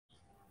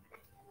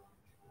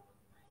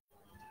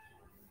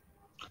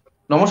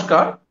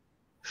নমস্কার,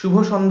 শুভ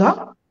সন্ধ্যা।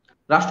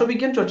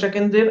 রাষ্ট্রবিজ্ঞান চর্চা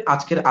কেন্দ্রের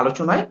আজকের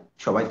আলোচনায়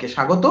সবাইকে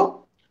স্বাগত।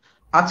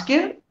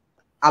 আজকের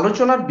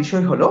আলোচনার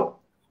বিষয় হলো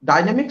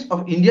dynamics of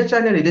India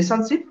China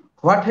relationship,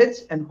 what has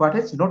and what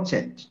has not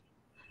change.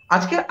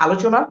 আজকের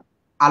আলোচনার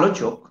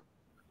আলোচক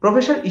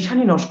professor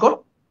Ishani Naskar,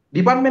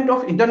 department of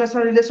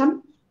international relation,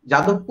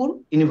 Jadavpur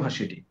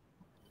university.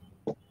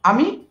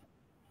 আমি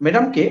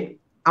ম্যাডামকে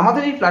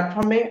আমাদের এই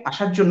প্ল্যাটফর্মে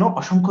আসার জন্য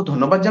অসংখ্য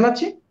ধন্যবাদ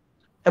জানাচ্ছি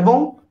এবং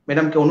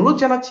ম্যাডামকে অনুরোধ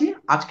জানাচ্ছি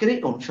আজকের এই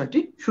অনুষ্ঠানটি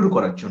শুরু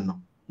করার জন্য।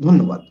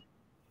 ধন্যবাদ।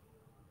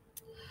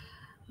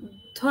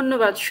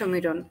 ধন্যবাদ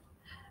সমীরণ,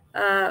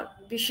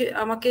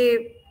 আমাকে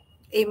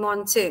এই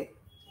মঞ্চে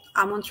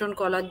আমন্ত্রণ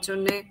করার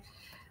জন্যে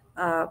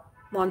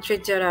মঞ্চের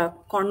যারা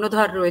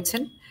কর্ণধার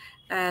রয়েছেন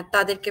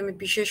তাদেরকে আমি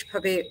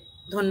বিশেষভাবে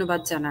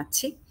ধন্যবাদ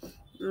জানাচ্ছি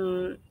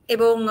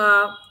এবং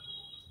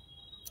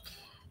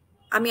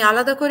আমি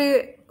আলাদা করে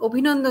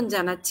অভিনন্দন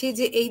জানাচ্ছি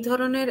যে এই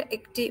ধরনের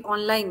একটি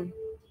অনলাইন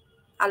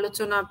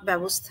আলোচনা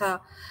ব্যবস্থা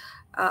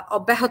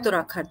অব্যাহত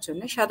রাখার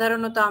জন্য।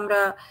 সাধারণত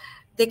আমরা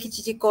দেখেছি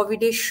যে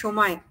কোভিডের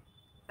সময়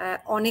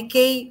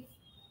অনেকেই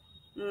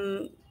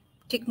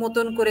ঠিক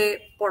মতন করে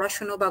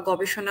পড়াশুনো বা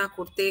গবেষণা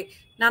করতে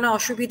নানা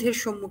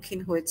অসুবিধার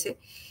সম্মুখীন হয়েছে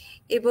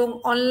এবং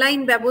অনলাইন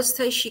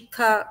ব্যবস্থায়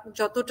শিক্ষা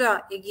যতটা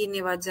এগিয়ে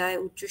নেওয়া যায়,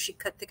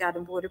 উচ্চশিক্ষার থেকে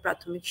আরম্ভ করে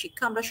প্রাথমিক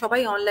শিক্ষা, আমরা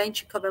সবাই অনলাইন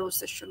শিক্ষা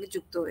ব্যবস্থার সঙ্গে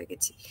যুক্ত হয়ে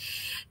গেছি।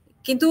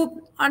 কিন্তু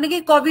অনেকে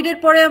কোভিডের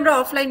পরে আমরা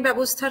অফলাইন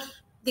ব্যবস্থার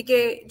দিকে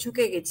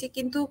ঝুঁকে গেছি,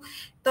 কিন্তু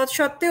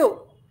তৎসত্ত্বেও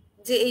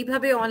যে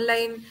এইভাবে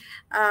অনলাইন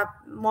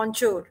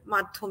মঞ্চর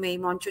মাধ্যমে,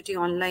 মঞ্চটি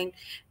অনলাইন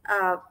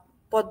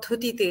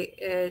পদ্ধতিতে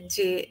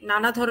যে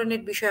নানা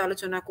ধরনের বিষয়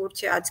আলোচনা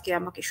করছে, আজকে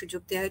আমাকে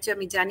সুযোগ দেওয়া হয়েছে।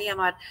 আমি জানি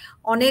আমার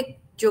অনেক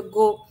যোগ্য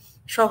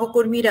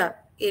সহকর্মীরা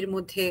এর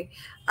মধ্যে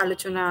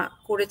আলোচনা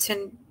করেছেন,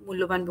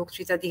 মূল্যবান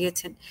বক্তৃতা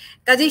দিয়েছেন।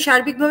 কাজেই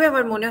সার্বিকভাবে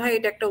আমার মনে হয়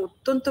এটা একটা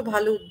অত্যন্ত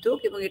ভালো উদ্যোগ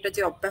এবং এটা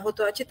যে অব্যাহত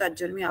আছে তার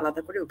জন্য আমি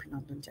আলাদা করে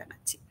অভিনন্দন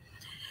জানাচ্ছি।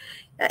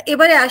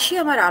 এবারে আসি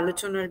আমার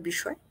আলোচনার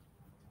বিষয়।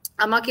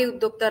 আমাকে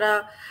উদ্যোক্তারা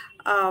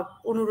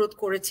অনুরোধ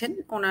করেছেন,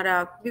 ওনারা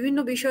বিভিন্ন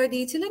বিষয়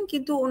দিয়েছিলেন,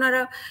 কিন্তু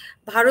ওনারা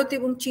ভারত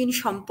এবং চীন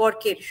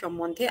সম্পর্কের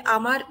সম্বন্ধে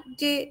আমার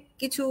যে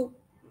কিছু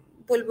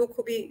বলবো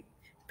খুবই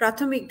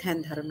প্রাথমিক ধ্যান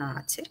ধারণা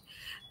আছে,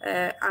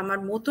 আমার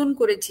মতন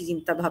করে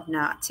চিন্তা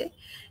ভাবনা আছে,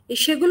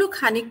 সেগুলো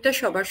খানিকটা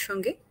সবার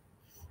সঙ্গে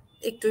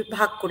একটু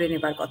ভাগ করে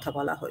নেবার কথা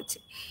বলা হয়েছে।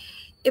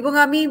 এবং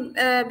আমি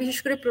বিশেষ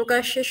করে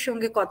প্রকাশের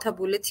সঙ্গে কথা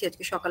বলেছি,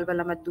 আজকে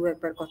সকালবেলা আমার দু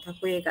একবার কথা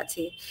হয়ে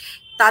গেছে।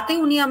 তাতে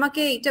উনি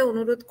আমাকে এটা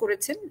অনুরোধ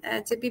করেছেন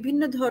যে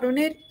বিভিন্ন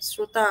ধরনের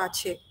শ্রোতা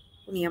আছে,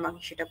 উনি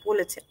আমাকে সেটা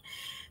বলেছেন।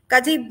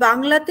 কাজেই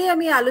বাংলাতে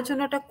আমি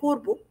আলোচনাটা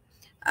করব,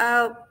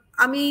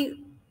 আমি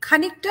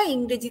খানিকটা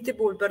ইংরেজিতে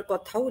বলবার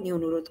কথাও উনি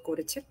অনুরোধ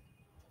করেছেন।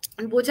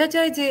 বোঝা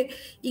যায় যে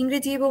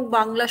ইংরেজি এবং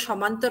বাংলা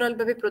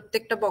সমান্তরালভাবে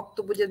প্রত্যেকটা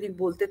বক্তব্য যদি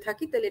বলতে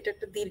থাকি তাহলে এটা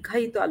একটা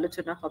দীর্ঘায়িত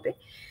আলোচনা হবে।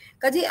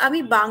 কাজে আমি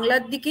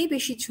বাংলার দিকেই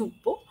বেশি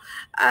ঝুঁকবো,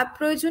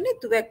 প্রয়োজনে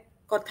দু এক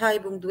কথা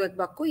এবং দু এক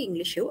বাক্য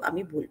ইংলিশেও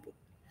আমি বলবো।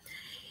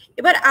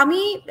 এবার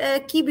আমি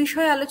কি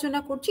বিষয়ে আলোচনা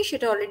করছি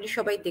সেটা অলরেডি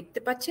সবাই দেখতে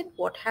পাচ্ছেন,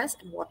 what has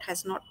and what has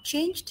not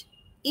changed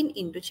in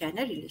Indo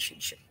China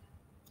relationship.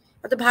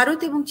 অর্থাৎ ভারত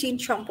এবং চীন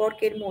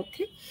সম্পর্কের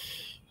মধ্যে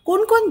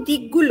কোন কোন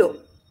দিকগুলো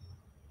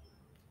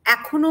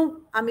এখনো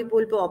আমি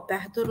বলবো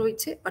অব্যাহত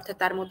রয়েছে, অর্থাৎ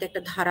তার মধ্যে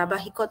একটা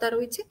ধারাবাহিকতা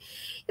রয়েছে,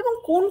 এবং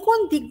কোন কোন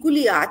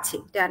দিকগুলি আছে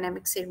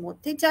ডায়নামিক্সের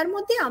মধ্যে যার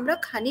মধ্যে আমরা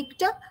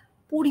খানিকটা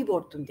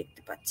পরিবর্তন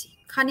দেখতে পাচ্ছি,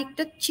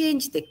 খানিকটা চেঞ্জ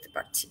দেখতে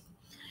পাচ্ছি।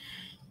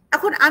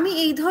 এখন আমি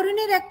এই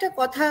ধরনের একটা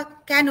কথা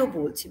কেন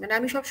বলছি, মানে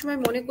আমি সবসময়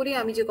মনে করি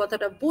আমি যে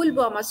কথাটা বলবো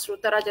আমার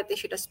শ্রোতারা যাতে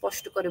সেটা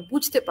স্পষ্ট করে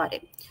বুঝতে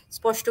পারেন,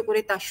 স্পষ্ট করে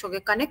তার সঙ্গে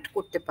কানেক্ট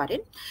করতে পারেন,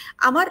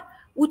 আমার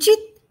উচিত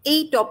এই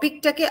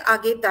টপিকটাকে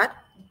আগে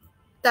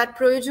তার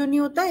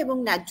প্রয়োজনীয়তা এবং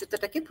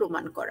ন্যায্যতাটাকে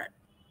প্রমাণ করার।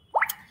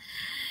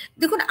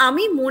 দেখুন,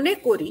 আমি মনে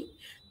করি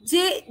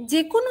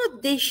যে কোনো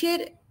দেশের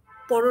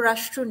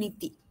পররাষ্ট্র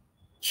নীতি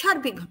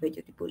সার্বিকভাবে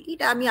যদি বলি,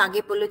 এটা আমি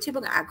আগে বলেছি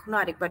এবং এখনো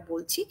আরেকবার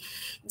বলছি,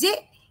 যে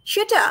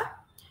সেটা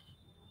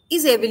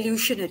ইজ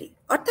এভলিউশনারি,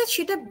 অর্থাৎ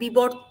সেটা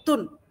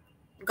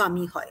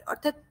বিবর্তনগামী হয়,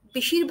 অর্থাৎ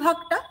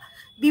বেশিরভাগটা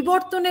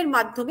বিবর্তনের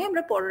মাধ্যমে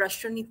আমরা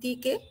পররাষ্ট্র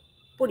নীতিকে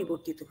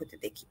পরিবর্তিত হতে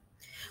দেখি,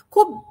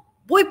 খুব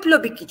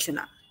বৈপ্লবিক কিছু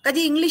না।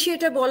 কাজে ইংলিশে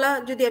এটা বলা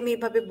যদি আমি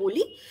এভাবে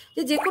বলি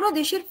যে কোনো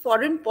দেশের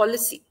foreign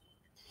policy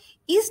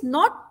is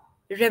not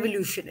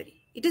revolutionary,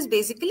 it is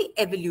basically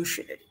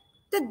evolutionary.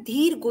 তা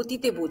ধীর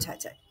গতিতে বোঝা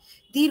যায়,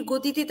 ধীর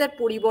গতিতে তার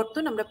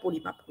পরিবর্তন আমরা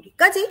পরিমাপ করি।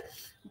 কাজে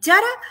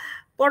যারা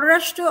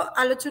পররাষ্ট্র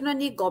আলোচনা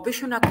নিয়ে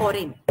গবেষণা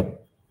করেন,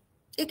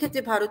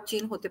 এক্ষেত্রে ভারত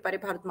চীন হতে পারে,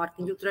 ভারত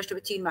মার্কিন যুক্তরাষ্ট্র,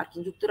 চীন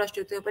মার্কিন যুক্তরাষ্ট্র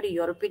হতে পারে,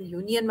 ইউরোপিয়ান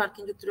ইউনিয়ন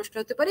মার্কিন যুক্তরাষ্ট্র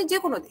হতে পারে, যে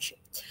কোনো দেশে,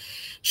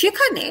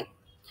 সেখানে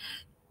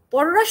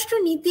পররাষ্ট্র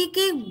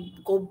নীতিকে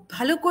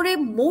ভালো করে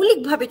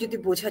মৌলিকভাবে যদি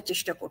বোঝার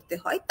চেষ্টা করতে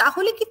হয়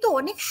তাহলে কিন্তু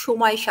অনেক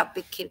সময়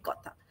সাপেক্ষের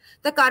কথা।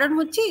 তার কারণ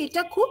হচ্ছে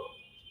এটা খুব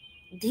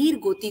ধীর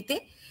গতিতে,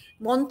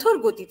 মন্থর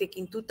গতিতে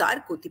কিন্তু তার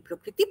গতি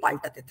প্রকৃতি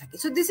পাল্টাতে থাকে।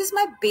 So this is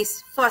my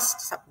first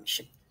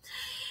submission.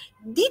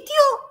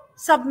 দ্বিতীয়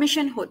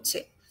সাবমিশন হচ্ছে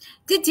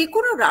যে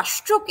কোনো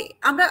রাষ্ট্রকে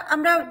আমরা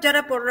আমরা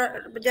যারা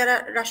যারা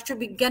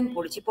রাষ্ট্রবিজ্ঞান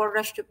পড়েছি,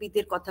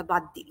 পররাষ্ট্রবিদের কথা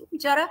বাদ দিল,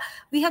 যারা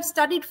we have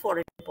studied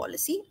foreign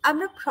policy,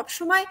 আমরা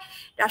সবসময়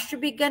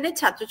রাষ্ট্রবিজ্ঞানের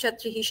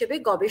ছাত্রছাত্রী হিসেবে,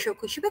 গবেষক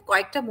হিসেবে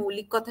কয়েকটা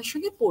মৌলিক কথার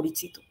সঙ্গে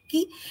পরিচিত।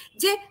 কি?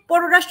 যে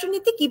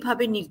পররাষ্ট্রনীতি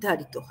কিভাবে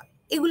নির্ধারিত হয়,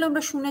 এগুলো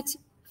আমরা শুনেছি।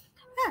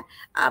 হ্যাঁ,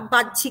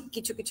 বাহ্যিক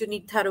কিছু কিছু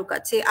নির্ধারক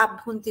আছে,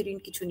 আভ্যন্তরীণ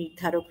কিছু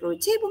নির্ধারক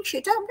রয়েছে, এবং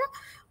সেটা আমরা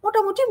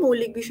মোটামুটি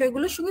মৌলিক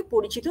বিষয়গুলোর সঙ্গে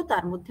পরিচিত,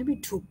 তার মধ্যে আমি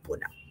ঢুকবো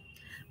না।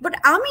 বাট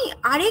আমি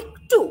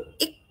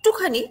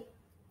একটুখানি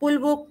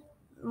বলবো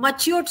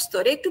ম্যাচিওর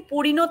স্তরে, একটু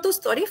পরিণত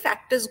স্তরে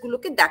ফ্যাক্টরস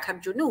গুলোকে দেখার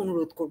জন্য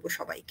অনুরোধ করব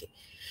সবাইকে।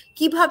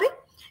 কিভাবে?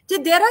 যে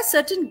দেয়ার আর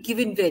সার্টেন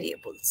গিভেন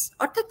ভেরিয়েবলস,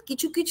 অর্থাৎ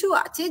কিছু কিছু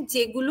আছে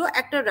যেগুলো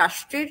একটা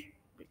রাষ্ট্রের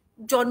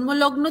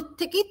জন্মলগ্ন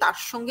থেকেই তার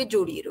সঙ্গে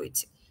জড়িয়ে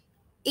রয়েছে,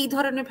 এই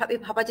ধরনের ভাবে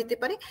ভাবা যেতে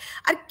পারে।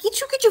 আর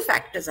কিছু কিছু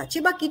ফ্যাক্টরস আছে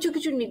বা কিছু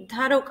কিছু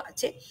নির্ধারক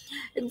আছে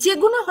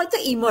যেগুলো হয়তো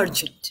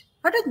ইমার্জেন্ট,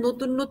 হঠাৎ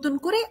নতুন নতুন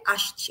করে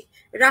আসছে,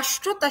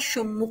 রাষ্ট্র তার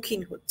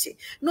সম্মুখীন হচ্ছে,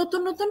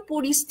 নতুন নতুন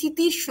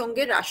পরিস্থিতির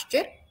সঙ্গে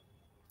রাষ্ট্রের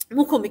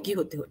মুখোমুখি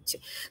হতে হচ্ছে।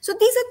 So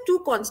this R to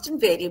constant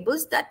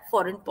variables that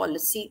foreign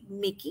policy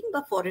making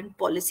বা ফরেন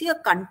পলিসি, আর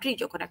কান্ট্রি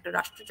যখন একটা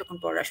রাষ্ট্র যখন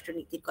পররাষ্ট্র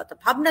নীতির কথা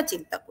ভাবনা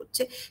চিন্তা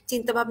করছে,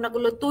 চিন্তা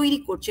ভাবনাগুলো তৈরি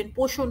করছেন,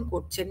 পোষণ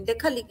করছেন,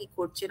 লেখালেখি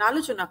করছেন,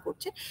 আলোচনা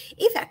করছেন,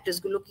 এই ফ্যাক্টরস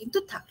গুলো কিন্তু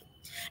থাকে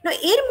না।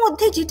 এর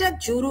মধ্যে যেটা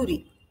জরুরি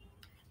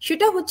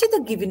সেটা হচ্ছে দ্য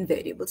গিভেন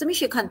ভ্যারিয়েবলস। আমি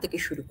সেখান থেকে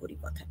শুরু করি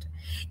কথাটা।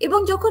 এবং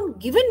যখন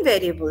গিভেন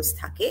ভ্যারিয়েবলস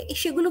থাকে,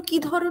 সেগুলো কি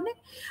ধরনের?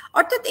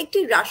 অর্থাৎ একটি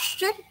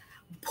রাষ্ট্রের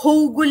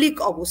ভৌগোলিক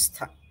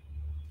অবস্থা,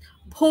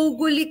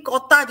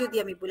 ভৌগোলিকতা যদি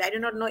আমি বলি, আই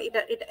ডোন্ট নো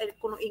এটা এটা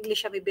কোনো ইংলিশ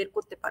আমি বের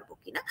করতে পারবো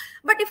কিনা,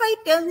 but if I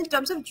tell in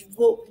terms of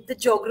the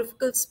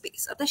geographical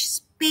space, অর্থাৎ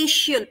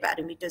স্পেশিয়াল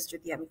প্যারামিটার্স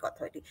যদি আমি কথা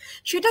বলি,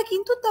 সেটা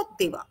কিন্তু তার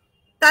দেওয়া,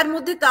 তার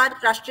মধ্যে তার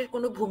রাষ্ট্রের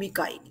কোনো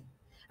ভূমিকাই নেই।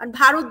 আর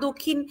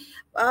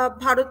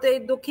ভারতের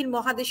দক্ষিণ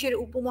মহাদেশের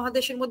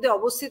উপমহাদেশের মধ্যে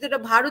অবস্থিত, এটা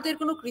ভারতের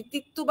কোনো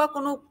কৃতিত্ব বা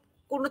কোনো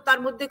কোনো তার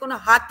মধ্যে কোনো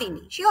হাতই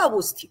নেই, সে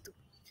অবস্থিত।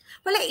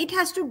 ফলে it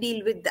has to deal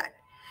with that.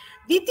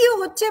 দ্বিতীয়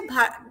হচ্ছে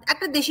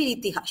একটা দেশের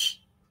ইতিহাস,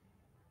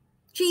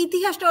 সেই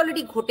ইতিহাসটা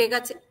অলরেডি ঘটে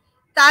গেছে,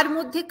 তার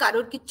মধ্যে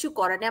কারোর কিচ্ছু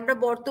করার নেই। আমরা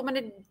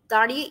বর্তমানে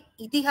দাঁড়িয়ে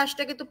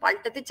ইতিহাসটাকে তো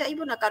পাল্টাতে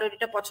চাইবো না, কারোর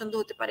এটা পছন্দ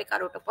হতে পারে,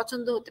 কারোর ওটা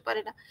পছন্দ হতে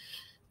পারে না।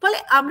 ফলে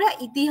আমরা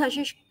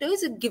ইতিহাসের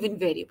is a given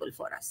variable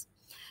for us.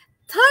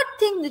 Third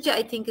thing which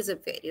I think is a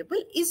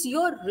variable is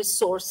your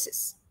resources,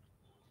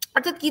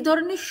 অর্থাৎ কি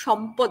ধরনের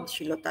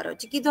সম্পদশীলতা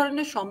রয়েছে, কি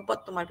ধরনের সম্পদ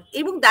তোমার,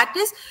 এবং that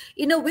is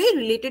in a way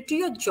related to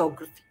your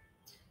geography,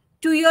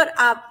 to your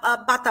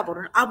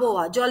বাতাবরণ,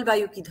 আবহাওয়া,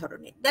 জলবায়ু কি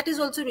ধরনের, that is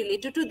also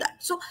related to that.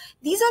 So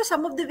these are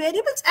some of the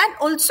variables. And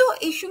also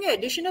এর সঙ্গে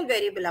অ্যাডিশনাল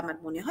ভ্যারিয়েবল আমার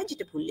মনে হয়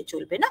যেটা ভুললে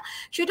চলবে না,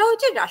 সেটা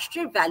হচ্ছে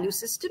রাষ্ট্রের value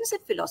systems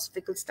and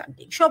philosophical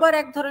standing. সবার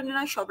এক ধরনের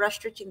নয়, সব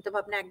রাষ্ট্রের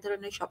চিন্তাভাবনা এক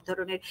ধরনের, সব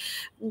ধরনের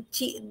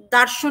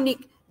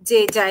দার্শনিক যে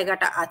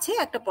জায়গাটা আছে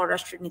একটা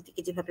পররাষ্ট্র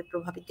নীতিকে যেভাবে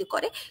প্রভাবিত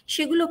করে,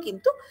 সেগুলো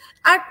কিন্তু,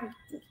 আর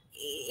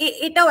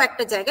এটাও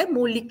একটা জায়গায়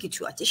মৌলিক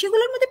কিছু আছে,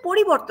 সেগুলোর মধ্যে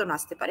পরিবর্তন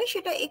আসতে পারে,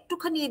 সেটা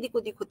একটুখানি এদিক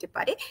ওদিক হতে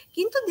পারে,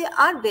 কিন্তু দে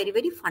are very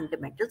very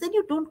fundamental, then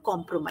you don't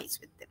compromise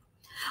with them.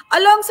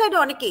 Along side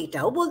অনেকে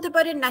এটাও বলতে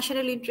পারেন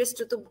ন্যাশনাল ইন্টারেস্ট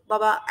তো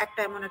বাবা একটা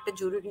এমন একটা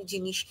জরুরি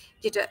জিনিস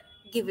যেটা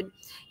গিভেন,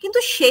 কিন্তু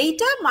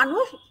সেইটা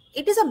মানুষ,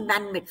 it is a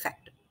man-made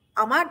factor.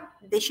 আমার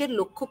দেশের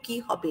লক্ষ্য কি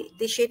হবে,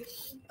 দেশের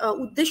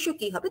উদ্দেশ্য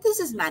কি হবে, this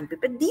is man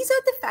paper, this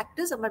are the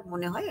factors আমার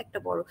মনে হয় একটা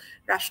বড়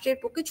রাষ্ট্রের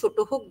পক্ষে, ছোট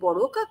হোক বড়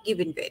হোক,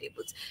 গিভেন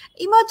ভ্যারিয়েবলস।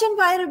 ইমার্জেন্ট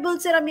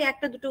ভ্যারিয়েবলস এর আমি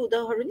একটা দুটো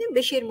উদাহরণ দিই,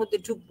 বেশি এর মধ্যে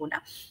ঢুকবো না।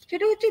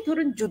 সেটা হচ্ছে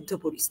ধরুন যুদ্ধ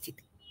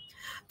পরিস্থিতি,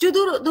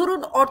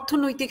 ধরুন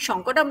অর্থনৈতিক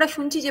সংকট, আমরা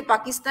শুনছি যে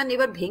পাকিস্তান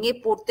এবার ভেঙে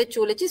পড়তে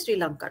চলেছে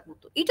শ্রীলঙ্কার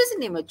মতো, it is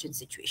an emergency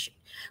situation.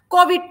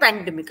 Covid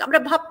pandemic, আমরা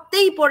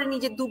ভাবতেই পারিনি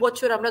যে 2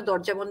 বছর আমরা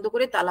দরজা বন্ধ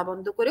করে, তালা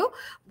বন্ধ করেও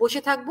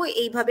বসে থাকবো,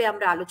 এইভাবে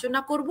আমরা আলোচনা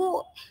করব।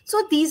 So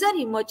these are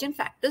emergent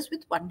factors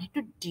with one had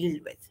to deal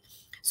with.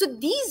 So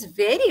these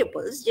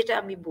variables, যেটা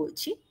আমি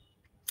বলছি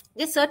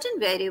যে certain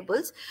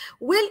variables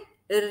will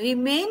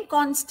remain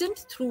constant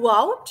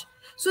throughout.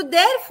 So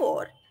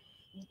therefore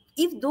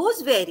if those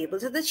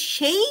variables, অর্থাৎ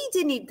সেই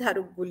যে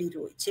নির্ধারকগুলি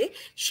রয়েছে,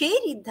 সেই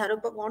নির্ধারক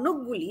বা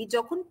গণকগুলি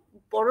যখন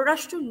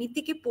পররাষ্ট্র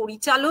নীতিকে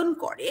পরিচালন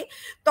করে,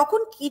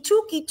 তখন কিছু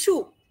কিছু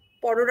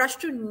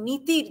পররাষ্ট্র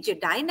নীতির যে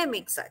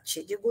ডাইনামিক্স আছে,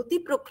 যে গতি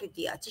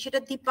প্রকৃতি আছে, সেটা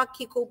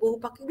দ্বিপাক্ষিক ও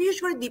বহুপাক্ষিক, বিশেষ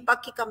করে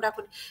দ্বিপাক্ষিক আমরা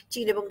এখন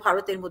চীন এবং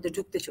ভারতের মধ্যে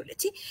ঢুকতে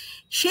চলেছি,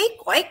 সেই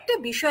কয়েকটা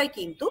বিষয়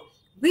কিন্তু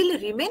will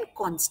remain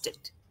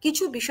constant।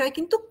 কিছু বিষয়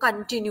কিন্তু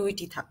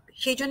কন্টিনিউইটি থাকবে,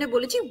 সেই জন্য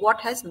বলেছি what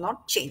has not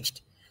changed,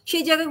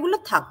 সেই জায়গাগুলো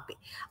থাকবে।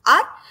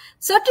 Are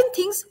certain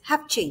things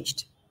have changed,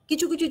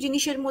 কিছু কিছু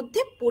জিনিসের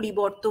মধ্যে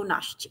পরিবর্তন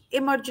আসছে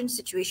এমার্জেন্ট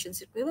সিচুয়েশন।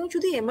 এবং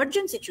শুধু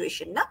এমার্জেন্ট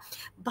সিচুয়েশন না,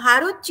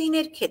 ভারত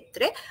চীনের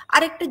ক্ষেত্রে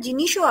আরেকটা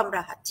জিনিসও আমরা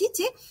হাঁটছি,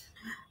 যে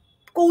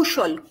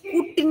কৌশল,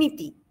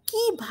 কূটনীতি,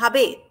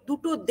 কিভাবে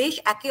দুটো দেশ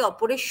একে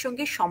অপরের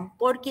সঙ্গে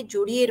সম্পর্কে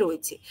জড়িয়ে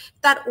রয়েছে,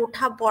 তার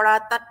ওঠা পড়া,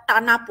 তার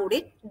টানা পড়ে,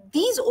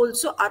 this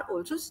also are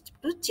also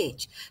to change.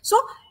 So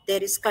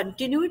there is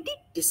continuity,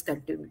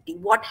 discontinuity,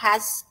 what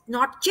has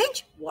not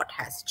changed, what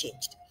has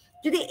changed।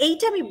 যদি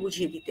এইটা আমি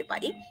বুঝিয়ে দিতে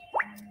পারি,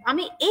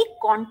 আমি এই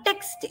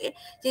কনটেক্সটে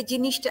যে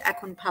জিনিসটা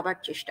এখন ভাবার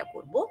চেষ্টা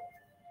করব,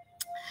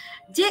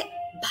 যে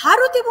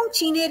ভারত এবং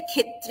চীনের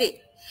ক্ষেত্রে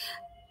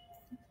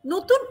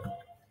নতুন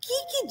কি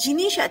কি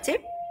জিনিস আছে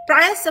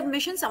প্রায়ার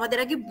সাবমিশনস আমাদের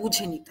আগে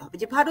বুঝে নিতে হবে।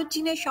 যে ভারত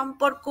চীনের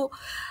সম্পর্ক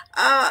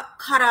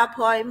খারাপ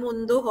হয়,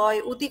 মন্দ হয়,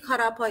 অতি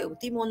খারাপ হয়,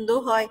 অতি মন্দ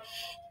হয়।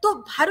 তো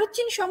ভারত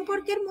চীন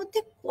সম্পর্কের মধ্যে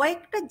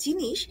কয়েকটা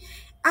জিনিস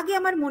আগে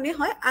আমার মনে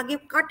হয় আগে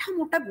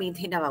কাঠামোটা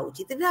বেঁধে নেওয়া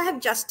উচিত। I have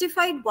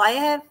justified Y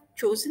I have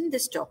chosen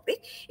this topic.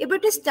 এবার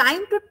ইট ইস time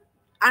to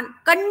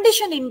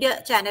condition India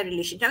China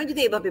relation, আমি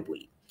যদি এভাবে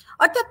বলি,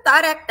 অর্থাৎ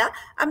তার একটা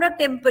আমরা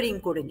টেম্পারিং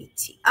করে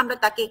নিচ্ছি, আমরা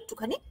তাকে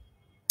একটুখানি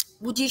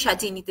বুঝিয়ে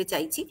সাজিয়ে নিতে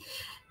চাইছি।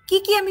 কি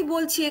কি আমি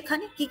বলছি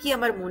এখানে, কি কি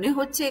আমার মনে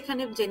হচ্ছে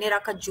এখানে জেনে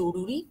রাখা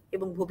জরুরি,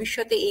 এবং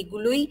ভবিষ্যতে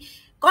এগুলোই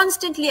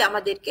কনস্ট্যান্টলি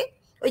আমাদেরকে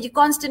ওই যে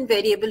কনস্ট্যান্ট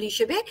ভেরিয়েবল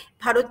হিসেবে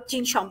ভারত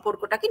চীন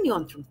সম্পর্কটাকে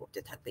নিয়ন্ত্রণ করতে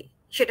থাকবে,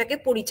 সেটাকে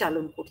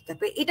পরিচালন করতে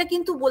থাকবে। এটা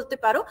কিন্তু বলতে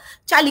পারো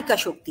চালিকা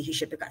শক্তি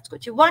হিসেবে কাজ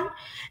করছে। One,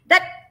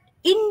 that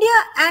India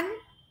and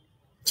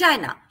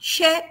China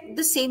share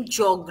the same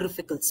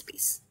geographical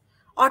space,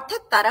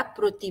 অর্থাৎ তারা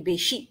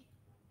প্রতিবেশী।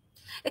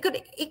 এখন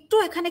একটু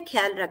এখানে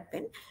খেয়াল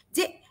রাখবেন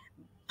যে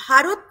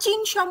ভারত চীন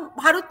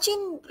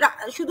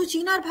শুধু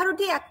চীন আর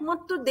ভারতই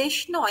একমাত্র দেশ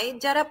নয়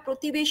যারা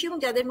প্রতিবেশী এবং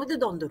যাদের মধ্যে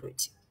দ্বন্দ্ব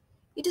রয়েছে।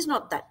 It is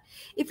not that.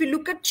 If you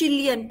look at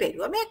chilli and Peru,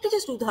 আমি একটা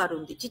জাস্ট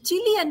উদাহরণ দিচ্ছি,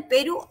 chilli and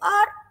Peru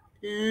R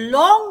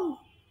long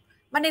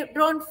মানে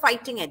রন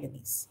ফাইটিং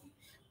এনিমিস।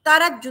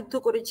 তারা যুদ্ধ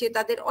করেছে,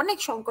 তাদের অনেক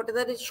সংকটে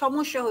তাদের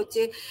সমস্যা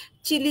হচ্ছে।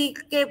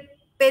 চিলিকে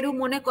পেরু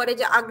মনে করে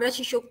যে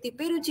আগ্রাসী শক্তি,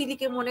 পেরু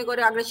চিলিকে মনে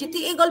করে আগ্রাসী,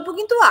 এই গল্প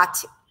কিন্তু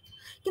আছে।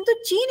 কিন্তু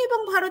চীন এবং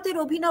ভারতের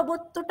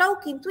অভিনবত্বটাও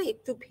কিন্তু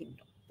একটু ভিন্ন।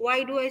 Why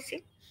do I say?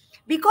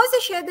 Because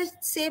they share the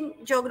same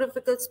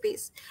geographical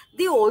space,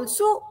 they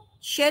also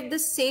share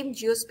the same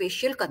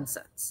geospatial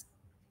concerns.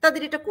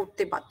 তাদের এটা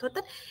করতে বাধ্য।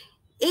 অর্থাৎ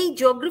এই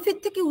জিওগ্রাফি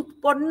থেকে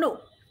উৎপন্ন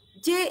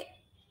যে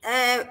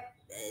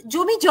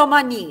জমি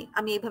জমা নিয়ে,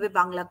 আমি এইভাবে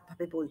বাংলা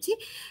ভাবে বলছি,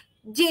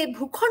 যে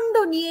ভূখণ্ড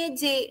নিয়ে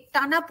যে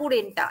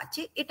টানাপোড়েনটা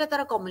আছে, এটা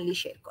তারা কমনলি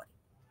শেয়ার করে।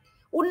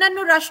 অন্যান্য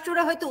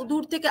রাষ্ট্ররা হয়তো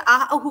দূর থেকে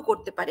আহু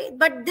করতে পারে,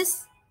 but this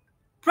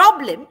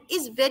problem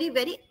is very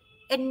very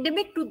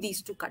endemic to these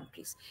two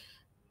countries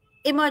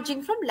emerging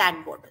from land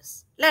borders.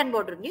 Land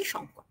border নিয়ে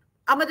সংকট।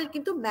 আমাদের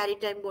কিন্তু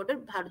ম্যারিটাইম বর্ডার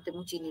ভারত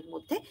এবং চীনের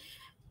মধ্যে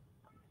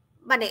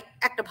মানে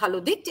একটা ভালো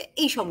দিক যে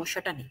এই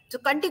সমস্যাটা নেই, তো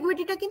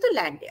কন্টিগুইটিটা কিন্তু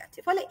ল্যান্ডে আছে,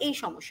 ফলে এই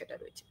সমস্যাটা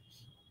রয়েছে।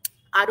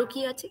 আরো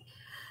কি আছে,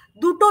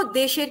 দুটো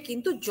দেশের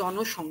কিন্তু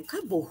জনসংখ্যা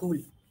বহুল।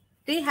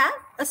 they have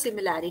a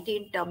similarity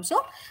in terms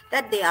of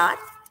that they are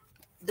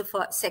the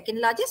second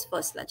largest,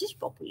 first largest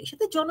population.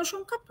 তো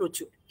জনসংখ্যা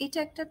প্রচুর, এটা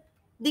একটা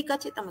দিক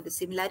আছে, আমাদের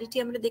সিমিলারিটি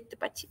আমরা দেখতে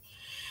পাচ্ছি।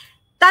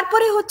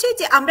 তারপরে হচ্ছে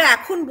যে আমরা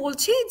এখন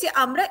বলছি যে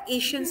আমরা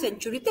এশিয়ান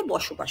সেঞ্চুরিতে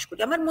বসবাস করি।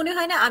 আমার মনে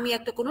হয় না আমি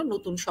একটা কোনো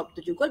নতুন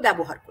শব্দযুগল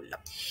ব্যবহার করলাম।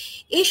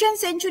 এশিয়ান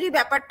সেঞ্চুরি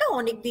ব্যাপারটা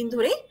অনেকদিন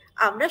ধরে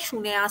আমরা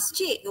শুনে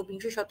আসছি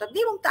বিংশ শতাব্দী,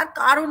 এবং তার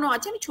কারণও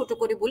আছে, আমি ছোট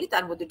করে বলি,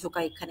 তার মধ্যে ঢোকা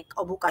এখানে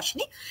অবকাশ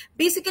নেই।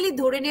 বেসিক্যালি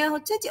ধরে নেওয়া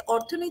হচ্ছে যে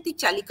অর্থনৈতিক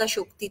চালিকা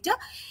শক্তিটা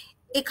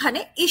এখানে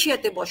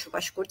এশিয়াতে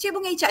বসবাস করছে,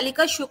 এবং এই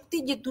চালিকা শক্তি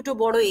যে দুটো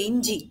বড়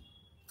ইঞ্জিন,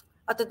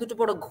 অর্থাৎ দুটো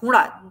বড়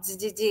ঘোড়া,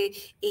 যে যে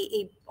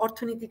এই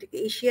অর্থনীতিটাকে,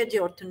 এশিয়ার যে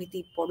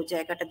অর্থনীতির বড়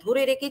জায়গাটা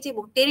ধরে রেখেছে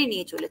এবং টেনে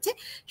নিয়ে চলেছে,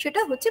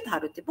 সেটা হচ্ছে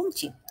ভারত এবং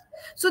চীন।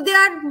 So they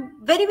are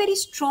very very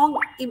strong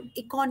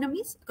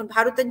economies. এখন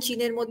ভারত আর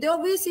চীনের মধ্যে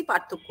অবভিয়াসলি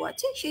পার্থক্য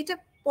আছে, সেটা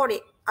পরে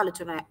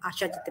আলোচনায়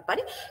আসা যেতে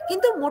পারে,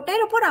 কিন্তু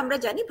মোটের ওপর আমরা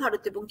জানি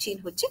ভারত এবং চীন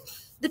হচ্ছে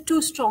the two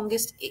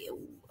strongest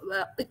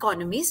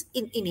economies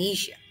in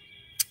Asia.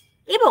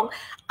 এবং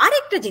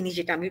আরেকটা জিনিস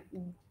যেটা আমি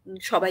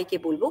সবাইকে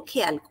বলবো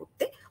খেয়াল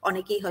করতে,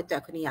 অনেকেই হয়তো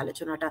এখন এই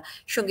আলোচনাটা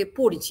সঙ্গে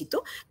পরিচিত,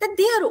 that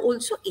they are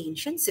also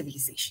ancient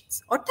civilizations,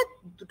 অর্থাৎ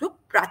দুটো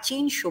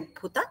প্রাচীন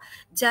সভ্যতা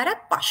যারা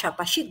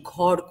পাশাপাশি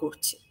ঘর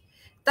করছে,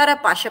 তারা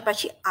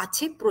পাশাপাশি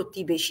আছে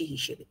প্রতিবেশী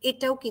হিসেবে।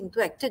 এটাও কিন্তু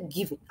একটা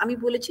গিভেন। আমি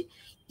বলেছি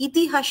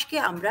ইতিহাসকে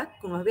আমরা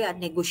কোনোভাবে আর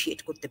নেগোশিয়েট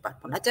করতে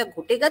পারবো না, যা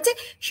ঘটে গেছে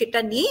সেটা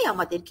নিয়েই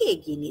আমাদেরকে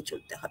এগিয়ে নিয়ে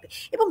চলতে হবে।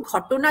 এবং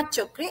ঘটনার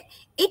চক্রে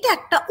এটা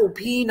একটা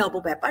অভিনব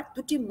ব্যাপার,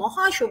 দুটি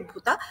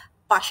মহাসভ্যতা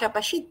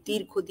পাশাপাশি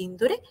দীর্ঘদিন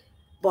ধরে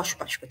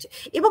বসবাস করছে।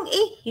 এবং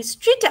এই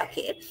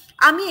হিস্ট্রিটাকে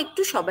আমি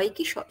একটু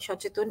সবাইকে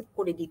সচেতন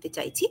করে দিতে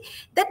চাইছি,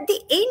 that the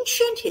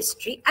ancient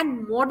history and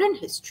modern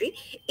history,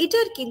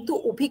 এটার কিন্তু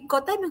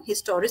অভিজ্ঞতা এবং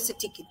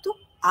হিস্টোরিসিটি কিন্তু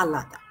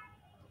আলাদা।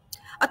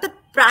 অর্থাৎ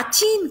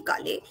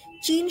প্রাচীনকালে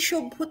চীন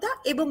সভ্যতা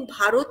এবং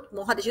ভারত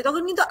মহাদেশে,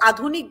 তখন কিন্তু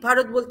আধুনিক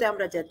ভারত বলতে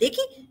আমরা যা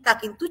দেখি তা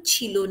কিন্তু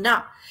ছিল না।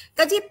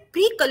 কাজে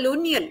pre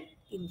colonial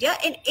India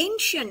and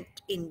ancient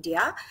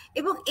India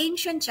এবং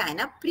ancient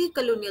China, pre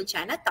colonial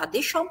China,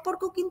 তাদের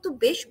সম্পর্ক কিন্তু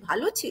বেশ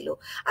ভালো ছিল।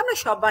 আমরা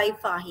সবাই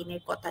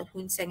ফাহিনের কথা,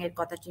 হুইনস্যাং এর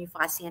কথা শুনি,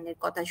 ফাসিয়ানের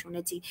কথা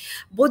শুনেছি,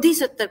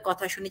 বোধিসত্ত্বের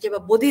কথা শুনেছি, বা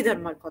বোধি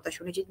ধর্মের কথা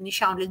শুনেছি, তিনি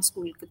শাওলিন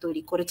স্কুলকে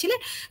তৈরি করেছিলেন।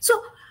 সো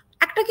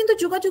একটা কিন্তু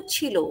যোগাযোগ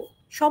ছিল,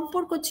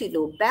 সম্পর্ক ছিল,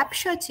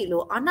 ব্যবসা ছিল,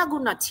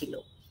 আনাগোনা ছিল।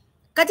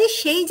 কাজে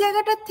সেই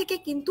জায়গাটার থেকে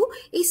কিন্তু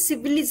এই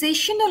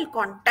সিভিলাইজেশনাল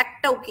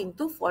কন্ট্যাক্টটাও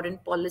কিন্তু ফরেন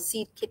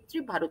পলিসির ক্ষেত্রে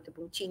ভারত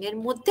এবং চীনের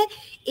মধ্যে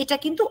এটা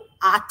কিন্তু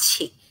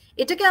আছে।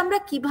 এটাকে আমরা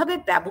কিভাবে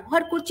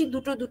ব্যবহার করছি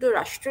দুটো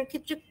রাষ্ট্রের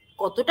ক্ষেত্রে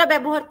কতটা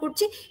ব্যবহার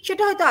করছি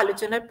সেটা হয়তো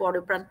আলোচনার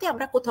পরের প্রান্তে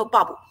আমরা কোথাও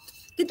পাবো,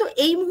 কিন্তু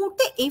এই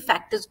মুহূর্তে এই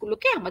ফ্যাক্টরস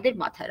গুলোকে আমাদের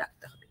মাথায়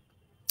রাখতে হবে।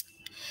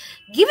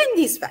 গিভেন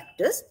দিস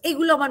ফ্যাক্টরস,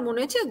 এগুলো আমার মনে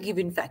হচ্ছে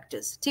গিভেন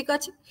ফ্যাক্টরস, ঠিক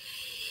আছে।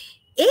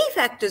 এই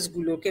ফ্যাক্টরস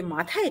গুলোকে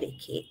মাথায়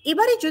রেখে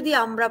এবারে যদি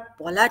আমরা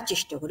বলার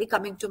চেষ্টা করি,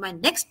 coming to my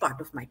next part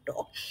of my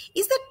talk,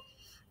 is that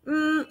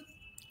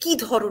কি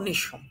ধরনের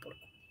সম্পর্ক।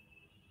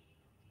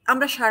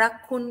 আমরা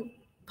সারাক্ষণ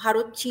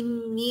ভারত চীন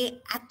নিয়ে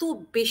এত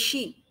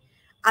বেশি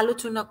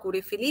আলোচনা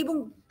করে ফেলি এবং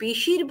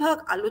বেশিরভাগ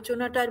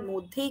আলোচনাটার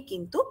মধ্যেই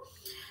কিন্তু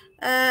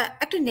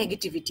একটা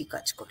নেগেটিভিটি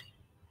কাজ করে,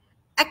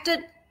 একটা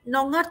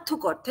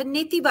নঙার্থক অর্থে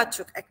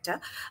নেতিবাচক একটা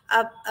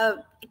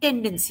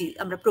টেন্ডেন্সি,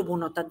 আমরা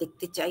প্রবণতা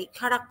দেখতে চাই।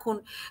 সারাক্ষণ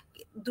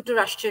দুটো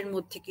রাষ্ট্রের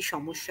মধ্যে কি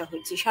সমস্যা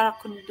হয়েছে,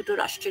 সারাক্ষণ দুটো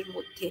রাষ্ট্রের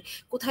মধ্যে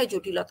কোথায়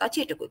জটিলতা আছে,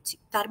 এটা করছি।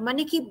 তার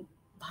মানে কি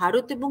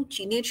ভারত এবং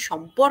চীনের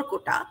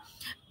সম্পর্কটা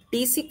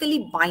বেসিক্যালি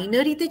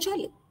বাইনারিতে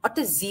চলে,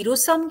 অর্থাৎ জিরো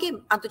সাম গেম।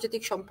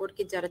 আন্তর্জাতিক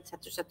সম্পর্কে যারা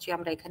ছাত্রছাত্রী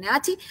আমরা এখানে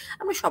আছি,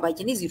 আমরা সবাই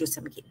জানি জিরো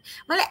সাম গেম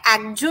মানে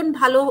একজন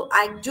ভালো,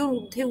 একজন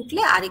ঊর্ধ্বে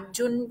উঠলে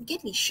আরেকজনকে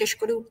নিঃশেষ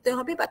করে উঠতে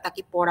হবে বা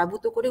তাকে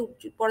পরাভূত করে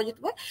পরাজিত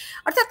হবে।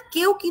 অর্থাৎ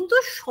কেউ কিন্তু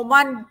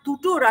সমান,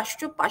 দুটো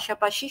রাষ্ট্র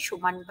পাশাপাশি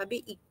সমানভাবে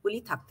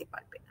ইকুয়ালি থাকতে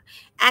পারবে না,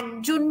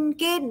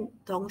 একজনকে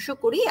ধ্বংস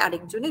করেই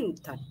আরেকজনের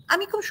উত্থান।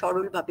 আমি খুব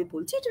সরলভাবে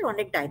বলছি, এটার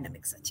অনেক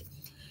ডাইনামিক্স আছে।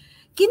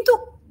 কিন্তু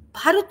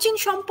ভারত চীন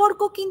সম্পর্ক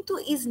কিন্তু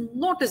is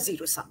not a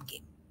zero sum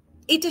game,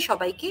 এটা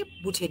সবাইকে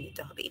বুঝে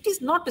নিতে হবে। It is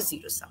not a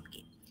zero sum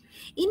game.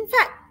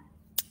 In fact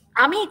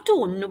আমি একটু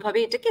অন্যভাবে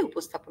এটাকে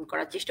উপস্থাপন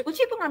করার চেষ্টা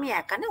করছি, এবং আমি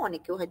একা না,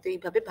 অনেকেও হয়তো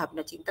এইভাবে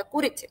ভাবনা চিন্তা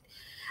করেছেন।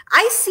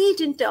 I C it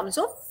in terms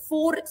of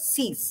 4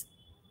 C's।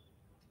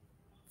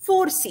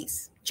 4 C's,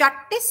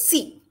 4টে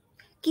C.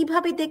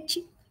 কিভাবে দেখছি?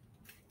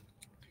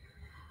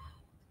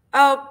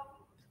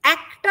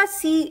 একটা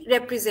সি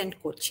রেপ্রেজেন্ট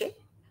করছে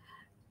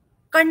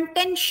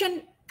contention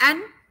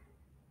and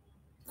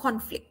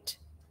conflict.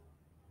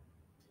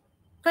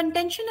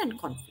 Contention and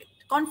conflict,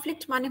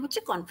 conflict মানে হচ্ছে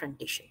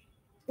কনফ্রন্টেশন,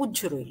 উজ্জ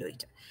রইল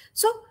এটা।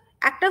 সো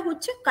একটা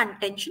হচ্ছে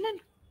কন্টেনশন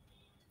অ্যান্ড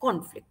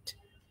কনফ্লিক্ট,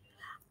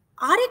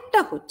 আরেকটা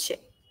হচ্ছে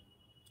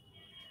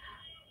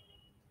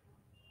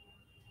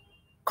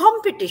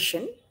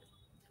competition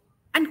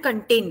and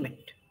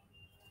containment.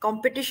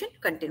 Competition,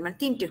 containment,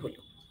 তিনটে হলো,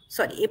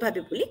 সরি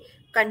এভাবে বলি,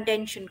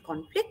 contention,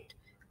 conflict,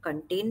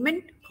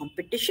 containment,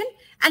 competition,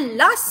 and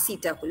last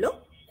সিটা হলো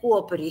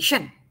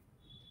কোঅপারেশন।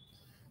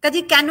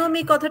 কাজে কেন আমি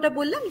এই কথাটা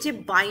বললাম যে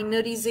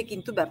বাইনারিজে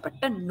কিন্তু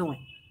ব্যাপারটা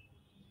নয়,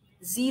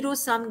 জিরো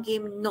সাম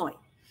গেম নয়,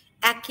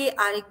 একে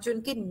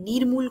আরেকজনকে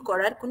নির্মূল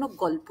করার কোনো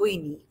গল্পই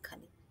নেই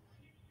এখানে।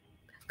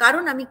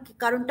 কারণ আমি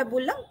কারণটা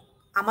বললাম,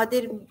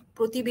 আমাদের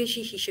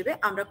প্রতিবেশী হিসেবে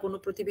আমরা কোনো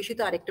প্রতিবেশী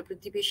তো আরেকটা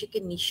প্রতিবেশীকে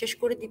নিঃশেষ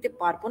করে দিতে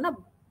পারবো না,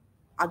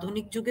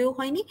 আধুনিক যুগেও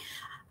হয়নি,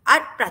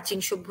 আর প্রাচীন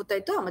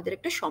সভ্যতায় তো আমাদের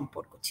একটা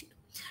সম্পর্ক ছিল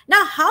না।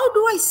 How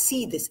do I C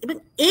this? এবং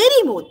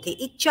এরই মধ্যে,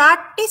 এই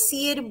 4টে সি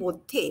এর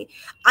মধ্যে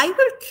I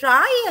will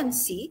try and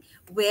C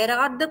ওয়ের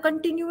are the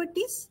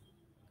কন্টিনিউইটিস,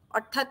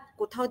 অর্থাৎ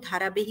কোথাও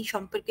ধারাবাহিক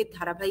সম্পর্কের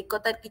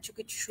ধারাবাহিকতার কিছু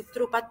কিছু সূত্র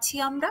পাচ্ছি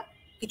আমরা,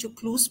 কিছু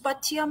ক্লুজ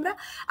পাচ্ছি আমরা,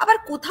 আবার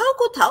কোথাও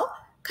কোথাও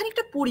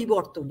খানিকটা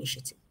পরিবর্তন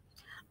এসেছে,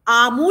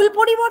 আমূল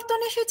পরিবর্তন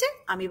এসেছে।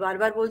 আমি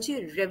বারবার বলছি,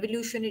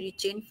 রেভলিউশনারি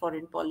চেঞ্জ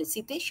ফরেন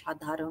পলিসিতে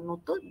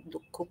সাধারণত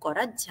লক্ষ্য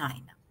করা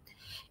যায় না।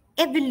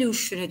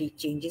 এভলিউশনারি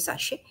চেঞ্জেস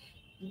আসে,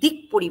 দিক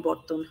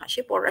পরিবর্তন আসে,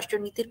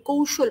 পররাষ্ট্রনীতির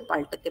কৌশল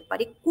পাল্টাতে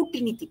পারে,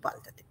 কূটনীতি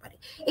পাল্টাতে পারে।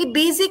 এই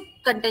বেসিক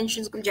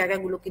কন্টেনশন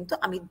জায়গাগুলো কিন্তু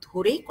আমি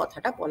ধরেই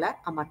কথাটা বলার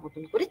আমার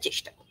মতন করে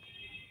চেষ্টা করব।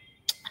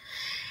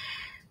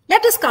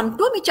 লেট আস কাম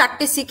টু, আমি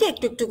 4টে সিকে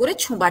একটু একটু করে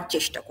ছোঁবার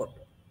চেষ্টা করব,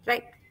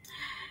 রাইট?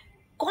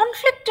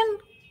 কনফ্লিক্ট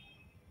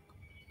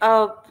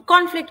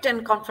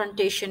অ্যান্ড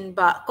কনফ্রন্টেশন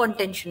বা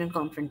contention and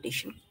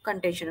confrontation,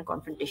 contention and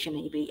confrontation,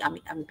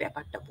 আমি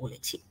ব্যাপারটা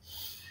বলেছি।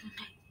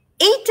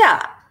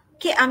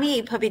 এইটাকে আমি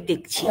এইভাবে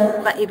দেখছি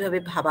বা এইভাবে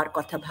ভাবার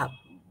কথা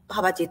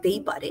ভাবা যেতেই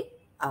পারে,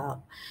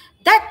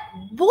 that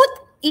both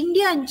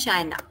India and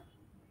China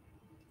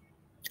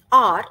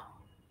R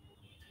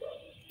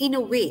in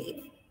a way,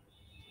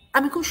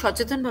 আমি খুব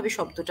সচেতনভাবে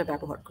শব্দটা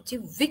ব্যবহার করছি,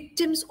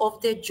 victims of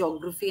their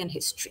geography and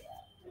history.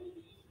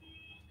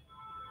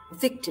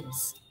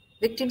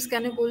 Victims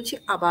কেন বলছি,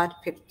 আবার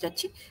ফেরত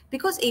যাচ্ছি,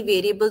 বিকজ এই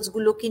ভেরিয়েবলস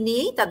গুলোকে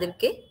নিয়েই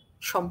তাদেরকে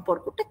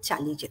সম্পর্কটা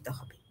চালিয়ে যেতে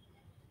হবে।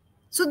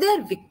 সো দে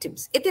আর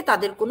ভিকটিমস, এতে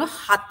তাদের কোনো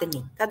হাত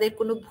নেই, তাদের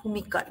কোনো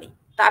ভূমিকা নেই,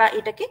 তারা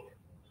এটাকে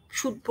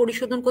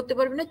পরিশোধন করতে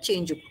পারবে না,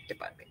 চেঞ্জও করতে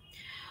পারবে।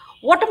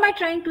 What M I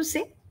trying to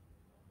say?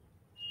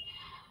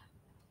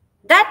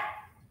 That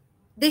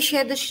they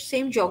share the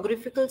same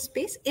geographical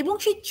space, এবং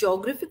সেই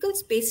জিওগ্রাফিক্যাল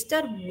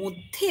স্পেসটার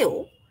মধ্যেও,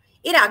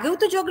 এর আগেও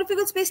তো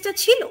জিওগ্রাফিক্যাল স্পেসটা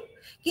ছিল,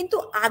 কিন্তু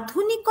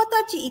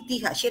আধুনিকতার যে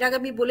ইতিহাস, এর আগে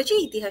আমি বলেছি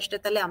ইতিহাসটা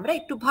তাহলে আমরা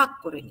একটু ভাগ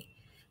করে নিই,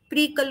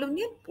 pre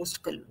colonial, post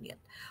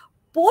colonial.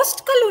 Post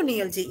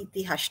colonial যে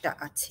ইতিহাসটা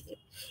আছে,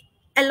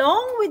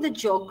 along with the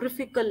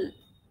geographical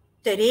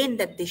terrain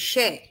that they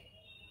share,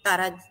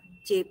 তারা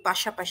যে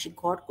পাশাপাশি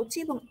ঘর করছে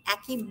এবং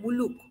একই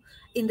মুলুক,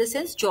 ইন দ্য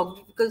সেন্স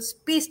জিওগ্রাফিক্যাল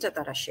স্পেসটা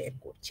তারা শেয়ার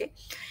করছে,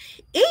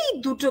 এই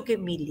দুটোকে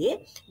মিলিয়ে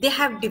দে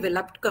হ্যাভ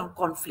ডেভেলপড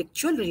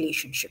কনফ্লিকচুয়াল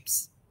রিলেশনশিপস।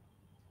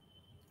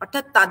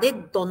 অর্থাৎ তাদের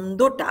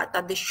দ্বন্দ্বটা,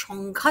 তাদের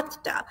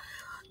সংঘাতটা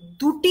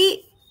দুটি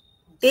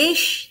দেশ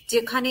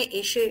যেখানে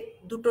এসে,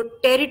 দুটো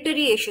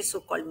টেরিটরি এসে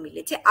সোকল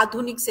মিলেছে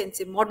আধুনিক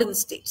সেন্সে, মডার্ন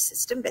স্টেট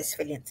সিস্টেম,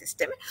 ওয়েস্টফেলিয়ান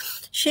সিস্টেমে,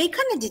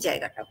 সেইখানে যে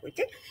জায়গাটা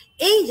হয়েছে,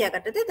 এই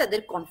জায়গাটাতে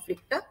তাদের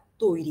কনফ্লিক্টটা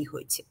তৈরি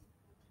হয়েছে।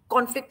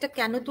 কনফ্লিক্টটা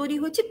কেন তৈরি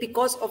হয়েছে?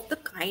 Because of the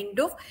kind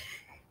of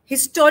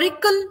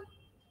historical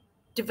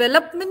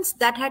developments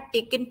that had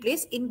taken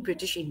place in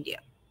British India.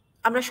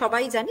 আমরা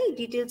সবাই জানি,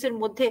 ডিটেলস এর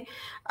মধ্যে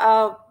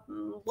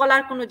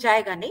বলার কোনো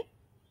জায়গা নেই,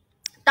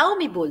 তাও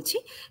আমি বলছি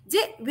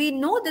যে we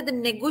know that the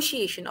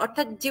negotiation,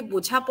 অর্থাৎ যে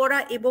বোঝাপড়া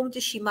এবং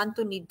যে সীমান্ত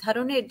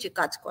নির্ধারণের যে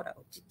কাজ করা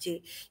উচিত, যে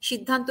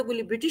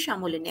সিদ্ধান্তগুলি ব্রিটিশ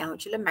আমলে নেওয়া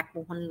হয়েছিল,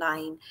 ম্যাকমোহন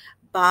লাইন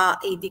বা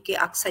এইদিকে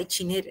আকসাই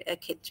চীনের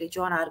ক্ষেত্রে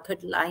জন আর্ঘট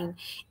লাইন,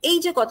 এই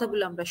যে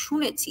কথাগুলো আমরা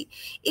শুনেছি,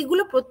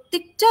 এগুলো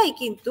প্রত্যেকটাই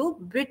কিন্তু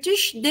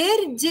ব্রিটিশদের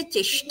যে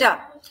চেষ্টা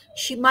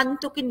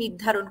সীমান্তকে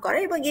নির্ধারণ করা।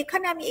 এবং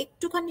এখানে আমি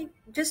একটুখানি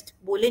জাস্ট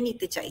বলে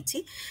নিতে চাইছি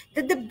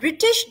that the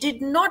British did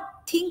not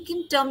think in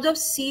terms of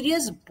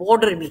serious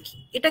border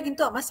making, এটা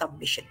কিন্তু আমার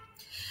সাবমিশন।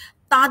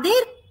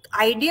 তাদের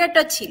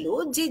আইডিয়াটা ছিল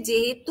যে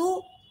যেহেতু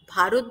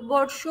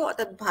ভারতবর্ষ,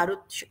 অর্থাৎ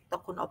ভারত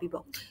তখন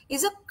অবিভক্ত,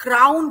 ইজ আ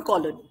ক্রাউন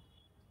কলোনি,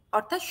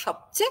 অর্থাৎ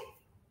সবচেয়ে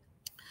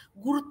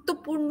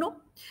গুরুত্বপূর্ণ,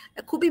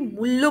 খুবই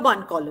মূল্যবান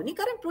কলোনি,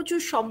 কারণ প্রচুর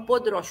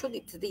সম্পদ, রসদ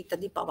ইত্যাদি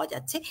ইত্যাদি পাওয়া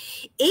যাচ্ছে।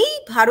 এই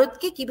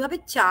ভারতকে কিভাবে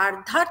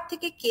চারধার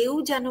থেকে কেউ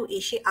যেন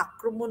এসে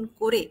আক্রমণ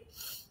করে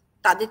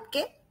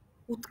তাদেরকে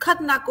উৎখাত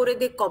না করে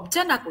দিয়ে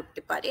কবজা না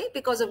করতে পারে,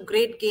 because of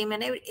great game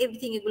and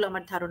everything, এগুলো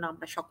আমার ধারণা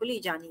আমরা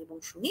সকলেই জানি এবং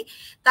শুনি।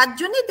 তার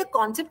জন্য the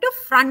concept of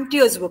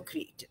frontiers war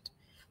created.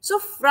 So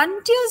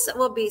frontiers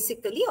war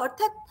basically,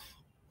 অর্থাৎ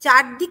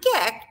চারদিকে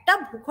একটা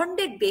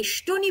ভূখণ্ডের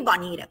বেষ্টনী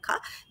বানিয়ে রাখা,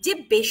 যে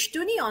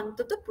বেষ্টনী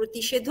অন্তত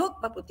প্রতিষেধক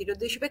বা প্রতিরোধ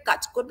হিসেবে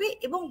কাজ করবে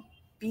এবং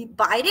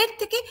বাইরের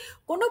থেকে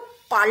কোনো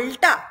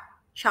পাল্টা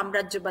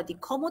সাম্রাজ্যবাদী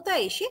ক্ষমতা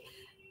এসে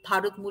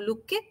ভারত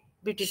মুলুককে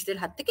ব্রিটিশদের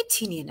হাত থেকে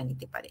ছিনিয়ে না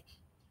নিতে পারে।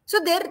 So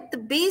there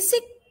the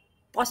basic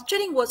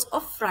posturing was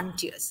of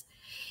frontiers.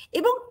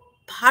 এবং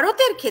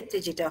ভারতের ক্ষেত্রে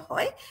যেটা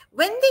হয়,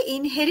 when they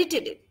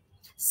inherited it,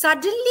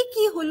 suddenly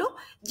কি হলো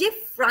যে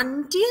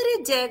ফ্রন্টিয়ারের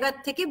জায়গা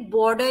থেকে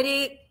বর্ডারে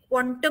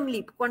কোয়ান্টাম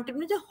লিপ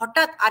যে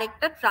হঠাৎ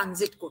আরেকটা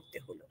ট্রানজিট করতে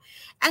হলো।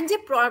 অ্যান্ড যে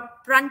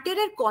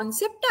ফ্রন্টিয়ারের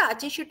কনসেপ্টটা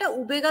আছে সেটা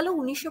উবে গেল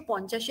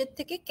 1950-এর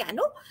থেকে। কেন?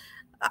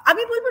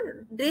 আমি বলবো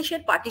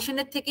দেশের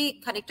পার্টিশনের থেকেই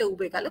খানিকটা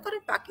উবে গেল,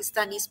 কারণ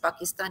পাকিস্তান, ইস্ট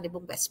পাকিস্তান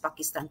এবং ওয়েস্ট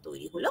পাকিস্তান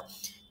তৈরি হলো।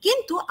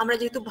 কিন্তু আমরা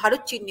যেহেতু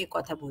ভারত চীন নিয়ে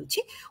কথা বলছি,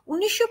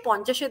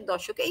 1950-এর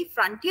দশকে এই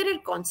ফ্রন্টিয়ারের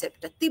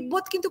কনসেপ্টটা,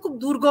 তিব্বত কিন্তু খুব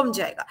দুর্গম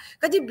জায়গা,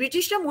 কাজে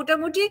ব্রিটিশরা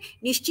মোটামুটি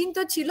নিশ্চিন্ত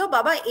ছিল,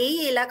 বাবা এই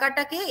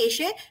এলাকাটাকে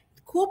এসে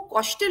খুব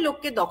কষ্টে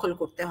লোককে দখল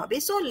করতে হবে,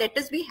 so let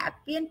us be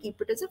happy and keep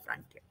it as a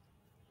frontier.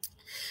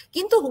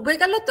 কিন্তু হুবে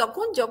গেল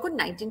তখন যখন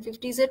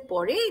 1950s এর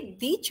পরে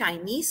দি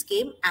Chinese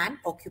came and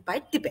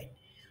occupied তিবেট।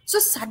 So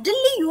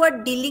suddenly you are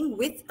dealing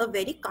with a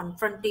very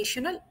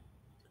confrontational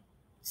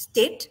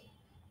state,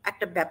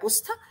 একটা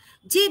ব্যবস্থা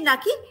যে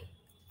নাকি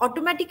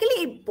অটোমেটিক্যালি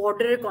এই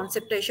বর্ডারের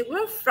কনসেপ্টটা এসে গেল।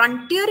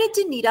 ফ্রন্টিয়ারের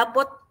যে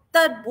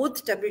নিরাপত্তার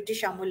বোধটা ব্রিটিশ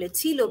আমলে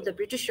ছিল,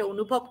 ব্রিটিশরা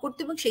অনুভব করতে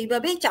এবং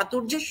সেইভাবেই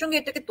চাতুর্যের সঙ্গে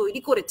এটাকে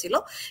তৈরি করেছিল,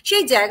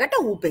 সেই জায়গাটা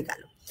উপে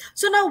গেল।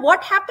 So now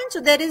what happen? So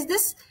there is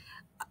this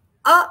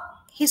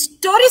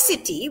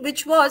historicity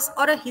which was,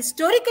 or a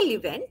historical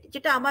event,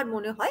 যেটা আমার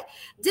মনে হয়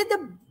যে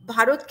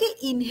ভারতকে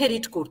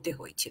ইনহেরিট করতে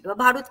হয়েছিল বা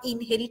ভারত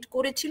ইনহেরিট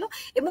করেছিল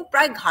এবং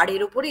প্রায়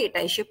ঘাড়ের উপরে এটা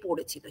এসে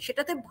পড়েছিল।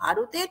 সেটাতে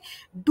ভারতের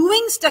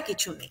ডুইংসটা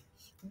কিছু নেই।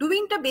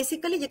 ডুইংটা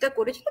বেসিক্যালি যেটা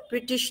করেছিল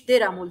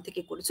ব্রিটিশদের আমল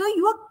থেকে করেছে। So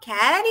you R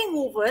carrying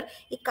over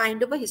a kind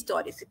of a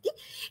হিস্টোরিসিটি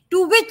two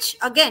which,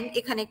 again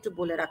এখানে একটু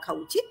বলে রাখা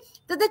উচিত,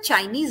 দ্য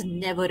চাইনিজ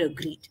নেভার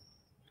এগ্রিড।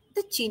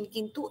 চীন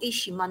কিন্তু এই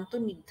সীমান্ত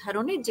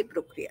নির্ধারণের যে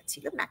প্রক্রিয়া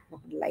ছিল,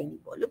 ম্যাকমোহন লাইন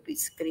বলো,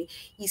 basically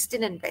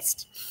eastern and West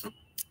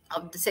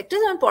of the sector,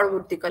 এবং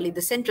পরবর্তীকালে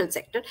দ্য সেন্ট্রাল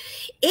সেক্টর,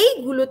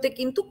 এইগুলোতে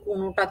কিন্তু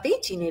কোনোটাতেই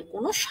চীনের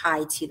কোনো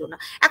সায় ছিল না।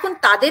 এখন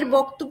তাদের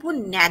বক্তব্য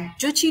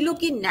ন্যায্য ছিল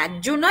কি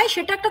ন্যায্য নয়,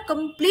 সেটা একটা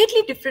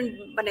কমপ্লিটলি ডিফারেন্ট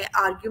মানে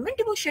আর্গুমেন্ট,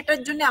 এবং সেটার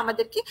জন্য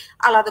আমাদেরকে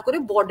আলাদা করে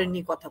বর্ডার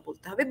নিয়ে কথা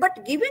বলতে হবে। But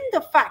given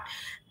the fact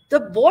the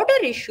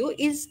border issue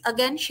is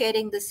again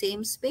sharing the same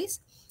space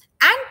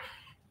and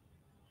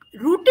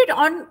rooted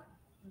on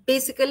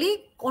basically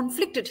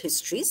conflicted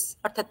histories,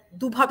 অর্থাৎ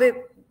দুভাবে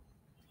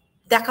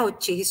দেখা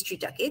হচ্ছে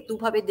হিস্ট্রিটাকে,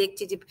 দুভাবে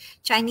দেখছে যে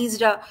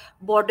চাইনিজরা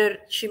বর্ডার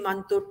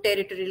সীমান্ত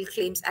টেরিটোরিয়াল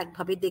ক্লেমস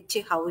একভাবে দেখছে,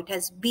 হাউ ইট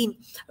হ্যাজ বিন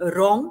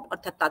রং,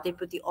 অর্থাৎ তাদের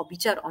প্রতি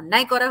অবিচার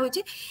অন্যায় করা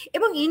হয়েছে,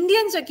 এবং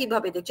ইন্ডিয়ানসরা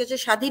কিভাবে দেখছে, যে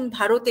স্বাধীন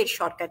ভারতের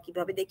সরকার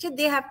কিভাবে দেখছে,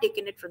 they have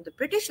taken it from the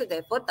British, so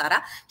therefore তারা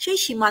সেই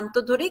সীমান্ত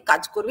ধরেই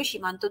কাজ করবে,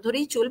 সীমান্ত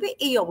ধরেই চলবে,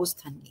 এই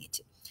অবস্থান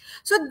নিয়েছে।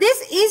 So this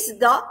is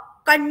the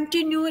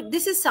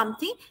this is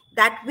something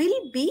that will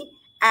be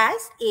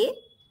as a,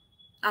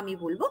 আমি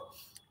বলবো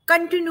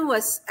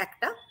কন্টিনিউয়াস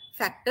একটা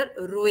ফ্যাক্টর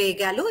রয়ে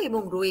গেল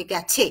এবং রয়ে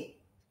গেছে,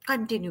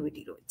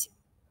 কন্টিনিউইটি রয়েছে।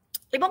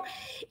 এবং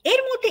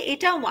এর মধ্যে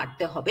এটাও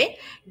মানতে হবে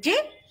যে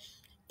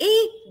এই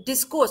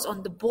ডিসকোর্স অন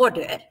দ্য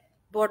বর্ডার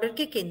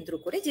বর্ডারকে কেন্দ্র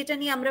করে, যেটা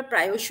নিয়ে আমরা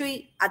প্রায়শই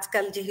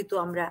আজকাল, যেহেতু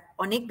আমরা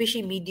অনেক বেশি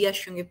মিডিয়ার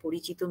সঙ্গে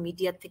পরিচিত,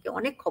 মিডিয়ার থেকে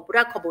অনেক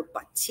খবরাখবর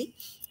পাচ্ছি,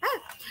 হ্যাঁ,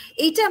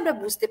 এইটা আমরা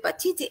বুঝতে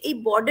পারছি যে এই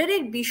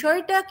বর্ডারের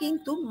বিষয়টা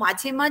কিন্তু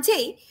মাঝে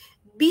মাঝেই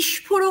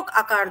বিস্ফোরক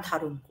আকার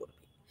ধারণ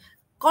করবে,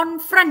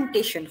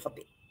 কনফ্রন্টেশন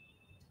হবে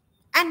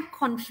অ্যান্ড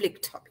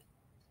কনফ্লিক্ট হবে।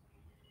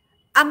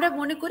 আমরা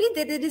মনে করি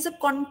that there is a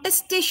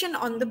contestation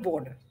on the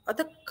border,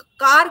 অর্থাৎ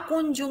কার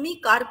কোন জমি,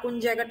 কার কোন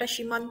জায়গাটা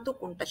সীমান্ত,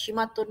 কোনটা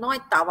সীমান্ত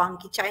নয়, তাওয়াং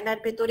কি চায়নার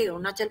ভেতরে,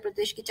 অরুণাচল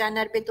প্রদেশ কি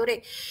চায়নার ভেতরে,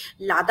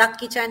 লাদাখ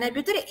কি চায়নার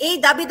ভেতরে, এই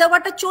দাবি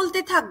দাওয়াটা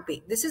চলতে থাকবে।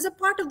 This is a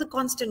part of the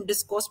constant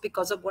discourse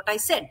because of what I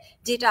said,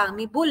 যেটা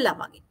আমি বললাম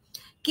আগে।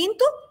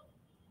 কিন্তু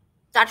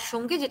তার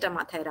সঙ্গে যেটা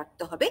মাথায়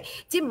রাখতে হবে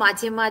যে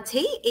মাঝে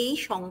মাঝেই এই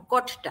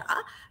সংকটটা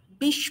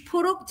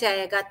বিস্ফোরক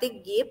জায়গাতে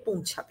গিয়ে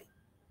পৌঁছাবে।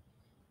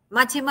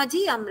 মাঝে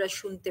মাঝেই আমরা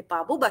শুনতে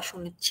পাবো বা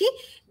শুনছি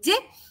যে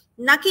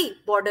নাকি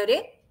বর্ডারে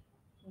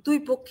দুই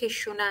পক্ষের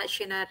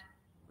সেনার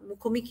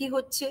মুখোমুখি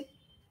হচ্ছে,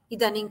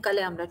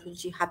 ইদানিংকালে আমরা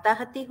শুনছি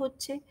হাতাহাতি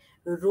হচ্ছে,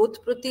 রোধ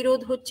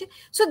প্রতিরোধ হচ্ছে।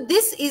 So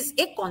this is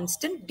a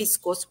constant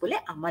discourse বলে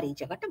আমার এই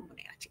জায়গাটা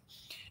মনে আছে।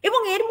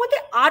 এবং এর মধ্যে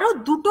আরো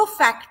দুটো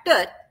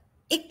ফ্যাক্টর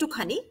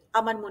একটুখানি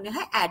আমার মনে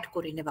হয় অ্যাড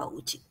করে নেওয়া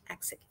উচিত।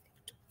 এক সেকেন্ড,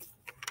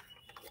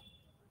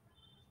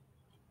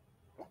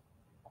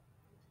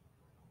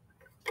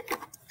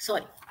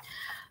 সরি,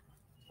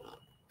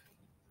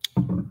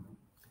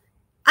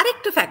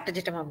 আরেকটা ফ্যাক্টর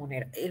যেটা আমার মনে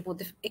এর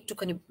মধ্যে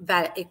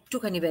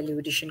একটুখানি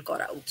ভ্যালুয়েশন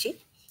করা উচিত,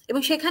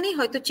 এবং সেখানেই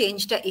হয়তো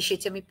চেঞ্জটা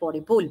এসেছে, আমি পরে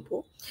বলবো।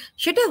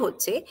 সেটা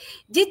হচ্ছে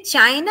যে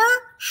চায়না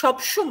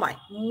সবসময়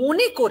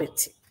মনে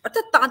করেছে,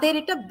 অর্থাৎ তাদের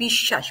এটা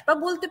বিশ্বাস বা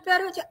বলতে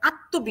পারো যে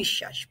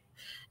আত্মবিশ্বাস,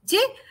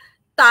 যে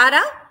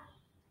তারা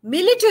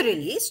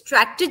মিলিটারিলি,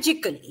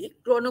 স্ট্র্যাটেজিক্যালি,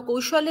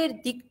 রণকৌশলের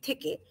দিক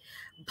থেকে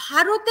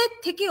ভারতের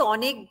থেকে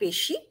অনেক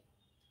বেশি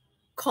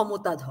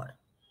ক্ষমতাধর,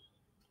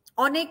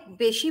 অনেক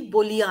বেশি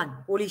বলিয়ান,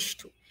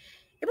 বলিষ্ঠ,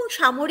 এবং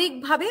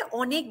সামরিকভাবে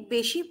অনেক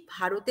বেশি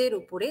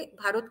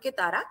ভারতকে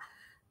তারা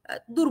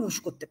দুর্মুষ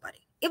করতে পারে।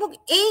 এবং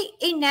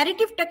এই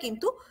ন্যারেটিভটা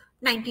কিন্তু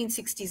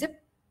 1960s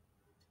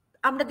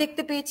আমরা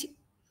দেখতে পেয়েছি।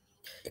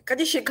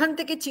 কাজে সেখান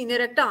থেকে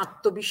চীনের একটা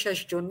আত্মবিশ্বাস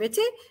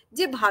জন্মেছে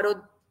যে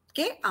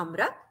ভারতকে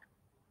আমরা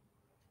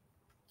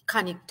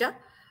খানিকটা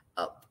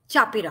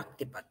চাপে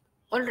রাখতে পারি।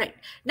 অলরাইট,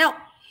 নাও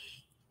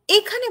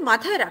এখানে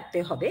মাথায় রাখতে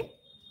হবে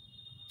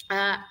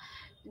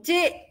যে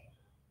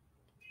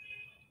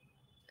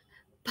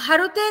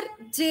ভারতের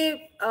যে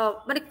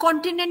মানে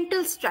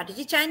কন্টিনেন্টাল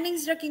স্ট্র্যাটেজি,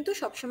 চাইনিজরা কিন্তু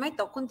সবসময়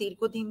তখন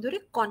দীর্ঘদিন ধরে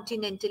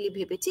কন্টিনেন্টালি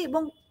ভেবেছে,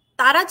 এবং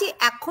তারা যে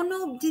এখনো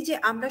অবধি যে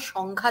আমরা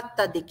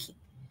সংঘাতটা দেখি,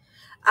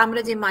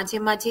 আমরা যে মাঝে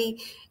মাঝেই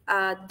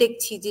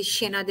দেখছি যে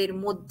সেনাদের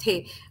মধ্যে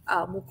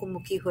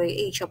মুখোমুখি হয়ে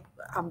এইসব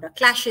আমরা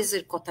ক্ল্যাশেস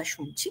এর কথা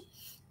শুনছি,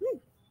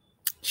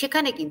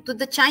 সেখানে কিন্তু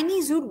the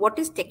Chinese use what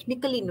is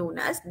technically known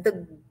as the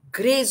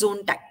grey zone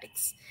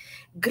tactics.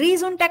 Grey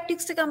zone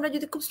tactics থেকে আমরা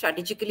যদি খুব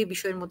স্ট্র্যাটেজিক্যালি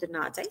বিষয়ের মধ্যে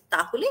না যাই,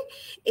 তাহলে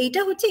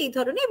এইটা হচ্ছে এই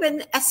ধরনের when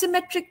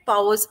asymmetric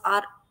powers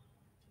are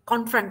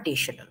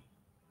confrontational,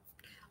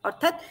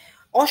 অর্থাৎ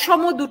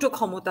অসম দুটো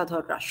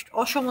ক্ষমতাধর রাষ্ট্র,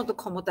 অসমত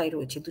ক্ষমতায়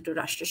রয়েছে দুটো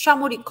রাষ্ট্র,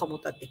 সামরিক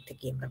ক্ষমতার দিক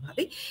থেকে আমরা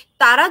ভাবি,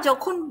 তারা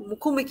যখন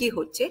মুখোমুখি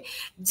হচ্ছে,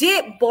 যে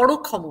বড়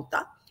ক্ষমতা,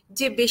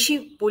 যে বেশি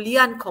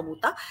বলিয়ান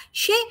ক্ষমতা,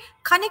 সে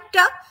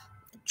খানিকটা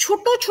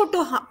ছোট ছোট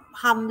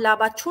হামলা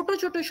বা ছোট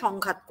ছোট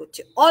সংঘাত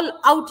করছে, অল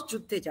আউট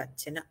যুদ্ধে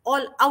যাচ্ছে না,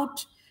 অল আউট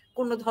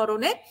কোনো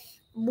ধরনের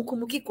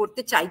মুখোমুখি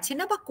করতে চাইছে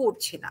না বা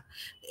করছে না।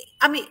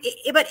 আমি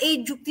এবার এই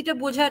যুক্তিটা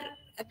বোঝার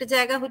একটা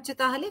জায়গা হচ্ছে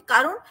তাহলে,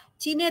 কারণ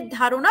চীনের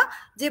ধারণা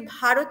যে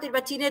ভারতের,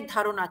 বা চীনের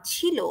ধারণা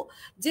ছিল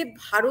যে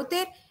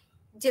ভারতের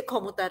যে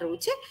ক্ষমতা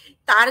রয়েছে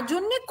তার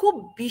জন্য খুব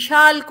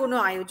বিশাল কোনো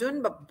আয়োজন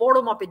বা বড়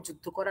মাপের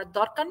যুদ্ধ করার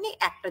দরকার নেই,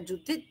 একটা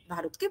যুদ্ধে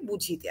ভারতকে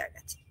বুঝিয়ে দেওয়া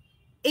গেছে।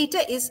 এইটা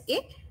is a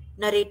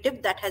narrative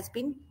that has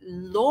been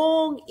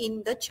long in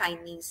the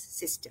Chinese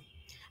system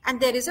and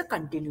there is a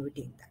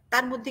continuity in that,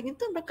 তার মধ্যে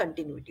কিন্তু আমরা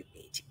কন্টিনিউটি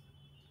পেয়েছি।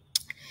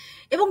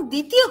 এবং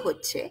দ্বিতীয়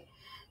হচ্ছে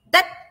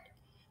that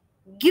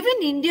given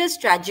India's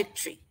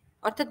trajectory,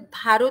 অর্থাৎ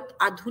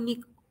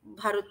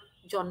ভারত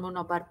জন্ম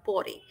নেবার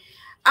পরে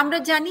আমরা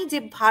জানি যে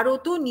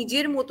ভারতও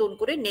নিজের মতন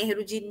করে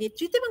নেহেরুজির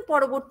নেতৃত্বে, এবং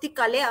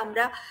পরবর্তীকালে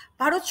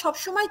ভারত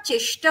সবসময়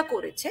চেষ্টা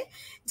করেছে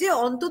যে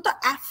অন্তত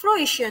আফ্রো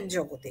এশিয়ান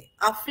জগতে,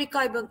 আফ্রিকা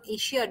এবং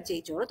এশিয়ার যে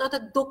জগৎ,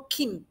 অর্থাৎ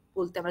দক্ষিণ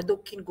বলতে আমরা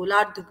দক্ষিণ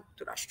গোলার্ধভুক্ত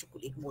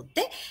রাষ্ট্রগুলির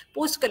মধ্যে,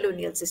 পোস্ট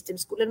কলোনিয়াল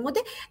সিস্টেমস গুলোর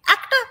মধ্যে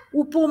একটা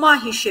উপমা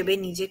হিসেবে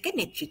নিজেকে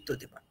নেতৃত্ব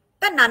দেবার।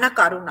 তার নানা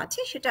কারণ আছে,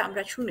 সেটা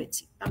আমরা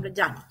শুনেছি, আমরা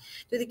জানি।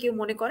 যদি কেউ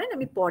মনে করেন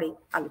আমি পরে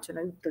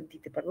আলোচনার উত্তর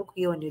দিতে পারবো,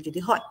 কিউ&এ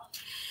যদি হয়।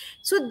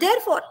 So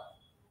therefore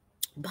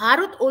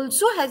Bharat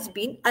also has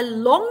been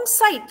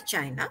alongside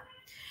China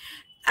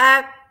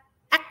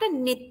একটা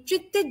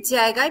নেতৃত্বের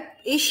জায়গায়,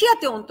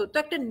 এশিয়াতে অন্তত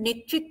একটা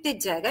নেতৃত্বের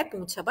জায়গায়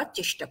পৌঁছাবার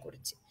চেষ্টা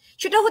করেছে।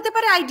 সেটা হতে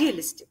পারে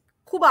আইডিয়ালিস্টিক,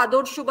 খুব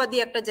আদর্শবাদী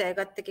একটা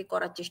জায়গা থেকে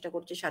করার চেষ্টা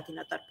করছে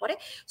স্বাধীনতার পরে।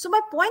 So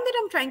my point that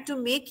I am trying to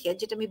make here,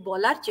 যেটা আমি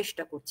বলার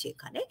চেষ্টা করছি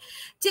এখানে,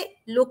 যে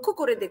লক্ষ্য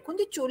করে দেখুন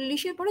যে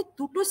 40-এর পরে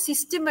দুটো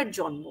সিস্টেমের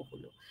জন্ম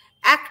হলো।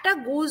 একটা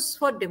গোজ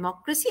ফর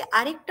ডেমোক্রেসি,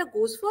 আরেকটা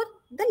গোজ ফর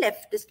দ্য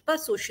লেফটিস্ট বা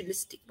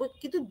সোশ্যালিস্টিক,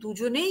 কিন্তু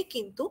দুজনেই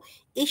কিন্তু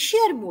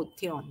এশিয়ার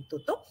মধ্যে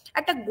অন্তত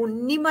একটা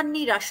গণ্যমান্য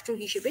রাষ্ট্র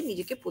হিসেবে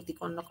নিজেকে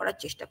প্রতিপন্ন করার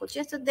চেষ্টা করছে।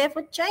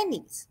 দেয়ারফর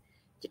চাইনিজ,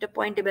 যেটা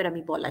পয়েন্ট এবার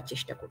আমি বলার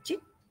চেষ্টা করছি,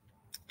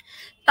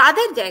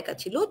 তাদের জায়গা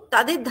ছিল,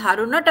 তাদের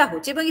ধারণাটা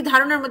হচ্ছে, এবং এই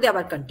ধারণার মধ্যে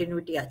আবার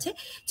কন্টিনিউটি আছে,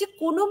 যে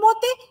কোনো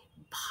মতে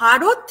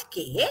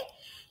ভারতকে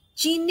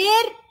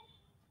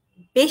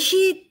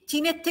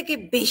চীনের থেকে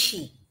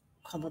বেশি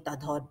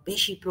ক্ষমতাধর,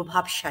 বেশি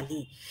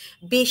প্রভাবশালী,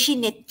 বেশি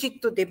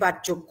নেতৃত্ব দেবার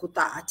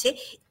যোগ্যতা আছে,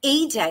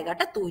 এই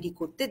জায়গাটা তৈরি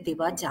করতে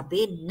দেওয়া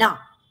যাবে না।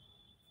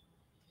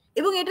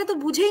 এবং এটা তো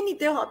বুঝেই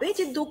নিতে হবে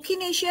যে দক্ষিণ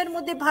এশিয়ার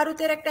মধ্যে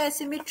ভারতের একটা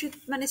অ্যাসিমেট্রিক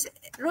মানে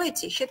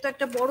রয়েছে। সে তো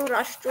একটা বড়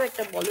রাষ্ট্র,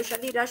 একটা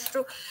বলশালী রাষ্ট্র।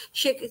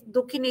 সে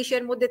দক্ষিণ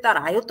এশিয়ার মধ্যে তার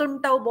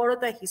আয়তনটাও বড়,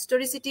 তার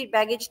হিস্টোরিসিটির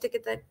ব্যাগেজ থেকে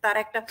তার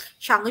একটা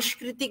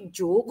সাংস্কৃতিক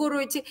যোগও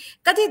রয়েছে।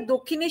 কাজে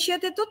দক্ষিণ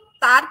এশিয়াতে তো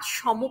তার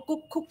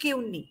সমকক্ষ কেউ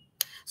নেই।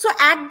 সো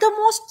অ্যাট দ্য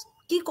মোস্ট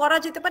কি করা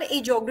যেতে পারে,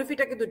 এই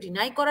জিওগ্রাফিটাকে তো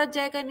ডিনাই করার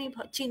জায়গা নেই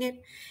চীনের,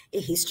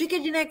 এই হিস্ট্রিকে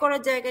ডিনাই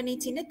করার জায়গা নেই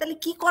চীনের, তাহলে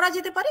কি করা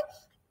যেতে পারে?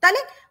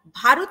 তাহলে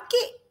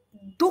ভারতকে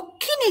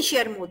দক্ষিণ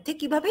এশিয়ার মধ্যে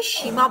কিভাবে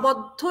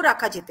সীমাবদ্ধ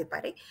রাখা যেতে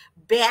পারে,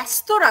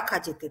 ব্যস্ত রাখা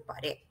যেতে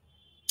পারে,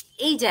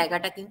 এই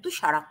জায়গাটা কিন্তু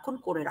সারাক্ষণ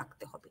করে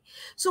রাখতে হবে।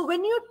 So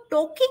when you're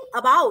talking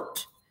about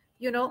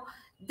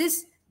this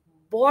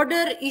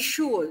border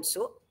issue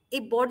also,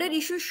 এই বর্ডার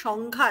ইস্যুর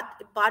সংঘাত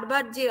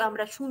বারবার যে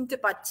আমরা শুনতে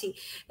পাচ্ছি,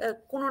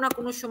 কোনো না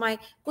কোনো সময়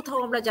কোথাও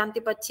আমরা জানতে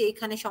পাচ্ছি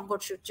এখানে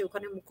সংঘর্ষ হচ্ছে,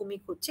 ওখানে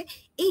মুখোমুখি হচ্ছে,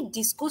 এই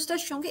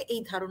ডিসকোর্সটার সঙ্গে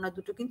এই ধারণা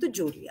দুটো কিন্তু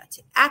জড়িয়ে আছে।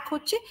 এক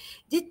হচ্ছে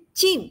যে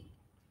চীন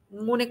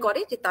মনে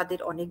করে যে তাদের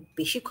অনেক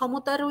বেশি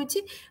ক্ষমতা রয়েছে,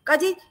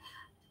 কাজে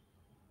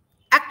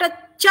একটা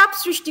চাপ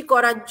সৃষ্টি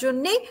করার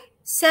জন্য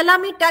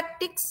স্যালামি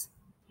ট্যাকটিক্স,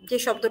 যে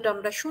শব্দটা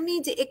আমরা শুনি,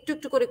 যে একটু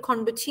একটু করে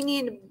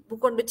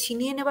ভূখণ্ড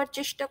ছিনিয়ে নেবার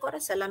চেষ্টা করা,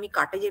 স্যালামি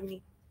কাটে যেমনি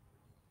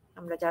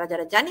আমরা যারা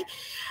যারা জানি,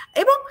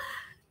 এবং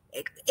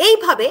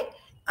এইভাবে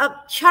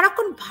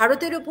সারাক্ষণ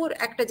ভারতের উপর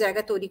একটা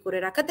জায়গা তৈরি করে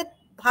রাখা, that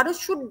Bharat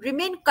should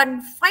remain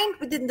confined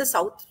within the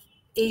south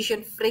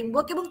Asian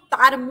framework, এবং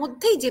তার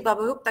মধ্যেই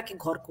যেভাবে হোক তাকে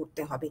ঘর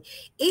করতে হবে।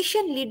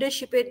 এশিয়ান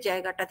লিডারশিপের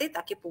জায়গাটাতে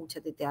তাকে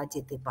পৌঁছাতে দেওয়া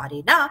যেতে পারে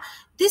না।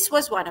 This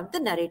was one of the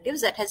narratives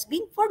that has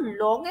been for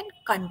long and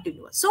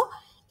continuous. So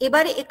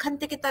এবারে এখান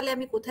থেকে তাহলে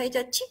আমি কোথায়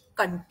যাচ্ছি?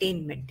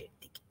 কন্টেইনমেন্টের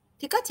দিকে।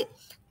 ঠিক আছে,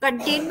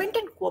 কন্টেইনমেন্ট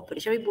অ্যান্ড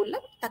কোঅপারেশন, আমি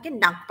বললাম তাকে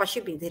নাগপাশে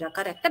বেঁধে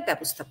রাখার একটা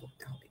ব্যবস্থা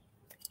করতে হবে।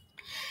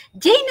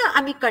 যেই না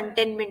আমি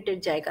কন্টেইনমেন্টের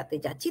জায়গাতে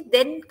যাচ্ছি,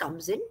 দেন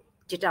কামস ইন,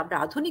 যেটা আমরা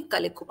আধুনিক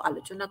কালে খুব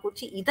আলোচনা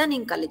করছি,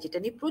 ইদানিং কালে যেটা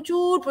নিয়ে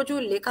প্রচুর প্রচুর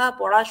লেখা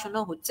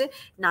পড়াশোনা হচ্ছে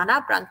নানা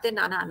প্রান্তে,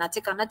 নানা আনাচে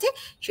কানাচে,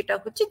 সেটা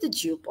হচ্ছে দ্য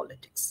জিও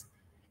পলিটিক্স।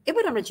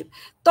 এবার আমরা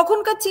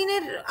তখনকার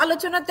চীনের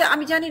আলোচনাতে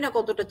আমি জানি না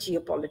কতটা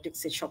জিও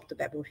পলিটিক্স এর শব্দ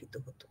ব্যবহৃত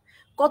হতো,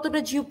 কতটা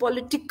জিও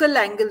পলিটিক্যাল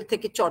অ্যাঙ্গেল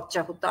থেকে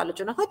চর্চা হতো,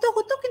 আলোচনা হয়তো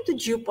হতো, কিন্তু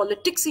জিও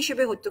পলিটিক্স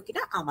হিসেবে হতো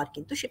কিনা আমার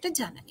কিন্তু সেটা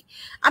জানা নেই।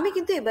 আমি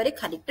কিন্তু এবারে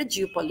খানিকটা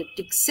জিও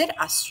পলিটিক্স এর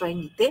আশ্রয়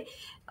নিতে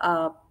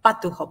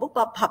বাধ্য হব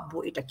বা ভাববো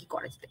এটা কি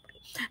করা যেতে পারে।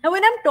 Now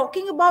when I'm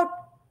talking about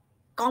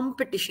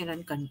competition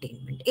and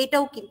containment,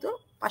 এটাও কিন্তু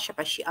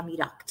পাশাপাশি আমি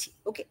রাখছি।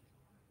 ওকে,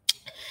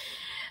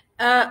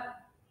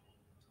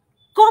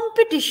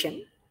 competition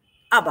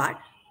আবার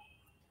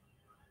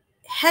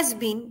has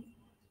been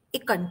a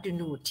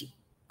continuity,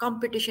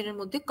 কম্পিটিশনের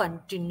মধ্যে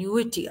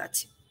কন্টিনিউইটি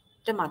আছে,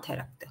 এটা মাথায়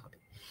রাখতে হবে।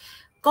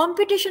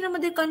 কম্পিটিশনের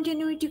মধ্যে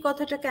কন্টিনিউইটি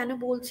কথাটা কেন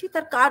বলছি,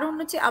 তার কারণ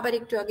হচ্ছে, আবার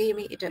একটু আগে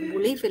আমি এটা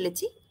বলেই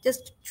ফেলেছি,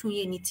 জাস্ট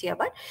ছুঁয়ে নিচ্ছি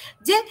আবার,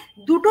 যে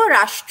দুটো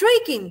রাষ্ট্রই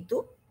কিন্তু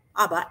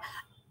আবার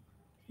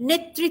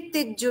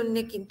নেতৃত্বের জন্য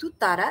কিন্তু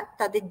তারা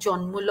তাদের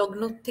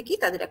জন্মলগ্ন থেকেই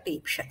তাদের একটা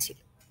ইচ্ছা ছিল,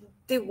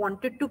 they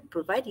wanted to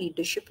provide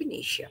leadership in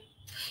Asia.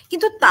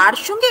 কিন্তু তার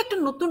সঙ্গে একটা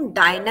নতুন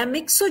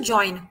ডাইনামিক্সও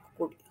জয়েন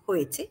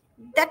হয়েছে,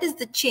 that is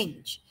the change,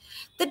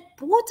 that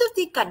both of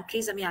the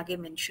country's, আমি আগে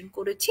মেনশন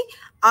করেছি,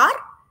 আর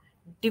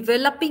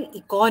ডেভেলপিং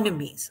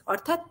ইকোনমিজ,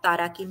 অর্থাৎ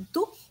তারা কিন্তু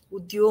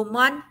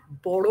উদীয়মান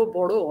বড়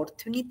বড়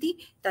অর্থনীতি,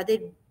 তাদের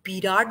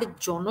বিরাট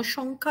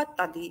জনসংখ্যা,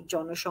 তাদের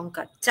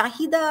জনসংখ্যার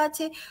চাহিদা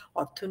আছে,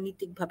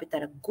 অর্থনৈতিকভাবে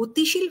তারা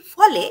গতিশীল,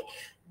 ফলে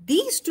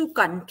দিস টু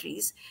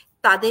কান্ট্রিজ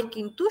তাদের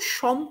কিন্তু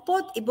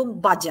সম্পদ এবং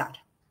বাজার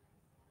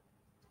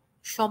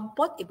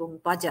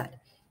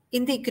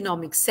in the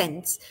economic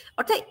sense,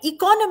 অর্থাৎ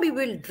economy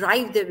will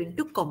drive them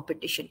into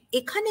competition.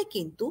 এখানে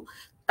কিন্তু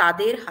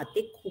তাদের হাতে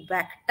খুব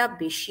একটা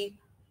বেশি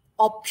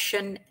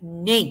অপশন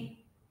নেই।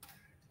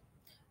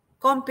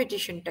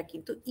 কম্পিটিশনটা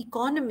কিন্তু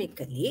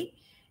ইকোনমিক্যালি,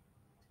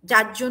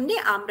 যার জন্যে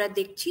আমরা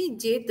দেখছি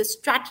যে the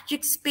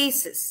strategic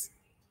spaces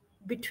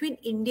between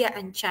India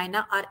and China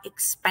R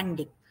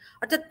expanding,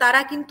 অর্থাৎ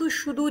তারা কিন্তু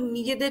শুধু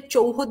নিজেদের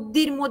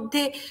চৌহদ্দির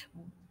মধ্যে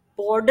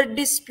বর্ডার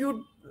ডিসপিউট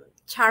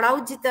ছাড়াও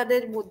যে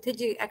তাদের মধ্যে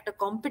যে একটা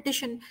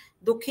কম্পিটিশন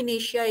দক্ষিণ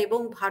এশিয়া এবং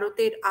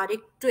ভারতের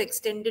আরেকটু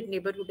এক্সটেন্ডেড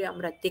নেবারহুডে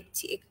আমরা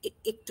দেখছি,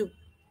 একটু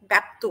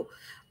ব্যাপ্ত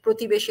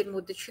প্রতিবেশের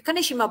মধ্যে, সেখানে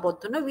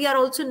সীমাবদ্ধ না। We are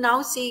also now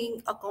seeing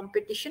a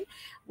competition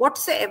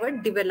হোয়াটসএভার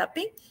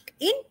developing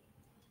in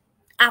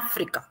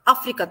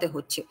আফ্রিকাতে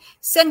হচ্ছে,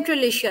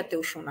 সেন্ট্রাল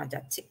এশিয়াতেও শোনা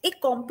যাচ্ছে। এই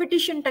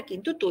কম্পিটিশনটা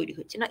কিন্তু তৈরি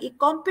হচ্ছে না। এই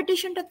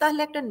কম্পিটিশনটা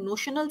তাহলে একটা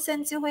নোশনাল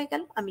সেন্সে হয়ে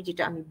গেল,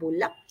 যেটা আমি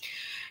বললাম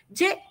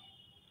যে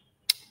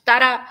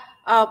তারা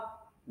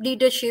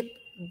লিডারশিপ,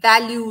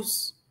 ভ্যালিউজ,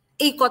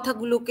 এই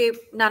কথাগুলোকে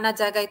নানা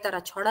জায়গায় তারা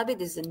ছড়াবে।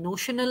 This A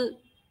notional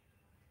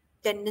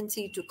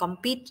tendency two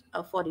compete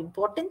for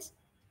importance.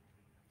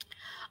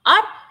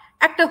 আর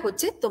একটা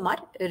হচ্ছে তোমার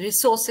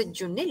রিসোর্সের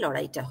জন্য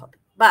লড়াইটা হবে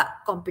বা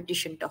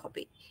কম্পিটিশনটা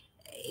হবে,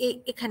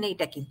 এখানে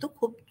এটা কিন্তু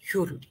খুব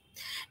জরুরি।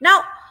 নাও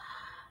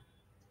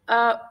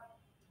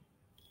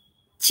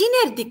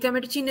চীনের দিকটা, আমি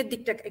চীনের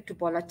দিকটা একটু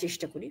বলার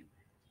চেষ্টা করি।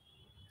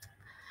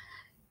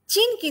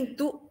 চীন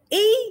কিন্তু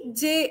এই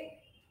যে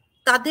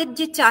তাদের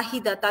যে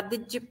চাহিদা,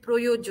 তাদের যে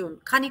প্রয়োজন,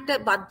 খানিকটা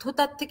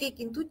বাধ্যতার থেকে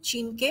কিন্তু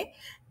চীনকে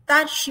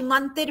তার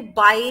সীমান্তের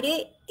বাইরে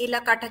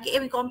এলাকাটাকে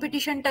এবং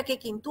কম্পিটিশনটাকে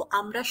কিন্তু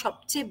আমরা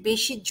সবচেয়ে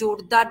বেশি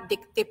জোরদার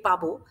দেখতে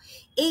পাবো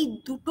এই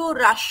দুটো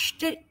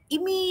রাষ্ট্রের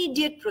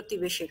ইমিডিয়েট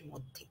প্রতিবেশের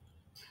মধ্যে।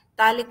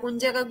 তাহলে কোন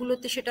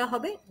জায়গাগুলোতে সেটা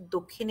হবে?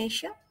 দক্ষিণ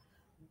এশিয়া,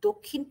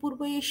 দক্ষিণ পূর্ব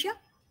এশিয়া,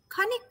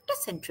 খানিকটা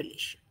সেন্ট্রাল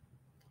এশিয়া।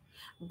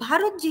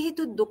 ভারত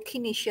যেহেতু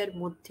দক্ষিণ এশিয়ার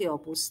মধ্যে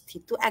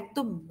অবস্থিত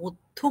একদম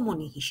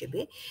মধ্যমণি হিসেবে,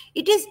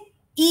 it is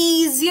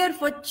easier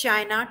for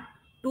China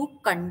two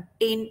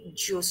contain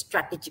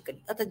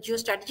জিওস্ট্র্যাটেজিক্যালি, অর্থাৎ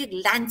জিওস্ট্র্যাটেজিক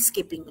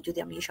ল্যান্ডস্কেপিং, যদি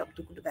আমি এই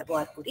শব্দগুলো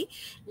ব্যবহার করি,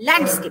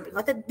 ল্যান্ডস্কেপিং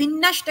অর্থাৎ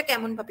বিন্যাসটা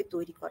কেমন ভাবে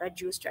তৈরি করার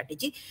জিও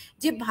স্ট্র্যাটেজি,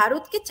 যে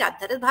ভারতকে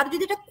চারধারে, ভারত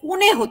যদি এটা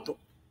কোণে হতো,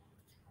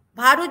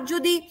 ভারত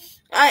যদি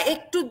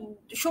একটু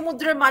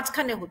সমুদ্রের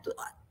মাঝখানে হতো,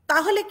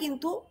 তাহলে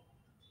কিন্তু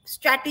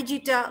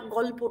স্ট্র্যাটেজিটা,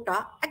 গল্পটা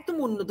একদম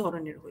অন্য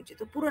ধরনের হয়ে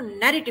যেত, পুরো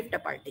ন্যারেটিভটা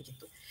পাল্টে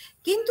যেত।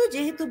 কিন্তু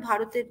যেহেতু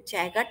ভারতের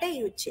জায়গাটাই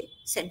হচ্ছে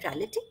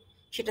সেন্ট্রালিটি,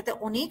 সেটাতে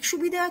অনেক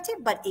সুবিধা আছে,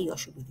 বা এই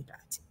অসুবিধাটা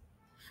আছে।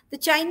 তো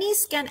চাইনিজ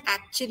ক্যান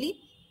অ্যাকচুয়ালি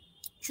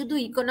শুধু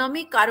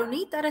ইকোনমিক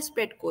কারণেই তারা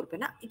স্প্রেড করবে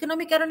না।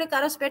 ইকোনমিক কারণে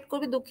কারা স্প্রেড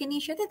করবে দক্ষিণ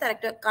এশিয়াতে? তার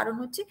একটা কারণ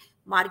হচ্ছে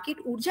মার্কেট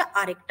ঊর্জা,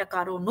 আর একটা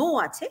কারণও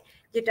আছে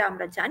যেটা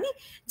আমরা জানি,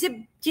 যে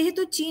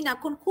যেহেতু চীন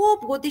এখন খুব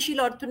গতিশীল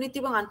অর্থনীতি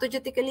এবং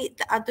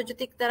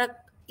আন্তর্জাতিক তারা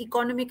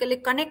ইকোনমিক্যালি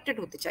কানেক্টেড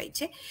হতে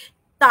চাইছে,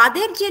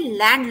 তাদের যে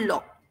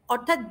ল্যান্ডলক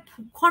অর্থাৎ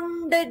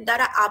ভূখণ্ডের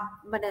দ্বারা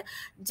মানে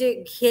যে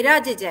ঘেরা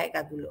যে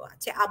জায়গাগুলো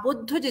আছে,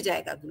 আবদ্ধ যে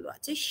জায়গাগুলো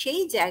আছে,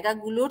 সেই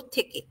জায়গাগুলোর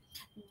থেকে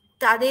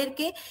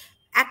তাদেরকে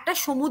একটা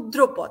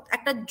সমুদ্রপথ,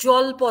 একটা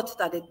জলপথ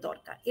তাদের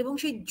দরকার, এবং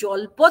সেই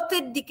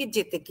জলপথের দিকে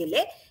যেতে গেলে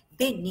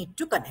দে নিড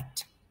টু কানেক্ট।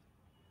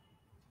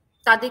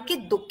 তাদেরকে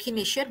দক্ষিণ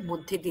এশিয়ার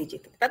মধ্যে দিয়ে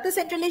যেতে হবে, তাতে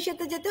সেন্ট্রাল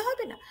এশিয়াতে যেতে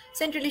হবে না।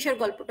 সেন্ট্রাল এশিয়ার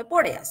গল্পটা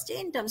পরে আসছে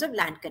in terms of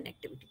land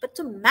connectivity, but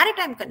so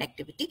maritime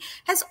connectivity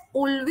has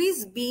always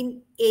been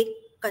A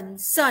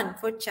concern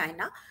for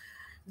China,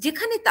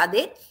 যেখানে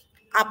তাদের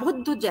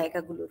আবদ্ধ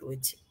জায়গাগুলো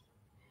রয়েছে,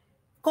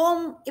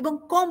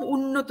 কম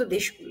উন্নত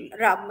দেশগুলো,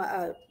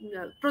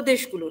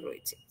 প্রদেশগুলো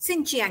রয়েছে,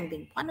 Xinjiang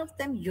being one of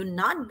them,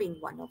 Yunnan being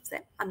one of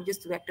them, আমি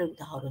জাস্ট একটা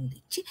উদাহরণ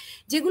দিচ্ছি,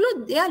 যেগুলো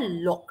দে আর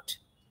লকড,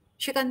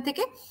 সেখান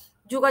থেকে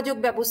যোগাযোগ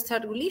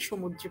ব্যবস্থাগুলি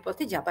সমুদ্র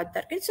পথে যাবার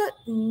দরকার।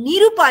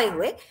 নিরুপায়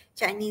হয়ে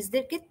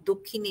চাইনিজদেরকে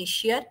দক্ষিণ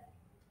এশিয়ার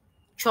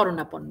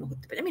শরণাপন্ন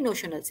হতে পারে, আমি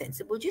নোশনাল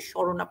সেন্সে বলছি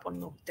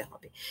শরণাপন্ন হতে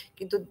হবে,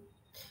 কিন্তু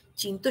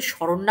চীন তো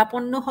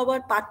শরণাপন্ন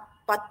হওয়ার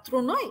পাত্র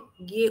নয়,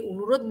 গিয়ে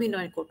অনুরোধ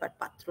বিনয় করবার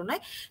পাত্র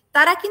নয়,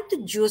 তারা কিন্তু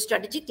জিও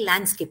স্ট্র্যাটেজিক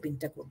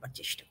ল্যান্ডস্কেপিংটা করবার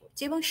চেষ্টা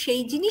করছে, এবং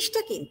সেই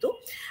জিনিসটা কিন্তু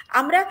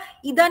আমরা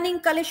ইদানিং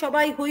কালে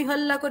সবাই হই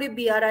হল্লা করে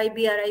বিআরআই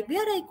বিআরআই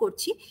বিআরআই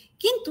করছি,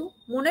 কিন্তু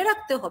মনে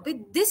রাখতে হবে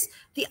this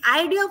the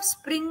idea of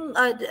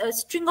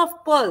string of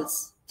pearls,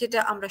 যেটা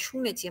আমরা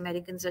শুনেছি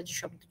আমেরিকানরা যে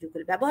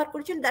শব্দগুলো ব্যবহার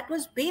করেছিল, that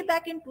was way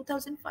back in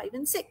 2005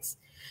 and 6।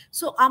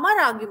 So আমার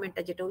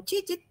আর্গুমেন্টটা যেটা হচ্ছে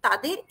যে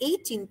তাদের এই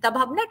চিন্তা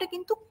ভাবনাটা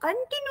কিন্তু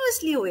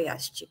কন্টিনিউয়াসলি হয়ে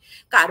আসছে,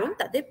 কারণ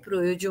তাদের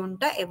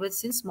প্রয়োজনটা এভার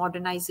সিন্স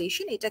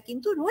মডার্নাইজেশন এটা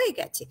কিন্তু রয়ে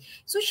গেছে।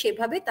 সো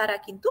সেভাবে তারা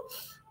কিন্তু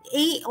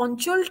এই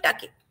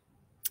অঞ্চলটাকে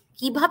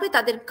কিভাবে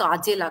তাদের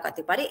কাজে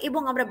লাগাতে পারে,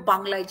 এবং আমরা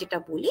বাংলায় যেটা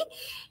বলি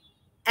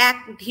এক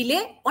ঢিলে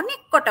অনেক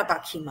কটা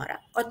পাখি মারা,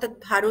 অর্থাৎ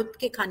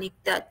ভারতকে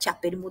খানিকটা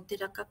চাপের মধ্যে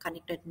রাখা,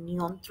 খানিকটা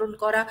নিয়ন্ত্রণ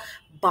করা,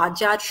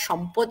 বাজার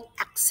সম্পদ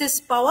অ্যাক্সেস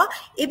পাওয়া,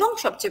 এবং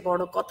সবচেয়ে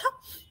বড় কথা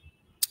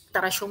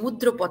তারা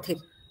সমুদ্র পথের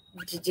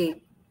যে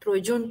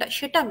প্রয়োজনটা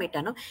সেটা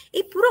মেটানো,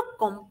 এই পুরো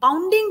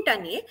কম্পাউন্ডিংটা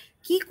নিয়ে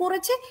কি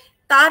করেছে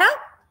তারা?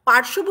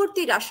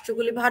 পার্শ্ববর্তী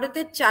রাষ্ট্রগুলি,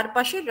 ভারতের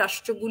চারপাশের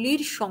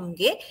রাষ্ট্রগুলির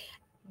সঙ্গে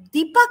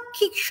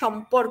দ্বিপাক্ষিক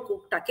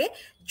সম্পর্কটাকে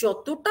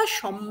যতটা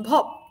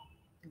সম্ভব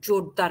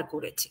জোরদার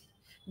করেছে,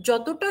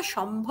 যতটা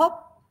সম্ভব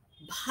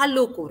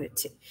ভালো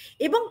করেছে,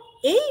 এবং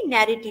এই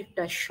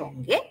ন্যারেটিভটার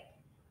সঙ্গে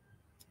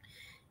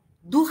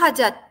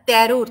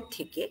 2013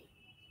 থেকে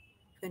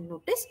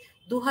নোটিস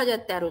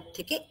 2013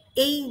 থেকে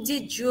এই যে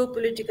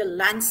জিওপলিটিক্যাল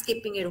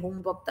ল্যান্ডস্কেপিং এর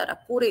হোমওয়ার্ক তারা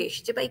করে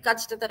এসেছে, বা এই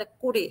কাজটা তারা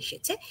করে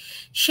এসেছে,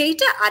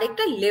 সেইটা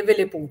আরেকটা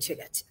লেভেলে পৌঁছে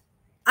গেছে,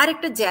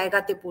 আরেকটা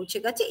জায়গাতে পৌঁছে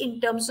গেছে in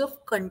terms of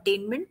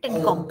containment and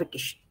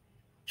competition.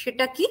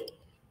 সেটা কি?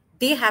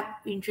 They have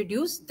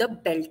introduce the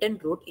belt and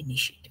road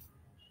initiative.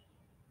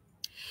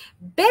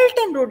 Belt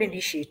and road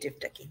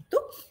ইনিশিয়েটিভটা কিন্তু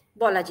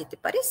বলা যেতে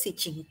পারে সি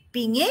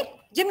জিনপিং এর,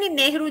 যেমনি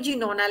নেহরুজি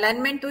নন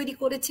অ্যালাইনমেন্ট তৈরি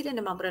করেছিলেন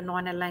এবং আমরা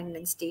নন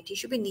অ্যালাইনমেন্ট স্টেট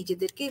হিসেবে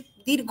নিজেদেরকে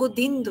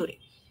দীর্ঘদিন ধরে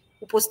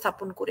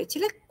উপস্থাপন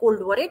করেছিলেন,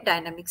 কোল্ড ওয়ারের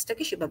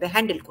ডাইনামিক্সটাকে সেভাবে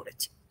হ্যান্ডেল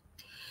করেছে।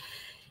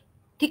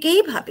 ঠিক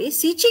এইভাবে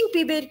সি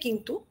জিনপিংয়ের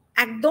কিন্তু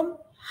একদম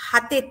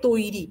হাতে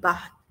তৈরি বা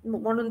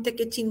মনন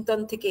থেকে চিন্তন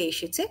থেকে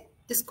এসেছে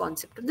this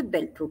concept of the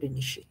belt road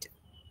initiative.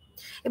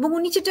 এবং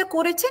উনি যেটা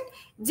করেছেন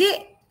যে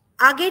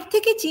আগের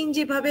থেকে চীন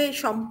যেভাবে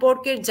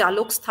সম্পর্কের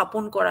জালক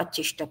স্থাপন করার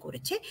চেষ্টা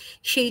করেছে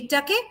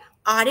সেইটাকে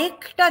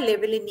আরেকটা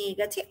লেভেলে নিয়ে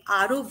গেছে,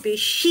 আরো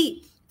বেশি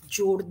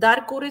জোরদার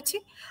করেছে,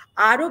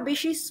 আরো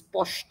বেশি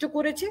স্পষ্ট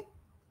করেছে,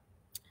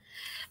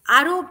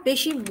 আরো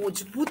বেশি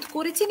মজবুত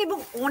করেছেন এবং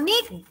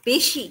অনেক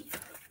বেশি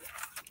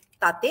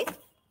তাতে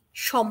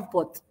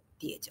সম্পদ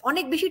দিয়েছে,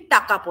 অনেক বেশি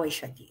টাকা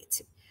পয়সা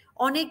দিয়েছে,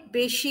 অনেক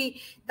বেশি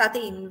তাতে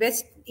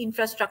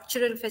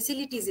ইনফ্রাস্ট্রাকচারাল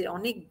ফ্যাসিলিটিসে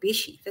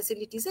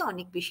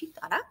অনেক বেশি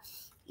তারা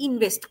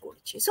ইনভেস্ট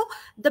করছে। So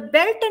the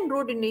belt and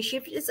road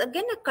initiative is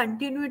again a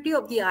continuity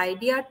of the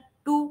idea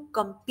to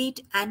compete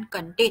and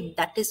contain.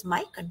 That is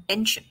my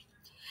contention.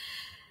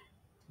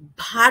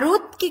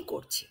 Bharat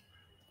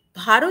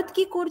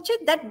কি করছে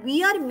that we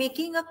are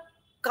making a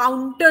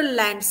counter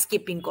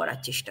landscaping করার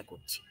চেষ্টা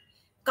করছি,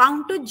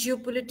 কাউন্টার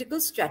জিওপলিটিক্যাল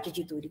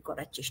স্ট্র্যাটেজি তৈরি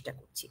করার চেষ্টা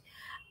করছি।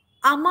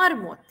 আমার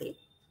মতে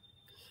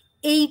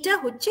এইটা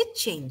হচ্ছে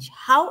change,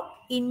 how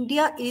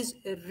India is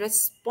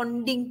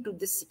responding to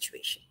this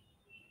situation.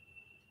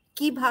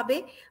 কিভাবে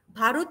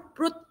ভারত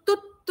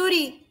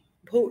প্রত্যুত্তরী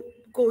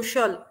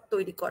কৌশল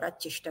তৈরি করার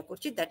চেষ্টা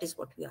করছে, that is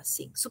what we are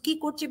seeing. So কি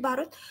করছে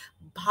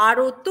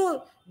ভারতও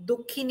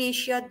দক্ষিণ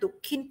এশিয়া,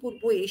 দক্ষিণ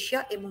পূর্ব এশিয়া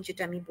এবং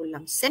যেটা আমি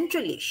বললাম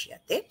সেন্ট্রাল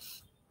এশিয়াতে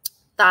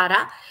তারা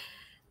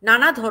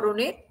নানা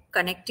ধরনের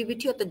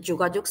কানেক্টিভিটি অর্থাৎ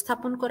যোগাযোগ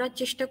স্থাপন করার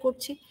চেষ্টা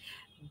করছে,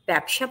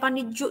 ব্যবসা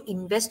বাণিজ্য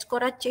ইনভেস্ট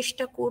করার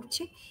চেষ্টা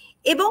করছে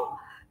এবং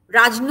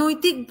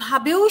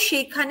রাজনৈতিকভাবেও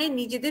সেখানে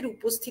নিজেদের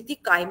উপস্থিতি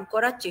কায়েম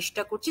করার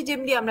চেষ্টা করছে।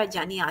 যেমনি আমরা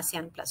জানি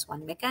ASEAN+1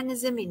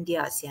 মেকানিজম,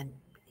 ইন্ডিয়া ASEAN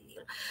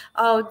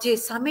যে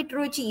সামিট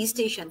রয়েছে, ইস্ট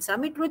এশিয়ান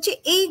সামিট রয়েছে,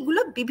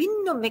 এইগুলো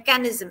বিভিন্ন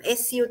মেকানিজম,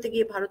 SCO-তে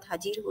গিয়ে ভারত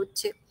হাজির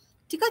হচ্ছে,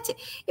 ঠিক আছে,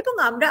 এবং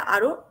আমরা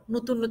আরো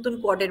নতুন নতুন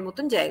কোয়াডের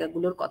মতন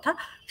জায়গাগুলোর কথা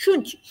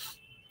শুনছি।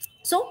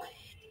 সো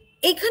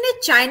এখানে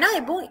চায়না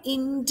এবং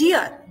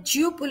ইন্ডিয়ার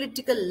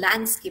জিওপলিটিক্যাল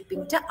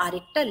ল্যান্ডস্কেপিংটা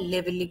আরেকটা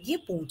লেভেলে গিয়ে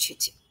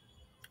পৌঁছেছে।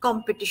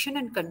 Competition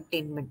and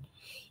containment,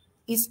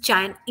 is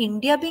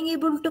India being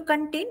able to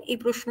contain? এই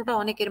প্রশ্নটা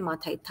অনেকের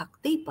মাথায়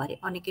থাকতেই পারে,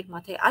 অনেকের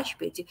মাথায়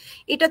আসবে যে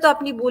এটা তো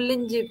আপনি বললেন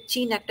যে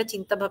চীন একটা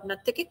চিন্তা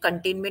ভাবনার থেকে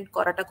কন্টেনমেন্ট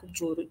করাটা খুব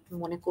জরুরি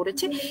মনে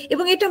করেছে,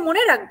 এবং এটা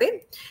মনে রাখবে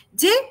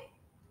যে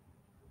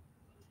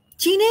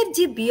চীনের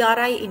যে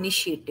BRI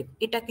ইনিশিয়েটিভ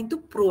এটা কিন্তু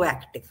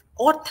প্রোঅ্যাক্টিভ,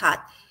 অর্থাৎ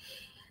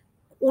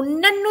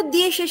অন্যান্য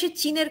দেশ এসে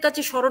চীনের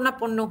কাছে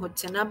শরণাপন্ন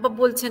হচ্ছে না বা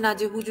বলছে না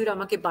যে হুজুর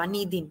আমাকে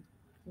বানিয়ে দিন,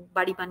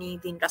 বাড়ি বানিয়ে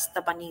দিন, রাস্তা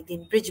বানিয়ে দিন,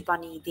 ব্রিজ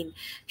বানিয়ে দিন,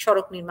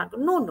 সড়ক নির্মাণ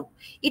করুন। No,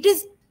 it is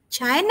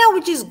China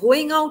which is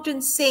going out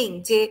and saying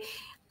যে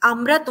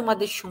আমরা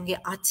তোমাদের সঙ্গে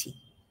আছি।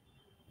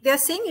 দে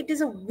are saying it is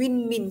a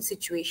win-win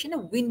situation, a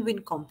win-win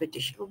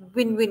competition,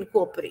 win-win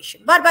cooperation.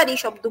 বারবার এই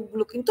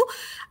শব্দগুলো কিন্তু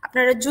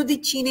আপনারা যদি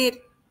চীনের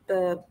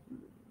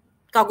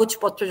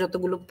কাগজপত্র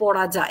যতগুলো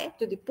পড়া যায়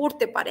যদি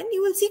পড়তে পারেন,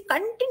 ইউ উইল সি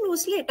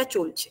কন্টিনিউয়াসলি এটা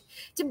চলছে,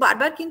 যে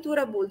বারবার কিন্তু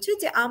ওরা বলছে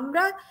যে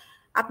আমরা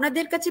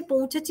আপনাদের কাছে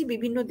পৌঁছাচ্ছি,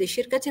 বিভিন্ন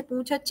দেশের কাছে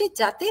পৌঁছাচ্ছে,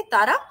 যাতে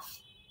তারা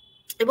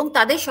এবং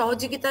তাদের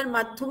সহযোগিতার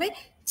মাধ্যমে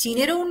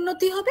চীনেরও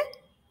উন্নতি হবে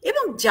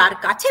এবং যার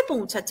কাছে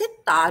পৌঁছাচ্ছে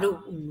তারও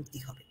উন্নতি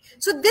হবে।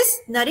 সো দিস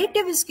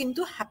ন্যারেটিভ ইজ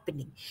কিন্তু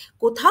হ্যাপেনিং।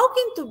 কোথাও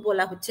কিন্তু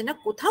বলা হচ্ছে না,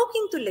 কোথাও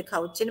কিন্তু লেখা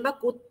হচ্ছে না, বা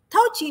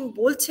কোথাও চীন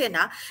বলছে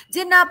না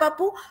যে না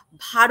বাপু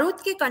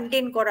ভারতকে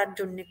কন্টেন করার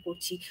জন্য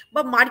করছি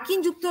বা মার্কিন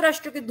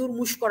যুক্তরাষ্ট্রকে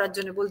দুর্মুষ করার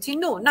জন্য বলছি।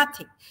 No,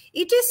 nothing.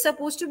 It is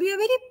suppose two be a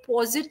very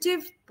positive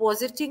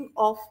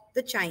of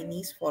the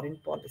Chinese foreign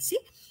policy.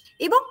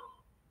 এবং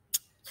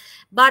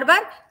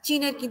বারবার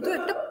চীনের কিন্তু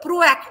একটা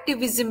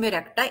প্রোঅ্যাক্টিভিজমের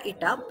একটা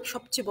এটা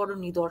সবচেয়ে বড়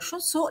নিদর্শন।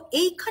 সো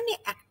এইখানে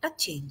একটা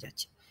চেঞ্জ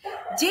আছে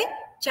যে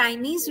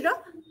চাইনিজরা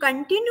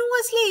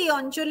কন্টিনিউয়াসলি এই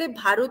অঞ্চলে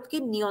ভারতকে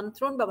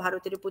নিয়ন্ত্রণ বা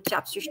ভারতের উপর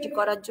চাপ সৃষ্টি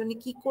করার জন্য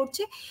কি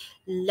করছে,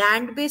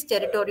 ল্যান্ড বেসড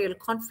টেরিটোরিয়াল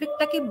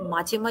কনফ্লিক্টটাকে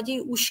মাঝে মাঝে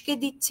উস্কে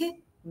দিচ্ছে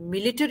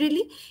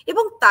মিলিটারিলি,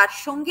 এবং তার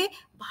সঙ্গে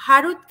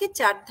ভারতকে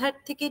চারধার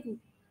থেকে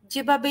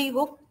যেভাবেই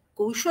হোক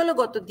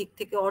কৌশলগত দিক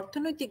থেকে,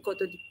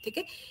 অর্থনৈতিকগত দিক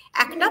থেকে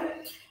একটা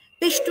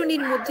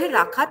পেষ্টনির মধ্যে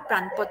রাখার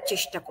প্রাণপণ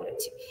চেষ্টা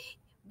করেছে।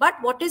 But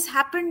what is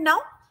happened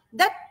now,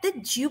 that the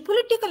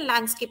geopolitical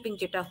landscaping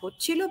যেটা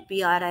হচ্ছিল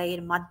BRI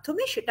এর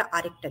মাধ্যমে সেটা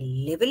আরেকটা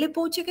লেভেলে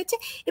পৌঁছে গেছে,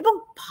 এবং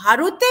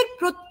ভারতের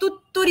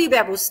প্রত্যুত্তরী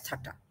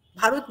ব্যবস্থাটা,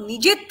 ভারত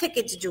নিজের থেকে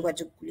যে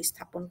যোগাযোগগুলি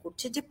স্থাপন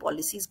করছে, যে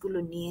পলিসিসগুলো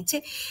নিয়েছে,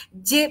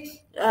 যে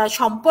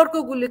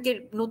সম্পর্কগুলোকে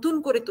নতুন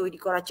করে তৈরি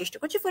করার চেষ্টা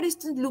করছে। ফর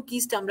ইনস্টেন্স লুক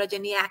ইস্ট আমরা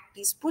জানি, অ্যাক্ট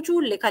ইস্ট, প্রচুর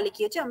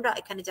লেখালেখি আছে, আমরা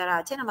এখানে যারা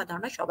আছেন আমার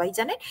ধারণা সবাই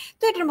জানেন,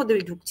 তো এটার মধ্যে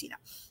আমি ঢুকছি না।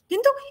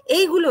 কিন্তু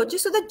এইগুলো হচ্ছে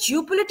সো দ্য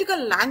জিওপলিটিক্যাল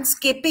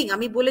ল্যান্ডস্কেপিং,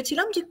 আমি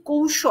বলেছিলাম যে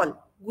কৌশল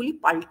গুলি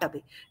পাল্টাবে,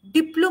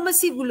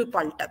 ডিপ্লোমেসি গুলো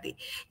পাল্টাবে,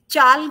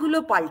 চালগুলো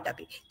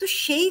পাল্টাবে, তো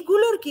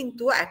সেইগুলোর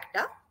কিন্তু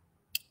একটা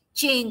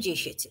চেঞ্জ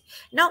এসেছে।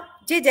 নাও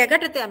যে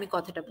জায়গাটাতে আমি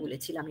কথাটা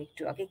বলেছিলাম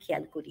একটু আগে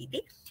খেয়াল করিয়ে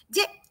দিই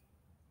যে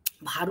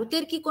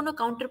ভারতের কি কোনো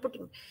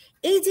কাউন্টারপোর্টিং,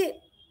 এই যে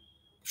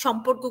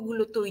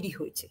সম্পর্কগুলো তৈরি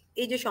হয়েছে,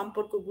 এই যে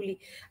সম্পর্কগুলি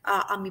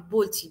আমি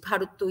বলছি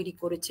ভারত তৈরি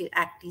করেছে,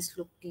 act east,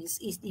 look east,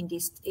 east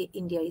ইন্ডিস্ট,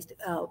 India east,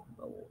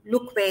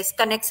 look West,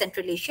 connect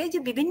central Asia, যে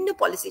বিভিন্ন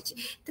পলিসি,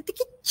 তাতে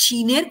কি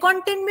চীনের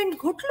কন্টেনমেন্ট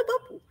ঘটলো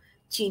বাবু?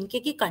 চীনকে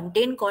কি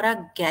কন্টেন করা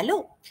গেল?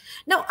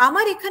 না,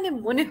 আমার এখানে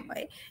মনে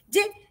হয়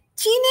যে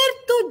চীনের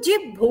তো যে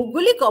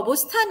ভৌগোলিক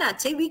অবস্থান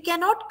আছে, we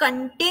cannot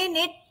contain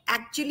it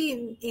actually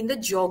in the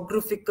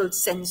geographical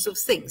sense of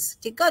things,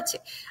 ঠিক আছে?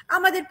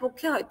 আমাদের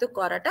পক্ষে হয়তো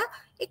করাটা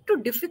একটু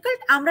ডিফিকাল্ট,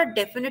 আমরা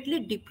ডেফিনেটলি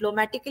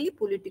ডিপ্লোম্যাটিক্যালি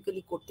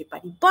পলিটিক্যালি করতে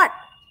পারি, but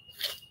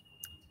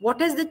what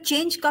has the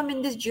change come in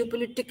this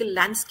geopolitical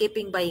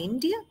landscaping by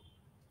India?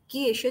 কি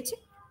এসেছে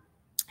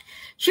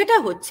সেটা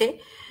হচ্ছে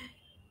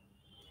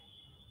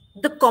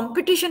the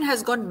competition has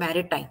gone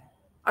maritime,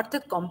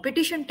 অর্থাৎ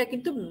কম্পিটিশনটা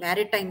কিন্তু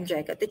ম্যারিটাইম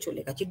জায়গাতে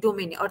চলে গেছে,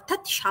 ডোমেনে,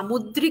 অর্থাৎ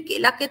সামুদ্রিক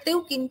এলাকাতেও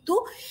কিন্তু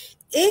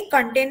এই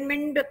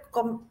কন্টেনমেন্ট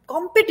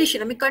কম্পিটিশন,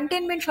 আমি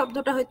কন্টেনমেন্ট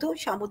শব্দটা হয়তো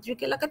সামুদ্রিক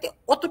এলাকাতে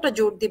অতটা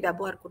জোর দিয়ে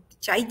ব্যবহার করতে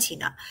চাইছি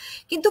না,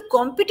 কিন্তু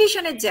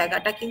কম্পিটিশনের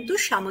জায়গাটা কিন্তু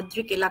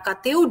সামুদ্রিক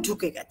এলাকাতেও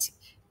ঢুকে গেছে,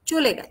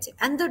 চলে গেছে,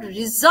 and the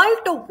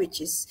result of which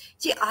is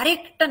যে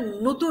আরেকটা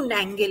নতুন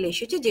অ্যাঙ্গেল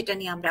এসেছে যেটা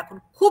নিয়ে আমরা এখন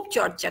খুব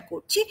চর্চা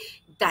করছি,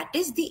 that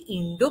is the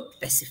Indo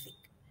Pacific.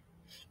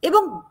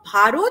 এবং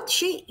ভারত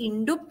সেই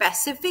ইন্ডো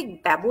প্যাসিফিক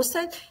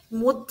ব্যবস্থার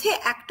মধ্যে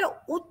একটা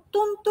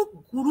অত্যন্ত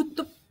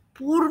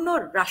গুরুত্বপূর্ণ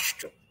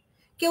রাষ্ট্র,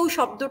 কেউ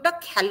শব্দটা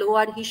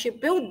খেলোয়াড়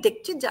হিসেবেও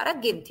দেখছে যারা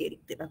গেম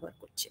থিওরিতে ব্যবহার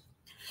করছে।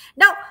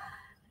 নাও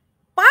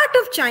part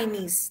of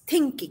Chinese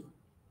thinking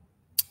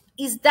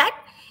is that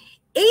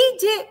এই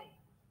যে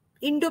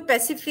ইন্ডো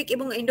প্যাসিফিক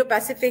এবং ইন্ডো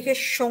প্যাসিফিকের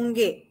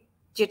সঙ্গে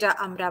যেটা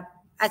আমরা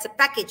অ্যাজ এ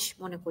প্যাকেজ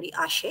মনে করি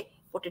আসে,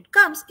 what it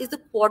comes is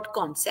the quad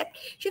concept,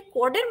 সেই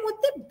কোয়াডের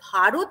মধ্যে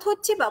ভারত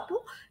হচ্ছে বাপু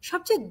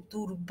সবচেয়ে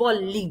দুর্বল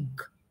লিঙ্ক,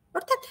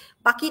 অর্থাৎ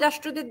বাকি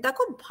রাষ্ট্রদের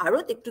দেখো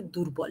ভারত একটু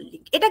দুর্বল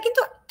লিঙ্ক, এটা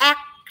কিন্তু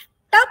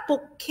একটা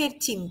পক্ষের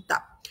চিন্তা,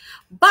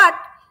 but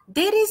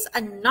there is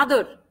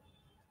another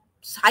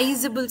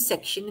sizable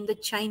section in the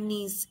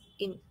Chinese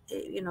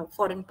in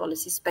foreign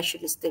policy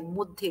স্পেশালিস্টদের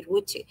মধ্যে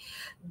রয়েছে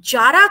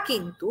যারা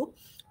কিন্তু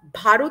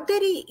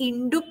ভারতের এই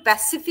ইন্ডো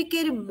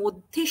প্যাসিফিকের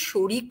মধ্যে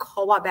শরিক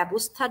হওয়া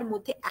ব্যবস্থার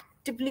মধ্যে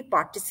অ্যাক্টিভলি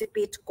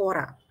পার্টিসিপেট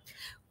করা,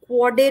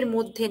 কোয়াডের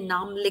মধ্যে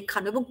নাম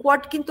লেখানো, এবং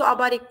কোয়াড কিন্তু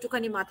আবার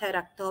একটুখানি মাথায়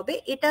রাখতে হবে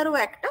এটারও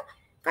একটা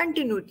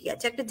কন্টিনিউটি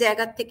আছে, একটা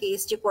জায়গা থেকে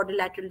এসছে,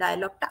 কোয়াড্রিল্যাটারাল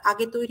ডায়ালগটা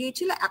আগে তৈরি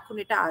হয়েছিল, এখন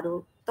এটা আরো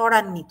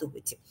ত্বরান্বিত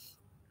হয়েছে,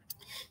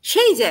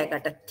 সেই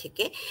জায়গাটার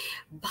থেকে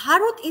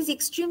ভারত ইজ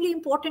এক্সট্রিমলি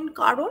ইম্পর্টেন্ট,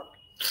 কারণ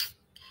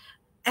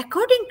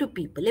অ্যাকর্ডিং টু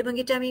পিপল, এবং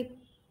এটা আমি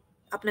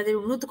আপনাদের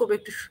অনুরোধ করবো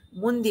একটু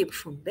মন দিয়ে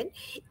শুনবেন,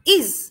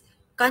 is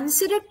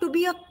considered two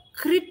be a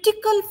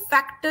critical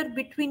factor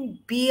between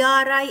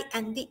BRI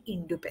and the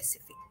Indo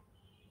Pacific.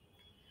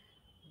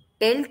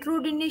 Belt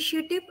road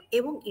initiative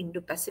এবং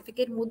ইন্ডো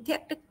প্যাসিফিকের মধ্যে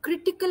একটা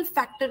critical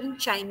factor in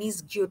Chinese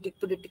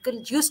geopolitical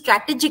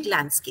জিওস্ট্র্যাটেজিক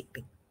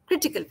landscaping,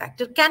 critical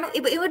factor. কেন?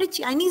 এবারে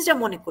চাইনিজরা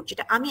মনে করছে,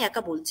 এটা আমি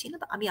একা বলছি না,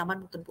 আমি আমার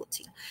মতন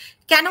বলছি না,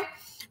 কেন?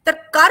 তার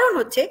কারণ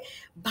হচ্ছে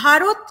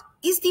Bharat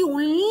is the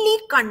only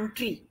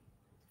country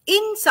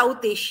in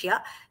south Asia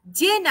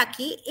যে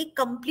নাকি এই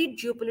কমপ্লিট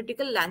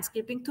জিওপলিটিক্যাল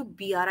ল্যান্ডস্কেপিং টু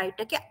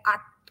বিআরআইটাকে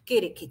আটকে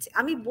রেখেছে।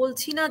 আমি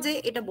বলছি না যে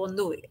এটা বন্ধ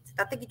হয়ে গেছে,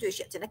 তাতে কিছু এসে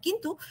যাচ্ছে না,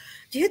 কিন্তু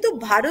যেহেতু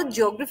ভারত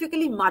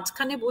জিওগ্রাফিক্যালি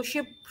মাঝখানে বসে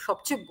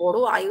সবচেয়ে বড়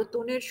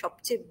আয়তনের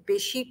সবচেয়ে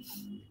বেশি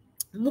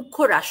মুখ্য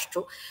রাষ্ট্র,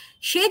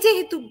 সে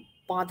যেহেতু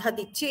বাধা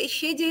দিচ্ছে,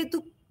 সে যেহেতু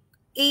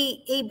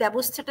এই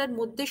ব্যবস্থাটার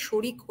মধ্যে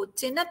শরিক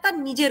হচ্ছে না তার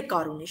নিজের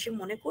কারণে, সে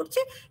মনে করছে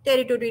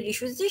টেরিটোরিয়াল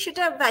ইস্যুস, যে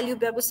সেটা ভ্যালু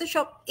ব্যবস্থা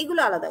সব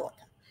এগুলো আলাদা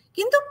কথা,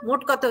 কিন্তু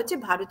মোট কথা হচ্ছে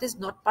Bharat is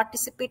not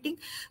participating.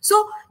 So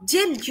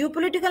যে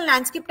জিওপলিটিক্যাল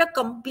ল্যান্ডস্কেপটা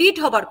কমপ্লিট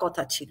হবার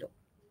কথা ছিল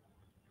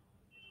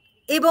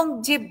এবং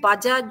যে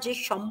বাজার, যে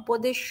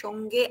সম্পদের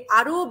সঙ্গে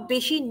আরো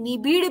বেশি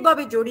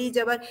নিবিড়ভাবে জড়িয়ে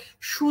যাবার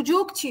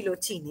সুযোগ ছিল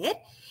চীনের,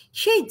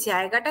 সেই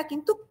জায়গাটা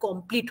কিন্তু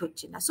কমপ্লিট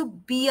হচ্ছে না। সো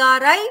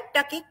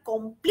বিআরআইটাকে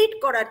কমপ্লিট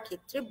করার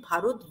ক্ষেত্রে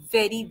Bharat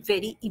very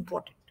very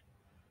important.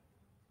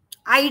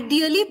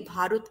 Ideally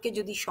ভারতকে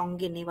যদি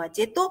সঙ্গে নেওয়া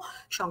যেত,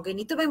 সঙ্গে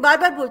নিতে, আমি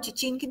বারবার বলছি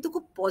চীন কিন্তু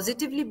খুব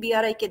পজিটিভলি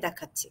বিআরআই কে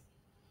দেখাচ্ছে,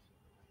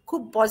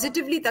 খুব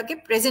পজিটিভলি তাকে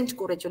প্রেজেন্ট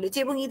করে চলেছে,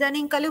 এবং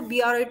ইদানিং কালেও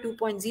বিআরআই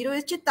 2.0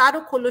 এসেছে, তারও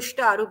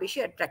খোলসটা আরো বেশি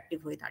অ্যাট্রাক্টিভ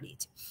হয়ে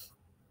দাঁড়িয়েছে।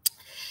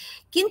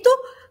 কিন্তু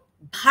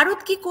ভারত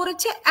কি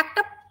করেছে?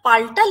 একটা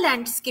পাল্টা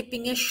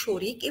ল্যান্ডস্কেপিং এর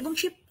শরিক, এবং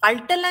সেই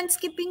পাল্টা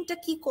ল্যান্ডস্কেপিংটা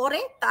কি করে,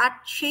 তার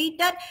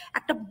সেইটার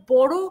একটা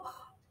বড়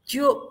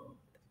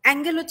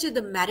অ্যাঙ্গেল হচ্ছে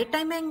দ্য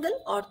ম্যারিটাইম অ্যাঙ্গেল,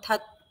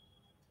 অর্থাৎ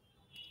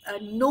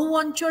নৌ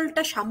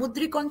অঞ্চলটা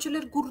সামুদ্রিক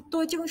অঞ্চলের গুরুত্ব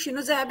হয়েছে, এবং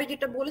শিনজো অ্যাবে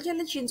যেটা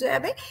বলেছিলেন, শিনজো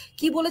অ্যাবে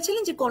কি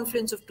বলেছিলেন যে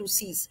কনফারেন্স অফ টু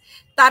সিজ,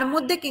 তার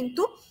মধ্যে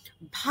কিন্তু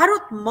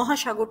ভারত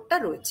মহাসাগরটা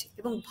রয়েছে,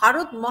 এবং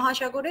ভারত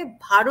মহাসাগরে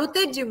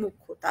ভারতের যে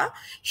মুখ্যতা,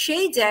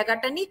 সেই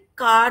জায়গাটা নিয়ে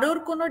কারোর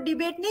কোনো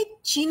ডিবেট নেই,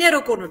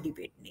 চীনেরও কোনো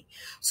ডিবেট নেই।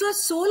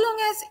 So long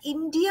as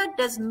India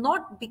does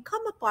not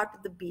become a part of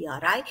the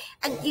BRI,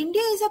 and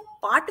India is a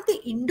part of the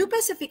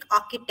Indo-Pacific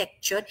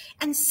architecture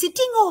and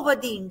sitting over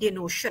the Indian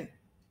Ocean,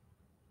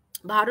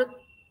 Bharat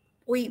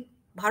ওই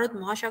ভারত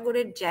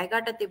মহাসাগরের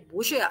জায়গাটাতে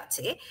বসে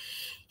আছে,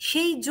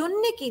 সেই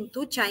জন্যে কিন্তু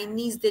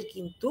চাইনিজদের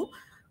কিন্তু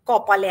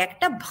কপালে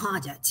একটা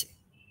ভাঁজ আছে।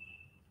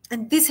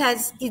 And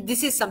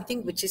this is something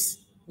which is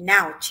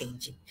now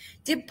changing,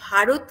 যে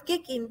ভারতকে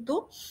কিন্তু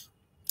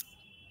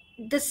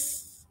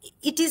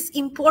it is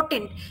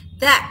important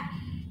that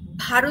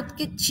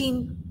ভারতকে চীন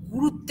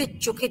গুরুত্বের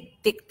চোখে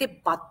দেখতে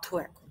বাধ্য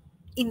এখন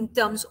in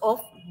terms of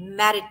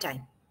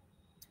maritime.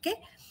 Okay,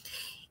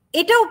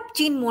 এটাও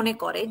চীন মনে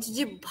করে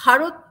যে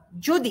ভারত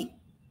যদি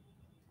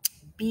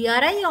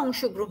বিআরআই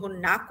অংশগ্রহণ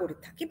না করে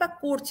থাকে বা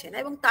করছে না,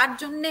 এবং তার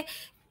জন্য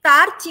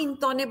তার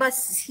চিন্তনে বা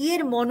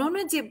সিয়ের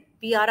মননে যে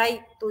বিআরআই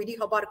তৈরি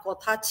হবার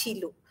কথা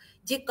ছিল,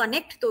 যে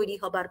কানেক্ট তৈরি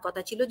হবার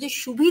কথা ছিল, যে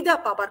সুবিধা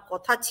পাবার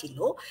কথা ছিল,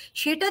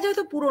 সেটা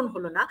যেহেতু পূরণ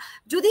হলো না,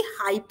 যদি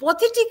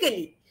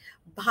hypothetically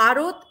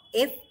Bharat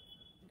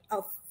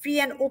free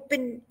and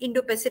open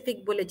Indo Pacific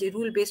বলে যে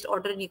রুল বেসড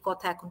অর্ডার নিয়ে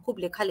কথা এখন খুব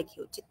লেখালেখি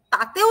হচ্ছে,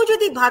 তাতেও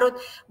যদি ভারত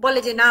বলে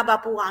যে না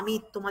বাপু আমি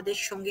তোমাদের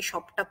সঙ্গে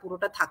সবটা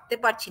পুরোটা থাকতে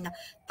পারছি না,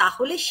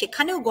 তাহলে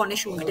সেখানেও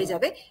গণেশ উল্টে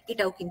যাবে,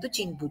 এটাও কিন্তু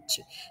চীন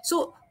বুঝছে। So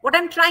what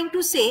I am trying to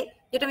say,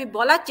 যেটা আমি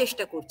বলার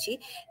চেষ্টা করছি,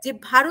 যে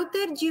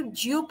ভারতের যে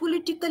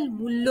জিওপলিটিক্যাল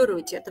মূল্য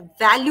রয়েছে,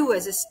 value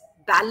as a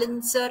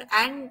balancer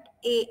and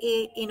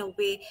in a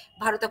way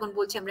Bharat এখন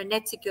বলছে আমরা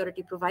নেট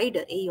সিকিউরিটি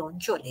প্রোভাইডার এই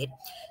অঞ্চলের,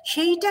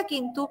 সেইটা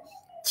কিন্তু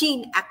চীন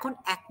এখন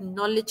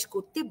অ্যাকনলেজ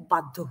করতে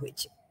বাধ্য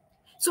হয়েছে।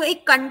 সো এই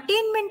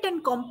কন্টেইনমেন্ট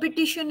অ্যান্ড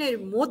কম্পিটিশনের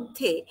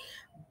মধ্যে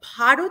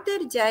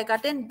ভারতের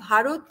জায়গাটা,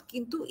 ভারত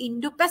কিন্তু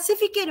ইন্ডো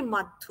প্যাসিফিকের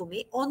মাধ্যমে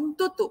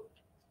অন্তত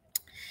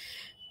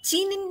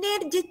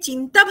চীনের যে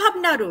চিন্তা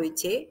ভাবনা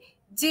রয়েছে,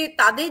 যে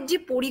তাদের যে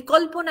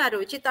পরিকল্পনা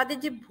রয়েছে, তাদের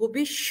যে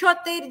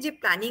ভবিষ্যতের যে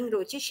প্ল্যানিং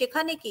রয়েছে,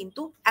 সেখানে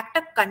কিন্তু একটা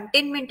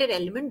কন্টেইনমেন্টের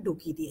এলিমেন্ট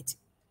ঢুকিয়ে দিয়েছে।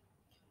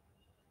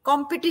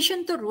 কম্পিটিশন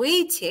তো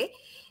রয়েছে,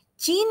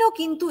 চীনও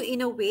কিন্তু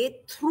in a way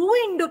through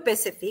Indo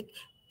Pacific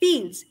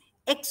feels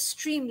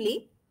extremely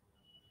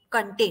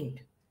content.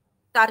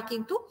 তার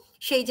কিন্তু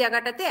সেই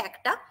জায়গাটাতে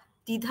একটা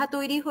দ্বিধা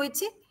তৈরি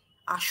হয়েছে,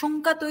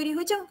 আশঙ্কা তৈরি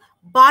হয়েছে,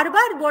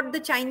 বারবার what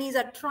the Chinese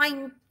are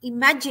trying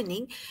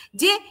imagining,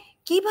 যে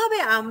কিভাবে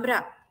আমরা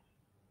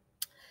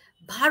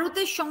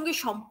ভারতের সঙ্গে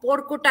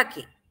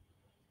সম্পর্কটাকে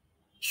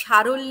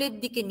সারল্যের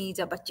দিকে নিয়ে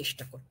যাবার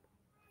চেষ্টা করব,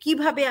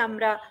 কিভাবে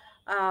আমরা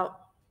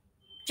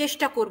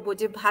চেষ্টা করব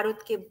যে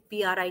ভারতকে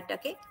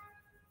বিআরআইটাকে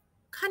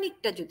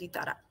খানিকটা যদি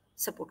তারা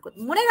সাপোর্ট করবে।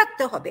 মনে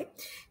রাখতে হবে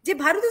যে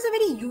Bharat is a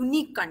very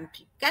unique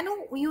country. কেন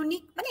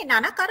ইউনিক? মানে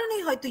নানা কারণে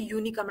হয়তো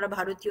ইউনিক, আমরা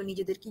ভারতীয়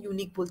নিজেদেরকে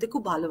ইউনিক বলতে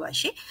খুব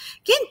ভালোবাসি,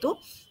 কিন্তু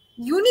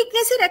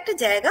ইউনিকনেসের একটা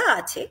জায়গা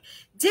আছে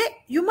যে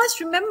you must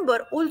remember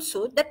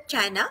also that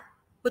China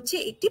হচ্ছে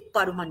একটি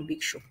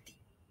পারমাণবিক শক্তি,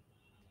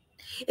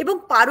 এবং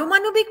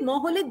পারমাণবিক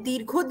মহলে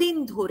দীর্ঘদিন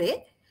ধরে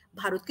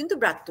ভারত কিন্তু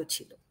ব্রাত্য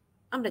ছিল,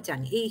 আমরা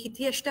জানি, এই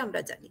ইতিহাসটা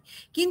আমরা জানি।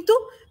 কিন্তু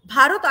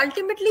ভারত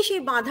আলটিমেটলি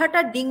সেই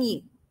বাধাটা ডিঙিয়ে,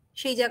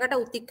 সেই জায়গাটা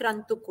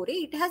অতিক্রান্ত করে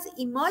it has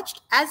emerged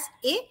as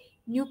a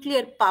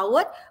nuclear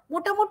power.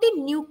 মোটামুটি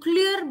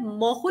নিউক্লিয়ার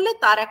মহলে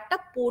তার একটা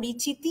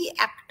পরিচিতি,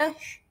 একটা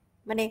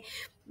মানে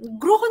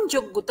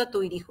গ্রহণযোগ্যতা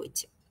তৈরি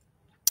হয়েছে।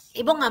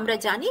 এবং আমরা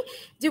জানি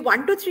যে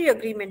 1-2-3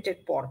 এগ্রিমেন্টের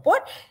পরপর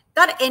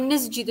তার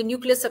এনএসজি,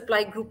 নিউক্লিয়ার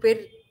সাপ্লাই গ্রুপের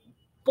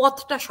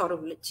পথটা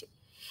সরল হয়েছে।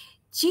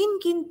 চীন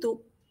কিন্তু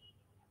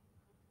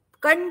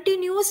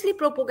কন্টিনিউয়াসলি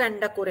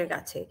প্রোপাগান্ডা করে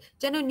গেছে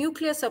যেন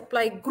নিউক্লিয়ার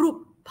সাপ্লাই গ্রুপ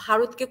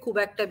ভারতকে খুব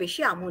একটা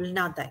বেশি আমল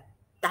না দেয়।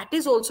 That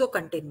is also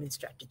containment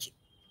strategy.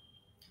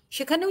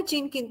 সেখানেও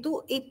চীন কিন্তু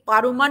এই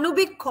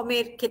পারমাণবিক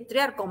ক্ষমের ক্ষেত্রে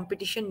আর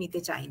কম্পিটিশন নিতে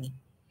চায়নি,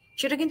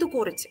 সেটা কিন্তু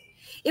করেছে।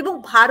 এবং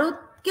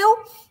ভারতকেও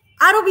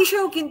আরো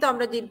বিষয়েও কিন্তু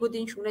আমরা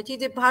দীর্ঘদিন শুনেছি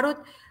যে ভারত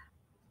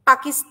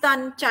পাকিস্তান,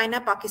 চায়না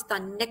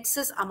পাকিস্তান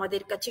নেক্সাস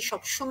আমাদের কাছে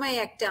সবসময়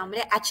একটা,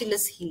 আমরা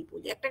অ্যাচিলাস হিল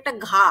বলি, একটা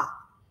ঘা,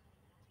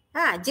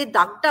 হ্যাঁ, যে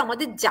দাগটা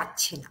আমাদের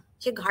যাচ্ছে না,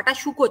 সে ঘাটা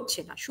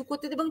শুকোচ্ছে না,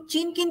 শুকোতে, এবং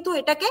চীন কিন্তু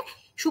এটাকে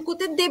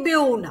শুকোতে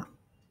দেবেও না।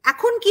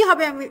 এখন কি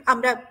হবে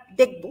আমরা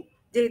দেখব,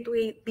 যেহেতু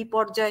এই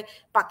বিপর্যয়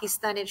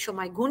পাকিস্তানের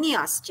সময় ঘনিয়ে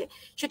আসছে,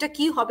 সেটা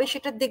কি হবে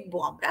সেটা দেখবো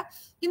আমরা।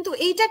 কিন্তু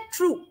এইটা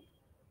ট্রু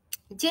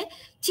যে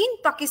চীন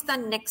পাকিস্তান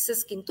নেক্সাস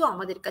কিন্তু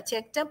আমাদের কাছে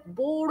একটা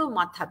বড়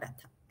মাথা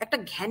ব্যথা, একটা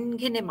ঘ্যান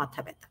ঘেনে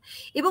মাথা ব্যথা।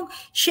 এবং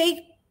সেই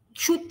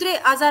সূত্রে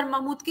আজার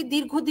মাহমুদকে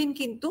দীর্ঘদিন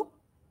কিন্তু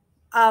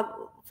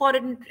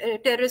ফরেন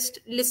টেররিস্ট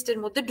লিস্টের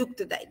মধ্যে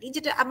ঢুকতে দেয়নি,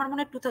 যেটা আমার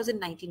মনে হয়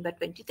 2019 বা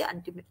 20-তে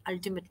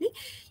আলটিমেটলি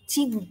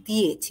চীন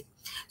দিয়েছে।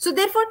 সো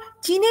দেয়ারফর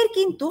চীনের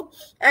কিন্তু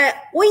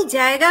ওই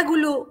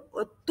জায়গাগুলো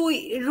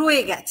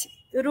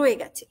রয়ে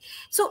গেছে।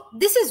 So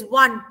this is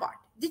one part,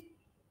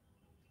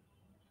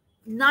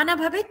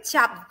 নানাভাবে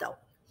চাপ দাও।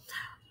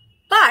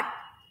 বাট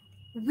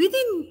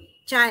উইদিন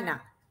চায়না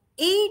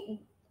এই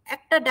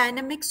একটা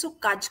ডাইনামিক্সও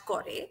কাজ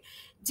করে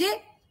যে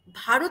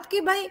ভারতকে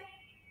ভাই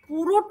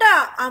পুরোটা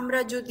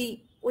আমরা যদি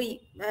ওই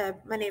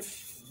মানে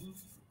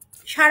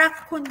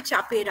সারাক্ষণ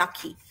চাপে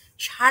রাখি,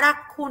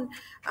 সারাক্ষণ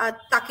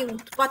তাকে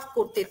উৎপাত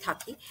করতে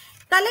থাকি,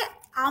 তাহলে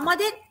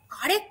আমাদের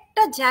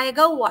আরেকটা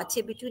জায়গাও আছে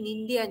বিটুইন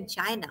ইন্ডিয়া এন্ড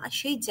চায়না,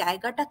 সেই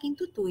জায়গাটা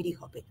কিন্তু তৈরি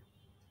হবে,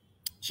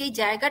 সেই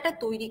জায়গাটা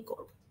তৈরি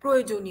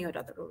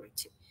প্রয়োজনীয়তা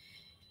রয়েছে।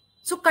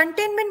 সো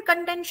কন্টেনমেন্ট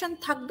কন্টেনশন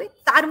থাকবে,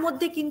 তার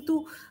মধ্যে কিন্তু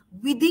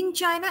উইদিন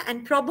চায়না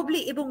অ্যান্ড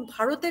প্রবাবলি এবং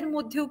ভারতের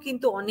মধ্যেও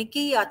কিন্তু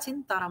অনেকেই আছেন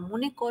তারা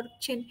মনে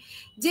করছেন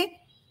যে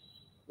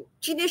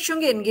চীনের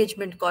সঙ্গে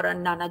এনগেজমেন্ট করার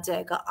নানা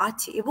জায়গা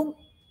আছে। এবং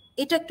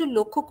এটা একটু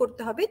লক্ষ্য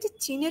করতে হবে যে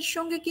চীনের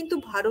সঙ্গে কিন্তু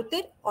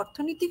ভারতের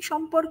অর্থনৈতিক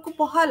সম্পর্ক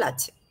বহাল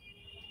আছে,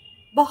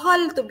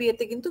 বহাল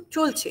তবিয়তে কিন্তু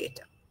চলছে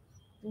এটা,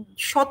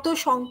 শত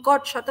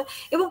সংকট শত,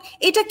 এবং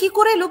এটা কি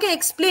করে লোকে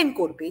এক্সপ্লেন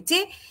করবে যে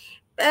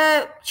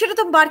সেটা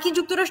তো মার্কিন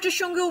যুক্তরাষ্ট্রের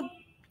সঙ্গেও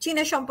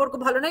চীনের সম্পর্ক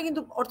ভালো নয়,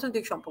 কিন্তু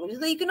অর্থনৈতিক সম্পর্ক,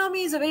 economy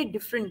is a very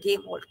different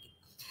game already.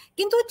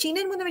 কিন্তু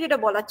চীনের মধ্যে আমি যেটা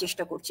বলার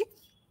চেষ্টা করছি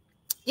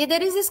যে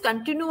there is this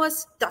continuous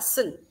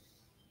tussle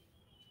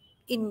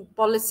in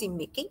policy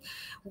making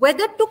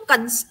whether to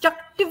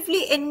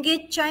constructively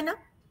engage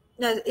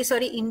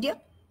India,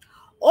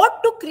 or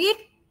to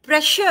create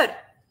pressure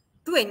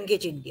to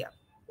engage India.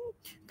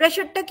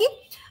 প্রেশারটা কি,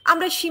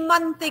 আমরা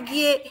সীমান্তে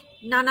গিয়ে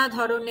নানা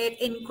ধরনের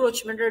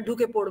এনক্রোচমেন্টে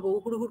ঢুকে পড়বো,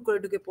 হুড়হুড় করে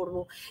ঢুকে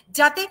পড়বো,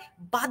 যাতে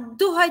বাধ্য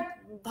হয়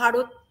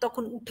ভারত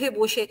তখন উঠে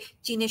বসে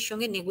চীনের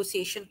সঙ্গে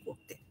নেগোসিয়েশন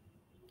করতে,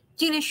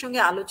 চীনের সঙ্গে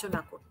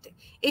আলোচনা করতে,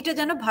 এটা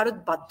যেন ভারত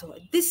বাধ্য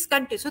হয় দিস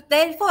কান্ট্রি। সো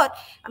দেয়ারফর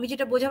আমি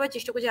যেটা বোঝাবার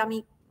চেষ্টা করছি, আমি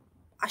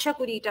আশা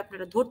করি এটা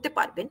আপনারা ধরতে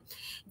পারবেন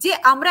যে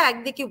আমরা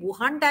একদিকে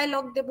উহান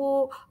ডায়ালগ দেব,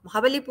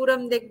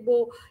 মহাবালিপুরম দেখব,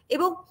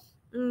 এবং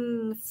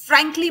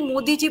ফ্র্যাঙ্কলি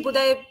মোদিজি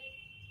বোধহয়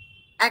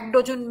 1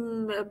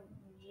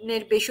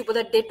 ডজনের বেশি,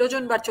 বোধহয় 1.5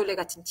 ডজন বার চলে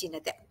গেছেন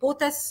চীনেতে, both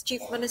as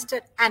chief minister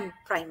and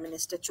prime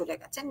minister চলে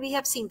গেছেন, we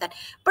have seen that.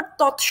 But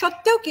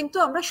তৎসত্ত্বেও কিন্তু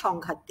আমরা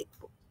সংঘাত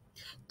দেখব,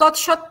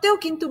 তৎসত্ত্বেও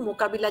কিন্তু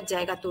মোকাবিলার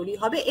জায়গা তৈরি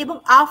হবে। এবং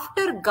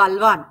আফটার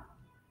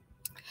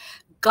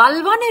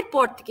গালওয়ানের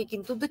পর থেকে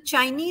কিন্তু the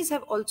Chinese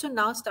have also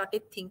now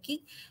started thinking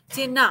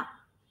যে না,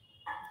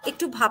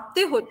 একটু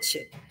ভাবতে হচ্ছে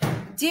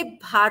যে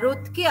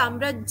ভারতকে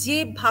আমরা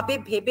যেভাবে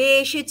ভেবে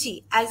এসেছি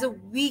as a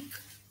week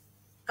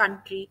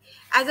country,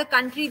 as a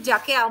country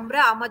যাকে আমরা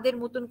আমাদের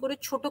মতন করে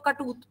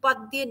ছোটখাটো উৎপাত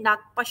দিয়ে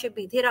নাক পাশে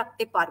বেঁধে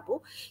রাখতে পারবো,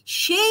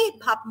 সেই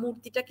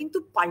ভাবমূর্তিটা কিন্তু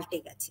পাল্টে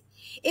গেছে।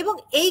 এবং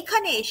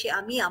এইখানে এসে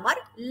আমি আমার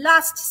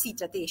লাস্ট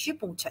সিটাতে এসে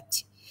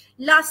পৌঁছাচ্ছি।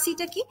 লাস্ট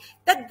সিটা কি,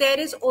 that there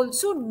is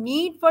also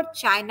need for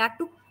China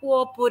two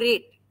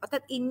cooperate,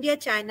 অর্থাৎ ইন্ডিয়া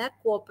চায়নার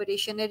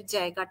কোঅপারেশনের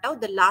জায়গাটাও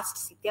দ্য লাস্ট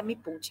সিটে আমি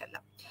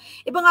পৌঁছালাম।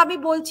 এবং আমি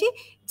বলছি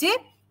যে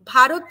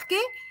ভারতকে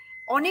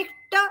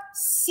অনেকটা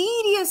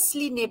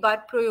সিরিয়াসলি নেবার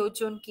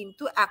প্রয়োজন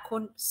কিন্তু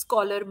এখন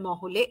স্কলার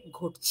মহলে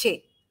ঘটছে,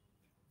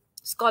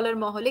 স্কলার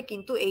মহলে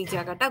কিন্তু এই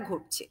জায়গাটা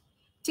ঘটছে,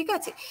 ঠিক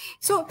আছে।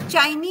 সো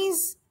চাইনিজ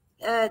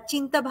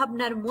চিন্তা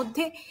ভাবনার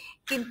মধ্যে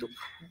কিন্তু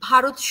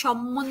ভারত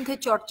সম্বন্ধে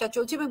চর্চা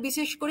চলছে, এবং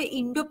বিশেষ করে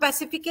ইন্ডো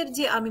প্যাসিফিকের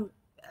যে আমি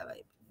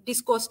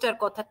ডিসকোর্সটার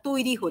কথা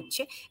তৈরি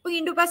হচ্ছে, এবং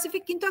ইন্ডো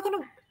প্যাসিফিক কিন্তু এখনো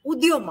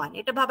উদীয়মান,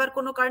 এটা ভাবার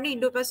কোনো কারণে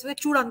ইন্ডো প্যাসিফিক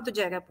চূড়ান্ত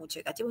জায়গায় পৌঁছে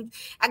গেছে, এবং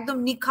একদম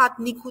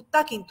নিখুঁত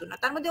তা কিন্তু না,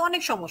 তার মধ্যে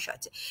অনেক সমস্যা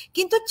আছে।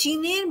 কিন্তু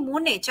চীনের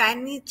মনে,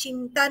 চাইনিজ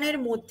চিন্তানের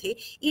মধ্যে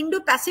ইন্ডো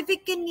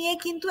প্যাসিফিককে নিয়ে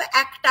কিন্তু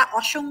একটা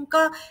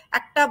আশঙ্কা,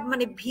 একটা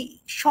মানে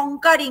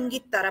শঙ্কার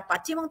ইঙ্গিত তারা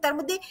পাচ্ছে, এবং তার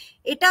মধ্যে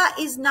এটা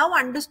is now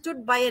understood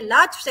by a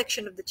large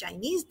section of the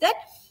Chinese that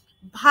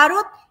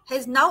Bharat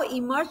has now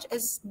emerge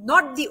age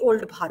not the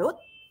old Bharat,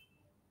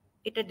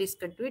 এটা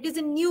discontinue, it is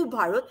a new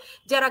Bharat,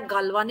 যারা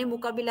গালওয়ানে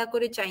মোকাবিলা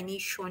করে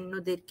চাইনিজ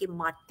সৈন্যদেরকে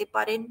মারতে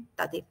পারেন,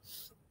 তাদের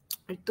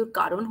মৃত্যুর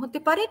কারণ হতে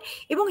পারেন,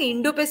 এবং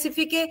ইন্ডো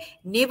প্যাসিফিকে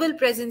নেভাল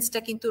প্রেজেন্সটা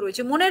কিন্তু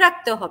রয়েছে। মনে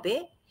রাখতে হবে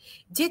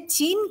যে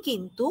চীন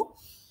কিন্তু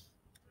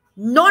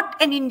নট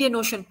অ্যান ইন্ডিয়ান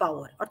ওশান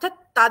পাওয়ার, অর্থাৎ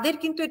তাদের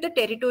কিন্তু এটা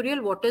টেরিটোরিয়াল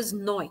ওয়াটার্স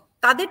নয়,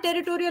 তাদের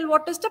টেরিটোরিয়াল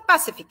ওয়াটার্সটা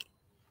প্যাসিফিকে,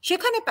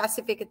 সেখানে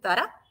প্যাসিফিকে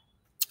তারা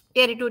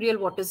টেরিটোরিয়াল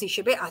ওয়াটার্স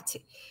হিসেবে আছে,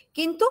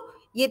 কিন্তু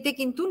এতে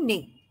কিন্তু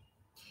নেই।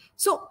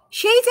 সো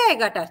সেই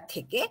জায়গাটার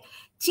থেকে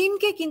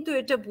চীনকে কিন্তু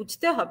এটা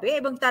বুঝতে হবে,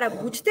 এবং তারা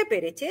বুঝতে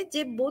পেরেছে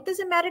যে both as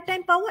a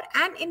maritime power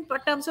and in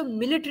terms of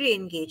military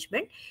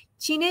engagement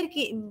চীনের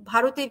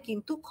ভারতের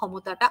কিন্তু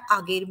ক্ষমতাটা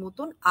আগের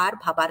মতন আর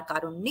ভাবার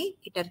কারণ নেই,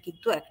 এটার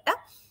কিন্তু একটা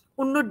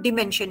অন্য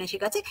ডিমেনশন এসে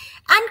গেছে।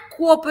 And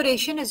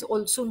cooperation is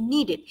also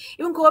needed,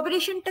 এবং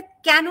কোঅপারেশনটা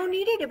কেন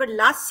নিডেড, এবার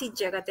লাস্ট সিট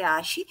জায়গাতে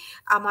আসি।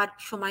 আমার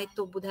সময়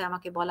তো বোধহয়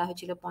আমাকে বলা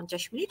হয়েছিল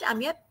 50 মিনিট,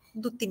 আমি আর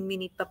 2-3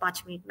 মিনিট বা 5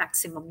 মিনিট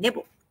ম্যাক্সিমাম নেব।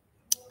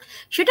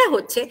 সেটা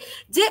হচ্ছে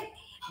যে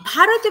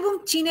ভারত এবং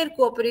চীনের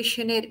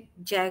কোঅপারেশনের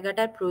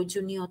জায়গাটার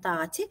প্রয়োজনীয়তা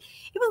আছে,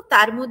 এবং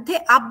তার মধ্যে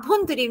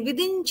আভ্যন্তরীণ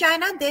within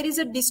China there is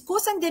a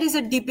discourse and there is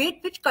a debate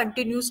which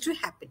continues to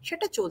happen,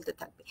 সেটা চলতে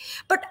থাকবে।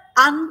 বাট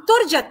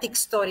আন্তর্জাতিক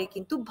স্তরে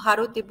কিন্তু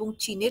ভারত এবং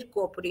চীনের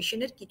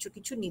কোঅপারেশনের কিছু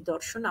কিছু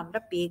নিদর্শন আমরা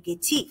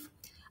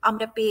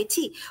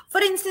পেয়েছি।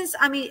 ফর ইনস্টেন্স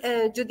আমি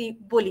যদি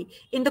বলি,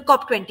 ইন দ্য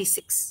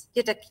COP26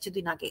 যেটা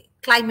কিছুদিন আগে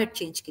ক্লাইমেট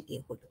চেঞ্জকে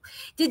নিয়ে হলো,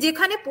 যে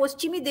যেখানে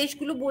পশ্চিমী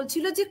দেশগুলো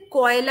বলছিল যে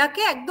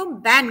কয়লাকে একদম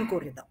ব্যান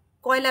করে দাও,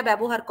 কয়লা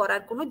ব্যবহার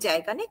করার কোনো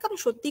জায়গা নেই, কারণ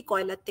সত্যি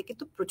কয়লার থেকে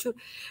তো প্রচুর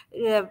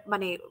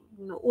মানে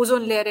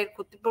ওজোন লেয়ারের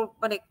ক্ষতি,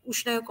 মানে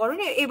উষ্ণায়করণ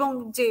এবং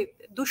যে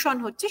দূষণ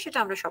হচ্ছে সেটা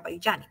আমরা সবাই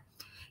জানি।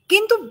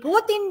 কিন্তু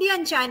both India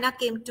and China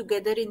came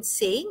together in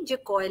saying যে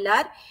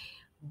কয়লার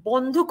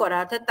বন্ধ করা,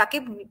 অর্থাৎ তাকে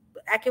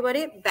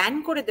একেবারে ব্যান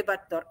করে দেবার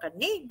দরকার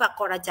নেই বা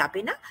করা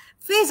যাবে না,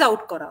 ফেজ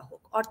আউট করা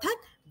হোক, অর্থাৎ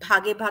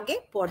ভাগে ভাগে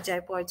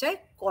পর্যায়ে পর্যায়ে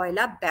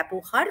কয়লা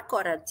ব্যবহার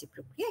করার যে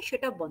প্রক্রিয়া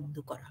সেটা বন্ধ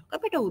করা হোক।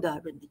 আমি একটা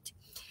উদাহরণ দিচ্ছি।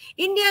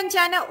 India and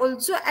China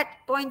also at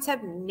points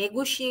have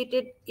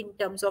negotiated in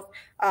terms of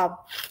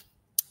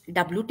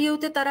WTO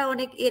তে তারা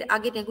অনেক এর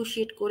আগে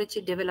নেগোশিয়েট করেছে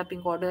ডেভেলপিং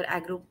অর্ডার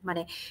অ্যাগ্রো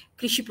মানে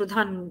কৃষি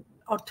প্রধান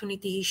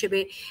অর্থনীতি হিসেবে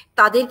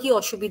তাদের কি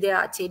অসুবিধা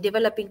আছে,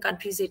 ডেভেলপিং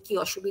কান্ট্রিজের কি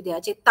অসুবিধা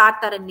আছে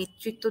তারা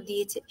নেতৃত্ব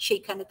দিয়েছে,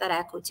 সেইখানে তারা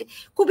এক হচ্ছে।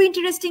 খুব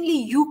ইন্টারেস্টিংলি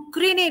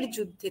ইউক্রেনের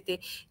যুদ্ধেতে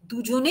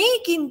দুজনেই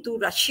কিন্তু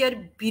রাশিয়ার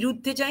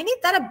বিরুদ্ধে যায়নি,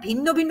 তারা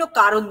ভিন্ন ভিন্ন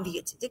কারণ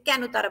দিয়েছে যে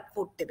কেন তারা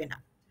ভোট দেবে না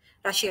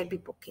রাশিয়ার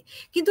বিপক্ষে,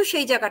 কিন্তু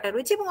সেই জায়গাটা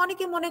রয়েছে। এবং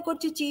অনেকে মনে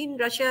করছে চীন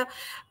রাশিয়া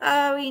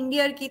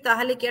ইন্ডিয়ার কি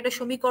তাহলে কি একটা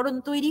সমীকরণ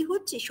তৈরি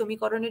হচ্ছে,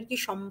 সমীকরণের কি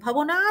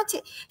সম্ভাবনা আছে,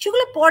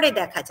 সেগুলো পরে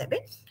দেখা যাবে।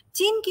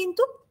 চীন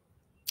কিন্তু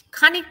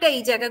খানিকটা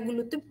এই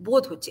জায়গাগুলোতে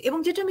বোধ হচ্ছে। এবং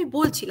যেটা আমি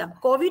বলছিলাম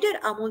কোভিডের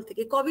আমল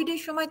থেকে, কোভিডের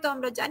সময় তো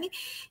আমরা জানি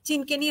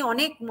চীনকে নিয়ে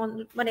অনেক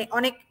মানে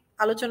অনেক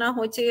আলোচনা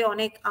হয়েছে,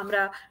 অনেক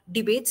আমরা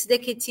ডিবেটস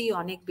দেখেছি,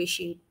 অনেক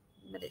বেশি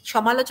মানে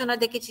সমালোচনা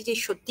দেখেছি যে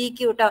সত্যি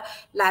কি ওটা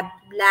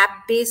ল্যাব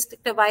বেসড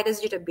একটা ভাইরাস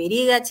যেটা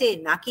বেরিয়ে গেছে,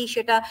 নাকি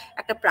সেটা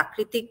একটা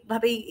প্রাকৃতিক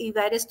ভাবেই এই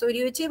ভাইরাস তৈরি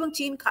হয়েছে। এবং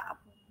চীন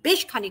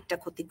বেশ খানিকটা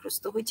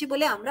ক্ষতিগ্রস্ত হয়েছে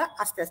বলে আমরা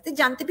আস্তে আস্তে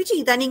জানতে পেরেছি।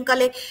 ইদানিং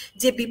কালে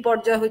যে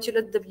বিপর্যয় হয়েছিল,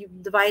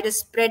 the virus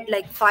spread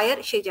like fire,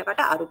 সেই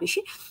জায়গাটা আরো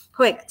বেশি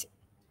হয়ে গেছে।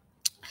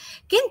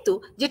 কিন্তু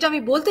যেটা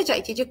আমি বলতে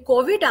চাইছি যে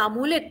কোভিড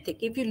আমলের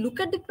থেকে if you look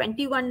at the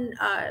 21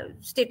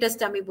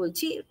 স্টেটাসটা আমি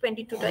বলছি,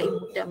 22টা এই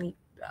মুহূর্তে আমি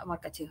আমার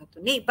কাছে হয়তো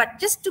নেই, but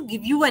just to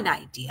give you an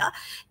idea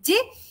যে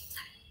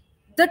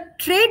the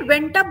trade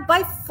went up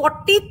by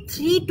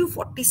 43 to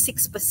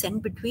 46%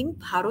 between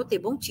Bharat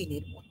এবং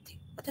চীনের মধ্যে,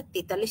 অর্থাৎ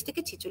 43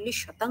 থেকে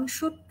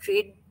 46%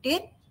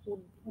 ট্রেডের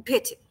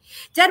উঠেছে,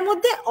 যার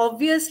মধ্যে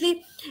obviously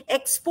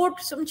export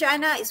from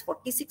China is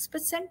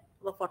 46%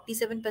 বা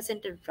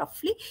 47%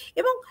 রাফলি,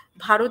 এবং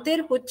ভারতের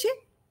হচ্ছে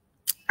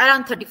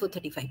অ্যারাউন্ড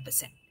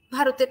 34-35%।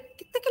 ভারতের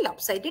থেকে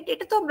লপসাইডেড,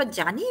 এটা তো আমরা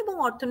জানি, এবং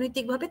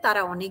অর্থনৈতিকভাবে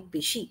তারা অনেক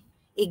বেশি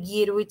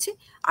এগিয়ে রয়েছে,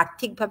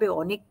 আর্থিকভাবে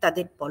অনেক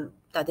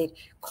তাদের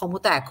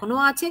ক্ষমতা এখনো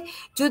আছে।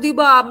 যদি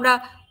বা আমরা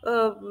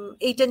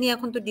এইটা নিয়ে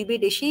এখন তো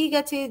ডিবেট এসেই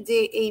গেছে যে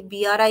এই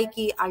বিআরআই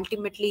কি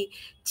আলটিমেটলি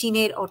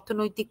চীনের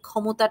অর্থনৈতিক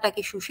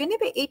ক্ষমতাটাকে শুষে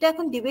নেবে, এটা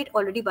এখন ডিবেট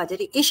অলরেডি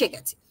বাজারে এসে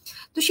গেছে।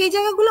 তো সেই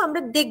জায়গাগুলো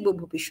আমরা দেখব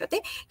ভবিষ্যতে,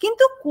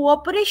 কিন্তু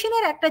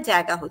কোঅপারেশনের একটা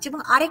জায়গা হচ্ছে।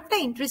 এবং আরেকটা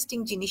ইন্টারেস্টিং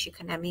জিনিস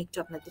এখানে আমি একটু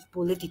আপনাদের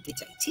বলে দিতে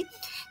চাইছি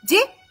যে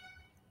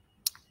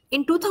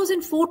ইন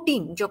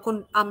 2014 যখন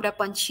আমরা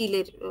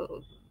পঞ্চশীলের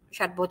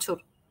 60 বছর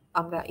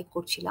আমরা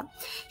করছিলাম,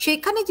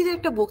 সেখানে যদি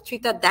একটা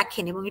বক্তৃতা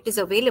দেখেন এবং ইট ইজ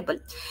অ্যাভেলেবল,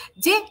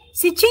 যে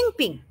সি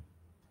জিনপিং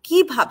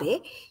কিভাবে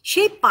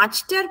সেই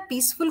 5টার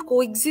পিসফুল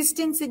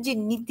কোএক্সিস্টেন্সের যে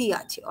নীতি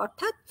আছে,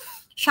 অর্থাৎ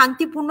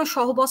শান্তিপূর্ণ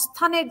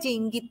সহাবস্থানের যে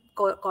ইঙ্গিত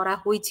করা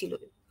হয়েছিল,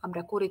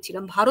 আমরা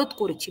করেছিলাম, ভারত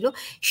করেছিল,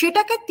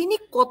 সেটাকে তিনি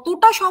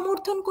কতটা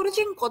সমর্থন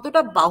করেছেন,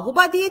 কতটা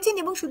বাহবা দিয়েছেন।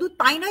 এবং শুধু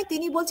তাই নয়,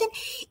 তিনি বলছেন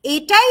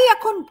এটাই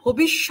এখন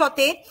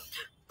ভবিষ্যতে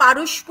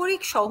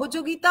পারস্পরিক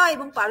সহযোগিতা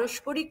এবং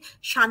পারস্পরিক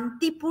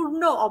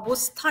শান্তিপূর্ণ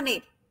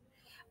অবস্থানের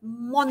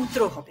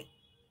মন্ত্র হবে।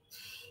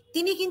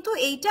 তিনি কিন্তু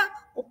এইটা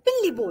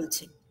ওপেনলি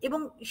বলছেন। এবং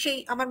সেই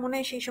আমার মনে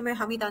হয় সেই সময়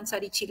হামিদ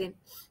আনসারি ছিলেন,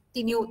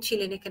 তিনিও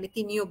ছিলেন এখানে,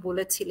 তিনিও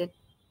বলেছিলেন,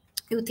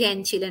 ইউথিয়ান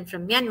ছিলেন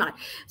ফ্রম মিয়ানমার।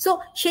 সো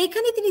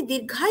সেইখানে তিনি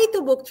দীর্ঘায়িত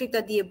বক্তৃতা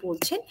দিয়ে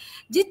বলছেন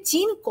যে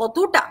চীন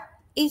কতটা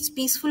এই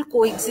পিসফুল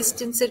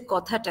কোএক্সিস্টেন্সের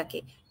কথাটাকে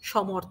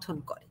সমর্থন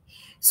করে।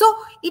 So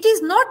it is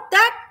not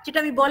that, যেটা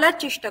আমি বলার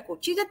চেষ্টা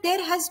করছি, যে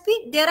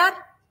there are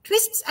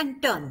twists and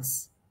turns,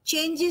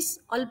 changes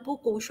অল্প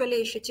কৌশলে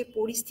এসেছে,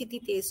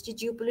 পরিস্থিতিতে এসছে,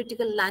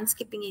 জিওপলিটিক্যাল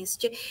ল্যান্ডস্কেপিং এ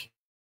এসছে,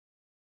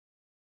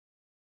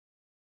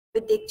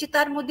 দেখছি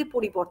তার মধ্যে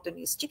পরিবর্তন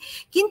এসছে।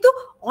 কিন্তু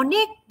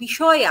অনেক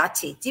বিষয়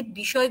আছে যে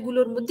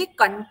বিষয়গুলোর মধ্যে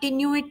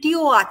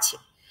কন্টিনিউইটিও আছে,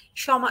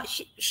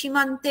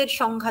 সীমান্তের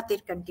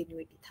সংঘাতের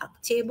কন্টিনিউইটি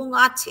থাকছে এবং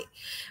আছে,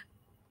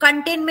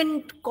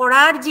 কন্টেনমেন্ট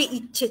করার যে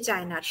ইচ্ছে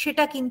চায়নার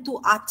সেটা কিন্তু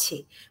আছে,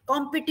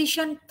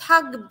 কম্পিটিশন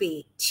থাকবে,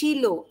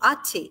 ছিল,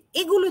 আছে,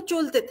 এগুলো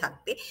চলতে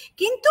থাকবে।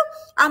 কিন্তু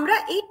আমরা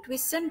এই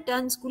টুইস্ট অ্যান্ড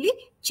টার্নস গুলি,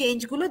 চেঞ্জ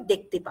গুলো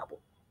দেখতে পাবো।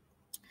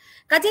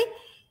 কাজে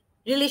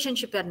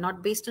relationship are not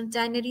based on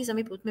চাইনারিজ,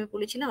 আমি প্রথমে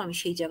বলেছিলাম, আমি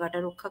সেই জায়গাটা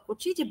রক্ষা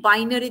করছি যে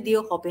বাইনারি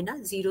দিয়ে হবে না,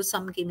 জিরো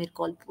সাম গেমের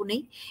গল্প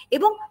নেই,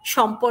 এবং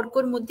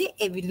সম্পর্কের মধ্যে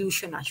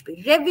এভলিউশন আসবে।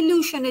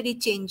 রেভলিউশনারি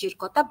চেঞ্জের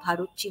কথা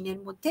ভারত চীনের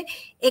মধ্যে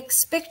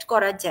এক্সপেক্ট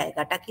করার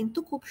জায়গাটা কিন্তু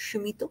খুব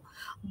সীমিত।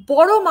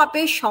 বড়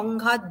মাপের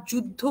সংঘাত,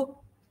 যুদ্ধ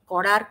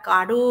করার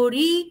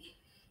কারোরই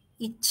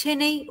ইচ্ছে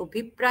নেই,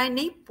 অভিপ্রায়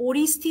নেই,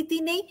 পরিস্থিতি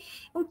নেই,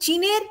 এবং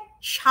চীনের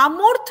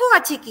সামর্থ্য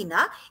আছে কিনা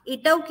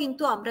এটাও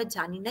কিন্তু আমরা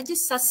জানি না, যে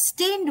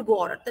সাস্টেইনড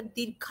ওয়ার অর্থাৎ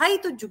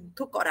দীর্ঘায়িত যুদ্ধ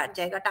করার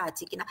জায়গাটা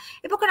আছে কিনা।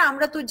 এবং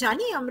আমরা তো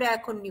জানি আমরা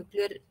এখন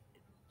নিউক্লিয়ার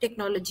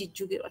টেকনোলজির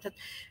যুগে, অর্থাৎ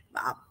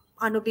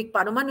আণবিক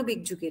পারমাণবিক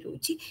যুগে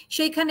রয়েছি,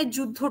 সেইখানে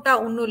যুদ্ধটা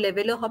অন্য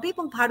লেভেলে হবে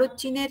এবং ভারত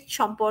চীনের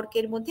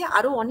সম্পর্কের মধ্যে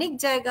আরো অনেক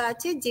জায়গা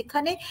আছে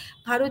যেখানে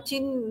ভারত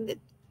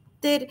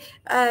চীনের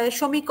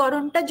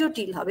সমীকরণটা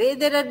জটিল হবে।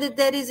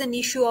 there is an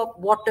issue of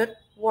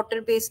water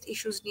based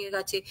issues নিয়ে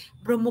গেছে,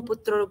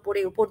 ব্রহ্মপুত্রের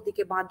উপর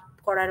দিকে বাঁধ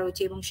করা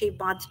রয়েছে এবং সেই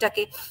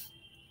বাঁধটাকে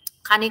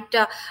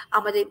খানিকটা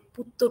আমাদের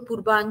উত্তর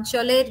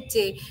পূর্বাঞ্চলের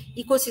যে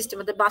ইকোসিস্টেম,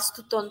 আমাদের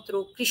বাস্তুতন্ত্র,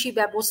 কৃষি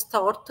ব্যবস্থা,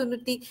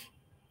 অর্থনীতি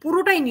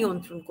পুরোটাই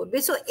নিয়ন্ত্রণ করবে।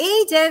 সো এই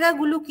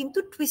জায়গাগুলো কিন্তু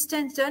টুইস্ট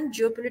অ্যান্ড টার্ন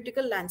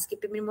জিওপলিটিক্যাল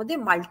ল্যান্ডস্কেপের মধ্যে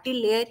মাল্টি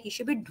লেয়ার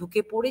হিসেবে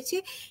ঢুকে পড়েছে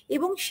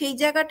এবং সেই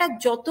জায়গাটা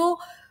যত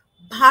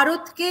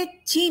ভারতকে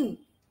চীন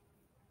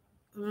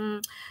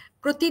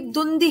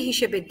প্রতিদ্বন্দ্বী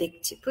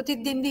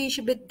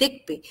হিসেবে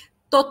দেখবে,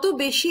 তত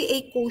বেশি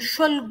এই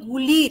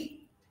কৌশলগুলির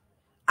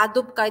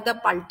আদব কায়দা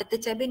পাল্টাতে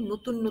চাইবে,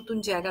 নতুন নতুন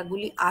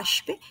জায়গাগুলি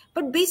আসবে।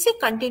 বাট বেসিক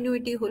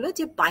কন্টিনিউইটি হলো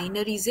যে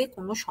বাইনারিজে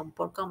কোনো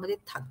সম্পর্ক আমাদের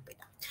থাকবে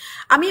না।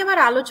 আমি আমার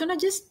আলোচনা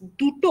জাস্ট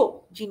দুটো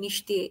জিনিস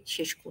দিয়ে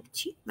শেষ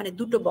করছি, মানে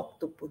দুটো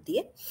বক্তব্য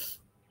দিয়ে,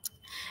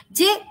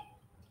 যে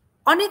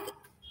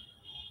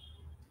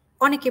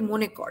অনেকে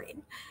মনে করেন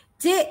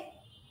যে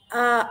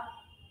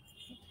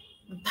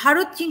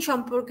ভারত চীন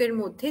সম্পর্কের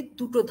মধ্যে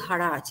দুটো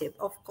ধারা আছে,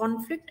 অফ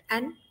কনফ্লিক্ট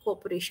অ্যান্ড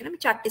কোঅপারেশন। আমি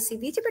 4টে সি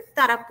দিয়েছি, বাট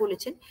তারা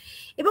বলেছেন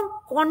এবং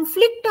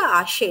কনফ্লিক্টটা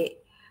আসে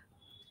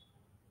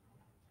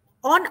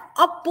on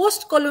a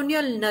post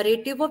colonial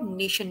নারেটিভ of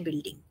nation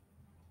building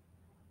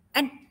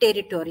and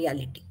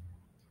টেরিটোরিয়ালিটি,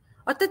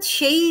 অর্থাৎ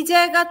সেই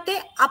জায়গাতে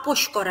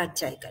আপোষ করার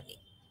জায়গা নেই,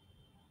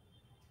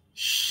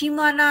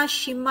 সীমানা,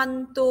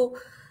 সীমান্ত,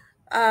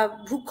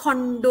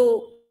 ভূখণ্ড,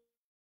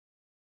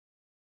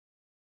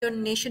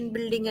 nation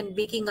building and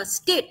making a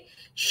state,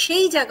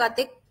 সেই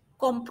জায়গাতে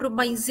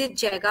কম্প্রোমাইজের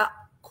জায়গা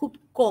খুব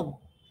কম।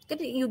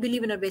 You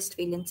believe in a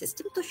ওয়েস্টফেলিয়ান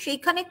system, তো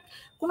সেইখানে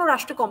কোনো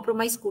রাষ্ট্র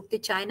কম্প্রোমাইজ করতে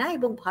চায় না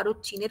এবং ভারত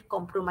চীনের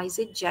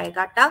কম্প্রোমাইজের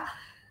জায়গাটা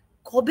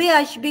কবে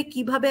আসবে,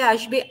 কিভাবে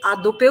আসবে,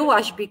 আদপেও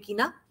আসবে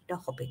কিনা, এটা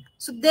হবে না।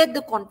 So that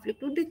the conflict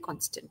will be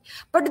constant.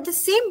 But at the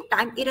same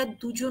time এরা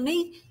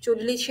দুজনেই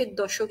 40-এর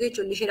দশকে,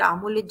 40-এর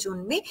আমলের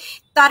জন্যে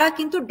তারা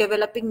কিন্তু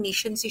ডেভেলপিং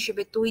নেশনস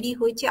হিসেবে তৈরি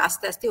হয়েছে,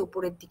 আস্তে আস্তে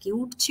উপরের দিকে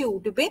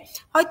উঠবে।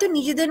 হয়তো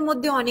নিজেদের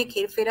মধ্যে অনেক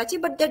হেরফের আছে,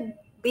 but that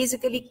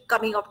basically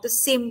coming of the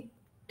same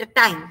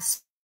Times.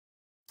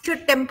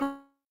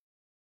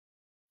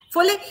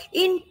 ফলে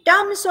in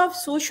terms of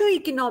socio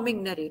economic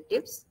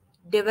নারেটিভস,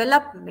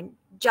 development,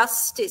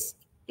 justice,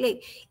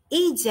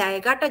 এই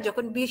জায়গাটা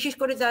যখন, বিশেষ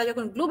করে যারা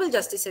যখন গ্লোবাল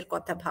জাস্টিসের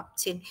কথা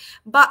ভাবছেন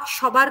বা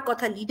সবার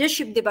কথা,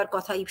 লিডারশিপ দেবার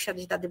কথা এই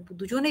সাথে তাদের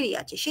দুজনেরই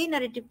আছে, সেই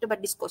নারেটিভটা বা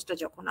ডিসকোর্সটা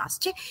যখন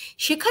আসছে,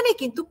 সেখানে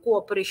কিন্তু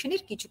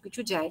কোঅপারেশনের কিছু কিছু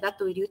জায়গা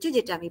তৈরি হচ্ছে,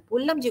 যেটা আমি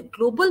বললাম যে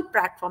গ্লোবাল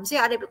প্ল্যাটফর্মসে।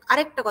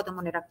 আরেকটা কথা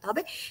মনে রাখতে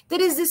হবে,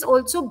 there is this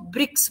also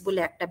bricks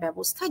বলে একটা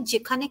ব্যবস্থা,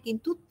 যেখানে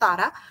কিন্তু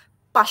তারা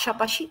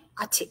পাশাপাশি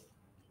আছে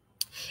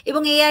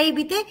এবং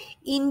এআইবিতে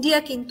ইন্ডিয়া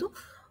কিন্তু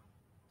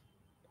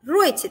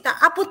রয়েছে, তা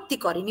আপত্তি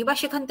করেনি বা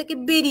সেখান থেকে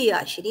বেরিয়ে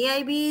আসেনি।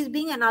 AIB is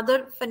being another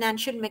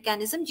financial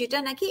mechanism, যেটা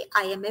নাকি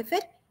আইএমএফ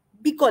এর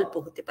বিকল্প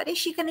হতে পারে।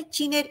 সেখানে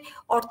চীনের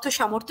অর্থ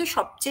সামর্থ্য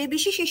সবচেয়ে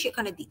বেশি, সে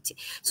সেখানে দিচ্ছে।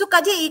 সো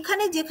কাজে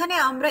এখানে যেখানে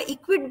আমরা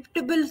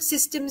ইকুইটেবল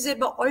সিস্টেমস এর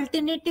বা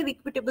অল্টারনেটিভ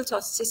ইকুইটেবল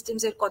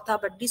সিস্টেমস এর কথা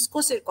বা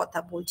ডিসকোর্সের কথা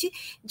বলছি,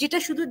 যেটা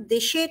শুধু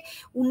দেশের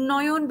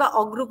উন্নয়ন বা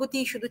অগ্রগতি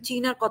শুধু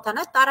চীনের কথা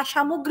না, তারা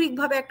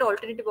সামগ্রিকভাবে একটা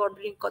অল্টারনেটিভ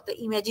অর্ডারিং কথা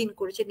ইমাজিন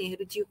করেছেন,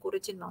 নেহরুজিও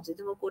করেছেন,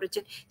 নওজেদিনও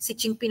করেছেন, সি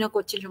জিনপিংও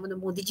করছেন, সম্বন্ধে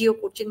মোদিজিও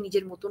করছেন,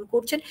 নিজের মতন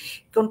করছেন।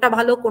 কোনটা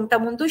ভালো কোনটা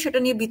মন্দ সেটা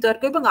নিয়ে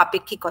বিতর্ক এবং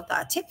আপেক্ষিকতা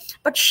আছে,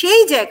 বাট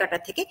সেই জায়গাটা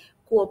থেকে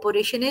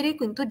কোঅপারেশনেরই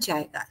কিন্তু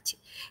জায়গা আছে।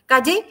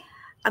 কাজেই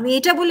আমি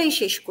এটা বলেই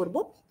শেষ করব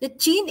যে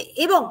চীন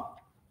এবং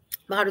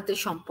ভারতের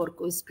সম্পর্ক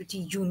ইজ প্রিটি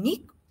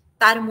ইউনিক।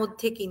 তার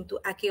মধ্যে কিন্তু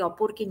একে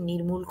অপরকে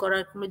নির্মূল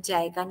করার কোনো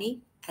জায়গা নেই,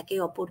 একে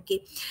অপরকে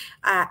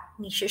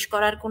নিঃশেষ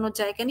করার কোনো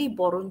জায়গা নেই,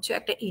 বরঞ্চ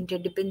একটা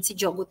ইন্টারডিপেন্ডেন্সি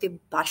জগতে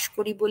বাস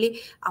করি বলে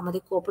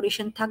আমাদের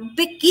কোঅপারেশন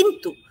থাকবে।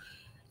 কিন্তু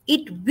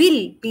it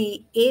will be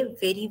a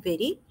very,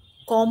 very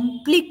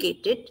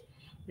complicated,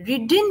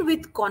 ridden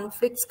with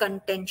conflicts,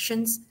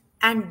 contentions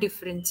and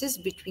differences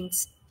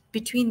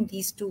between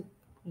these two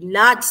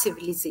large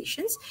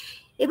civilizations,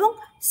 এবং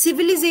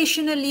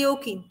সিভিলাইজেশনালিও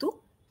কিন্তু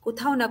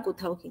কোথাও না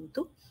কোথাও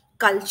কিন্তু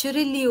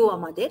কালচারালিও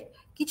আমাদের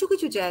কিছু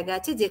কিছু জায়গা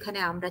আছে যেখানে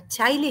আমরা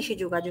চাইলে সে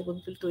যোগাযোগ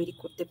তৈরি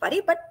করতে পারি,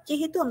 বাট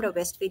যেহেতু আমরা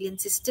ওয়েস্টফেলিয়ান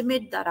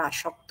সিস্টেমের দ্বারা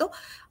আসক্ত,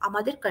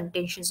 আমাদের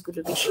কন্টেনশনস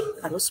গুলো বেশি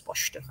আরো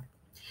স্পষ্ট হয়।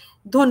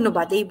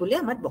 ধন্যবাদ, এই বলে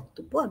আমার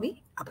বক্তব্য আমি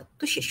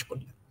আপাতত শেষ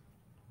করলাম।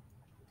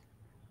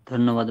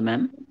 ধন্যবাদ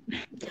ম্যাম।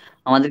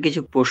 আমাদের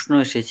কিছু প্রশ্ন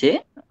এসেছে,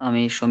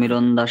 আমি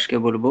সমীরণ দাসকে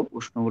বলবো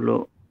প্রশ্নগুলো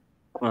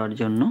করার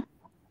জন্য।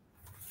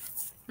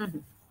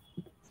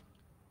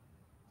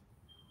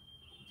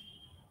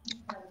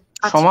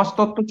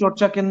 সমাজতত্ত্ব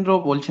চর্চা কেন্দ্র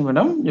বলছে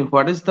ম্যাডাম যে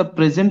what is the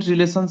present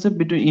relationship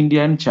between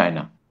India and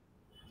China.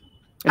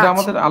 এটা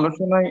আমাদের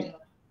আলোচনায়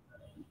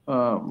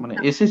মানে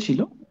এসেছিল।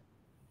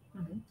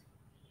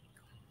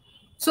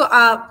 সো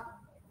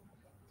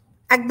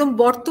একদম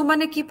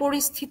বর্তমানে কি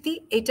পরিস্থিতি,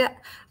 এটা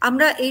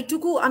আমরা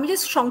এইটুকু আমি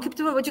জাস্ট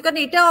সংক্ষিপ্তভাবে বলছি, কারণ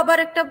এটা আবার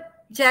একটা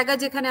জায়গা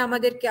যেখানে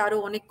আমাদেরকে আরো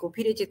অনেক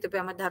গভীরে যেতে হবে,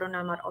 আমার ধারণা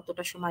আমার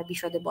অতটা সময়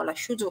বিশদে বলার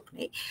সুযোগ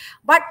নেই।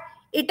 বাট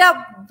এটা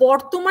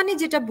বর্তমানে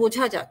যেটা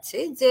বোঝা যাচ্ছে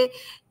যে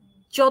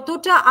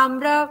যতটা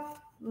আমরা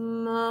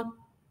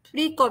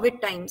প্রি কোভিড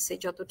টাইমসে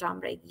যতটা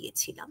আমরা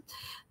এগিয়েছিলাম,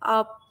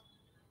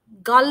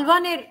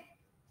 গালওয়ানের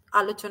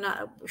আলোচনা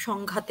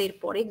সংঘাতের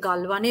পরে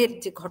গালওয়ানের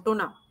যে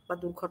ঘটনা বা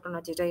দুর্ঘটনা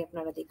যেটাই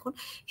আপনারা দেখুন,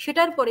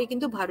 সেটার পরে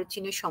কিন্তু ভারত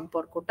চীনের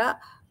সম্পর্কটা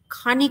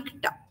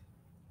খানিকটা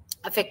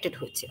এফেক্টেড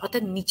হয়েছে,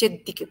 অর্থাৎ নিচের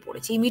দিকে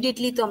পড়েছে।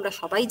 ইমিডিয়েটলি তো আমরা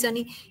সবাই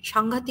জানি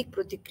সাংঘাতিক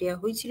প্রতিক্রিয়া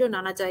হয়েছিল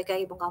নানা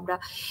জায়গায়, এবং আমরা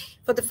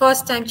for the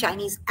first time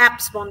Chinese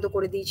apps বন্ধ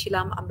করে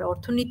দিয়েছিলাম, আমরা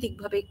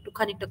অর্থনৈতিকভাবে একটু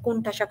খানিকটা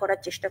কোণঠাসা করার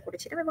চেষ্টা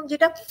করেছিলাম, এবং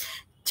যেটা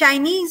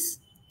চাইনিজ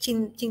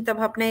চিন্তা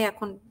ভাবনায়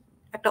এখন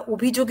একটা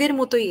অভিযোগের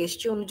মতোই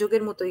এসছে,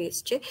 অনুযোগের মতোই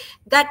এসছে,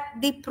 that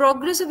the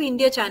progress of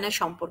India চায়নার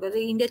সম্পর্ক,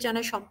 ইন্ডিয়া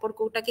চায়নার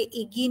সম্পর্কটাকে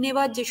এগিয়ে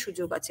নেওয়ার যে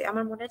সুযোগ আছে।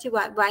 আমার মনে আছে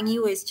ওয়াং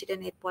ইউ এসছিলেন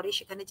এরপরে,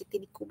 সেখানে যে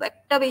তিনি খুব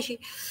একটা বেশি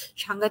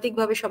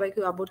সাংঘাতিকভাবে সবাইকে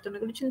আবর্তন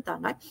করেছেন তা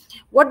নয়।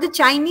 হোয়াট দ্য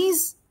চাইনিজ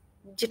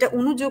যেটা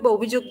অনুযোগ বা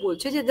অভিযোগ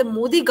বলছে যে দ্য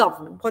মোদি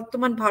গভর্নমেন্ট,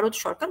 বর্তমান ভারত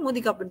সরকার,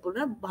 মোদি গভর্নমেন্ট বলবে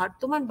না,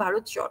 বর্তমান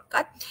ভারত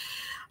সরকার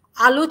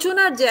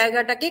আলোচনার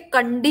জায়গাটাকে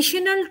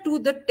conditional to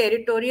the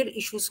territorial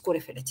issues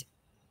করে ফেলেছে।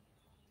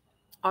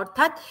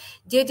 অর্থাৎ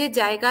যে যে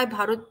জায়গায়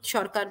ভারত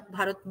সরকার,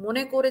 ভারত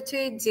মনে করেছে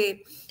যে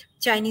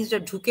চাইনিজরা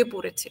ঢুকে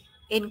পড়েছে,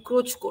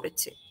 এনক্রোচ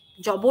করেছে,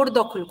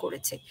 জবরদখল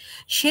করেছে,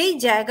 সেই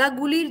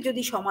জায়গাগুলির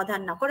যদি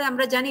সমাধান না করে,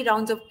 আমরা জানি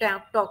রাউন্ডস অফ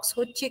টক্স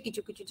হচ্ছে,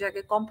 কিছু কিছু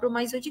জায়গায়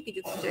কম্প্রোমাইজ হচ্ছে,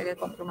 কিছু কিছু জায়গায়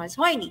কম্প্রোমাইজ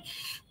হয়নি।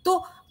 তো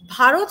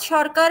ভারত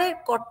সরকারের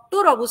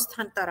কট্টর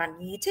অবস্থান তারা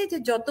নিয়েছে যে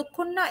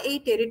যতক্ষণ না এই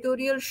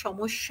টেরিটোরিয়াল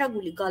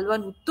সমস্যাগুলি,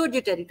 গালওয়ান উত্তর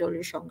যে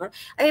টেরিটোরিয়াল সংঘাত,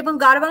 এবং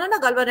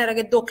গালওয়ানের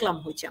আগে দোকলাম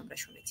হয়েছে আমরা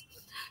শুনেছি,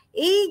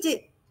 এই যে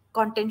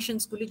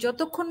কন্টেনশনস গুলি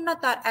যতক্ষণ না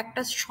তার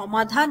একটা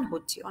সমাধান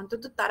হচ্ছে,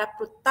 অন্তত তারা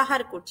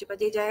প্রত্যাহার করছে, বা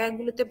যে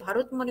জায়গাগুলোতে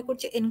ভারত মনে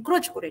করছে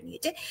এনক্রোচ করে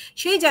নিয়েছে,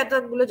 সেই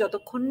জায়গাগুলো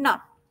যতক্ষণ না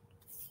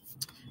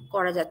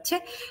করা যাচ্ছে,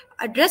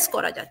 অ্যাড্রেস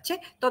করা যাচ্ছে,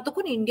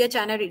 ততক্ষণ ইন্ডিয়া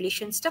চায়না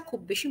রিলেশনসটা খুব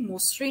বেশি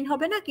মসৃণ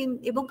হবে না,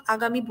 এবং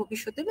আগামী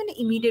ভবিষ্যতে, মানে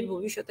ইমিডিয়েট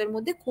ভবিষ্যতের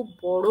মধ্যে খুব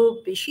বড়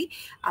বেশি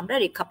আমরা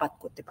রেখাপাত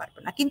করতে পারবো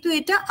না। কিন্তু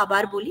এটা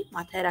আবার বলি,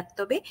 মাথায় রাখতে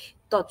হবে,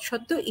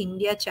 তৎসত্ত্বেও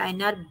ইন্ডিয়া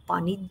চায়নার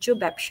বাণিজ্য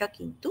ব্যবসা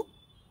কিন্তু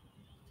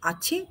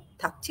আছে,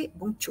 থাকছে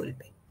এবং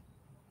চলবে।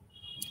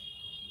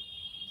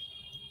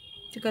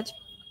 ঠিক আছে।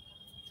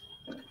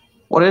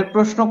 পরের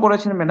প্রশ্ন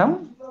করেছেন ম্যাডাম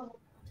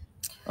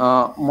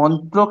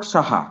মন্ত্রক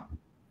সাহা।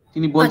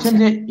 তিনি বলছেন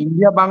যে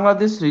ইন্ডিয়া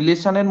বাংলাদেশ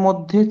রিলেশনের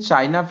মধ্যে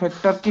চায়না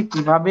ফ্যাক্টরকে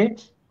কিভাবে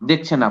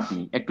দেখছেন আপনি,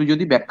 একটু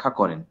যদি ব্যাখ্যা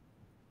করেন।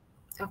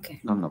 ওকে,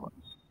 ধন্যবাদ।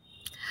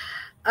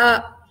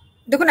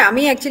 দেখুন,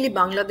 আমি অ্যাকচুয়ালি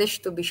বাংলাদেশ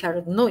তো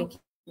বিশারদ নই,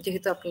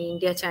 যেহেতু আপনি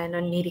ইন্ডিয়া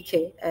চায়নার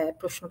নিরিখে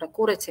প্রশ্নটা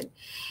করেছেন।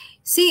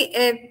 সি,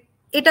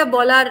 এটা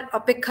বলার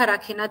অপেক্ষা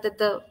রাখে না।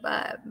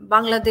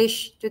 বাংলাদেশ,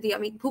 যদি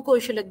আমি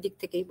ভূকৌশলের দিক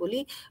থেকেই বলি,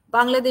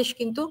 বাংলাদেশ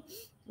কিন্তু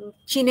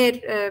চীনের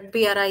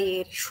বিআরআই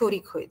এর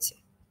শরিক হয়েছে,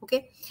 ওকে,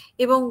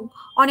 এবং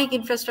অনেক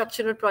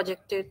ইনফ্রাস্ট্রাকচারাল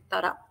প্রজেক্টের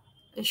তারা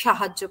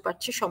সাহায্য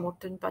পাচ্ছে,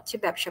 সমর্থন পাচ্ছে,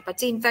 ব্যবসা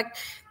পাচ্ছে। ইনফ্যাক্ট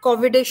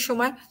কোভিড এর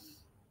সময়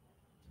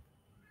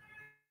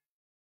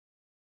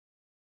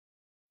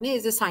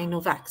is a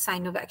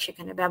সাইনোভ্যাক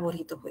সেখানে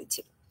ব্যবহৃত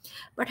হয়েছিল।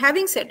 বাট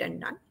হ্যাভিং সেড এন্ড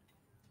ডান,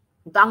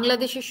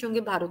 বাংলাদেশের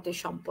সঙ্গে ভারতের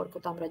সম্পর্ক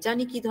তো আমরা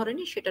জানি কি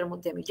ধরনের, সেটার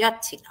মধ্যে আমি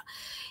যাচ্ছি না।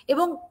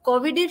 এবং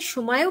কোভিড এর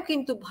সময়ও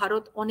কিন্তু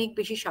ভারত অনেক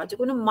বেশি সাহায্য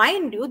করে।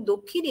 মাইন্ড ইউ,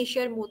 দক্ষিণ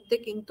এশিয়ার মধ্যে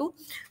কিন্তু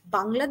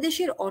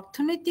বাংলাদেশের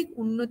অর্থনৈতিক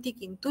উন্নতি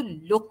কিন্তু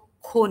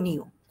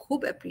লক্ষণীয়, খুব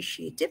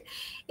অ্যাপ্রিসিয়েটেড।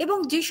 এবং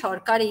যে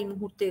সরকার এই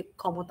মুহূর্তে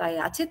ক্ষমতায়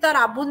আছে, তার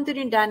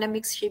আভ্যন্তরীণ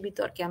ডায়নামিক্স সে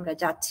বিতর্কে আমরা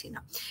যাচ্ছি না।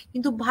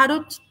 কিন্তু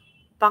ভারত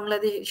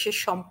বাংলাদেশের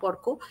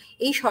সম্পর্ক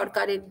এই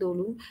সরকারের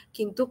দরুন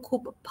কিন্তু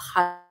খুব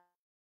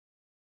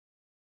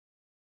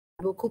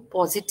খুব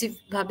পজিটিভ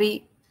ভাবেই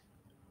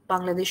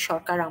বাংলাদেশ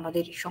সরকার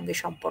আমাদের সঙ্গে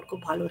সম্পর্ক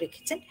ভালো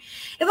রেখেছেন।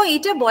 এবং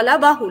এটা বলা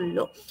বাহুল্য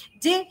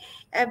যে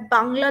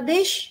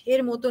বাংলাদেশ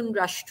এর মতন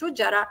রাষ্ট্র,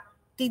 যারা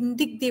তিন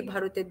দিক দিয়ে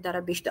ভারতের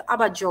দ্বারা বেশ,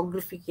 আবার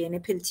জিওগ্রাফিকে এনে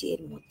ফেলছি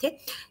এর মধ্যে,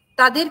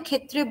 তাদের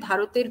ক্ষেত্রে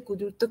ভারতের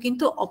গুরুত্ব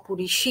কিন্তু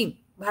অপরিসীম।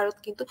 ভারত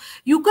কিন্তু,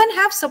 you can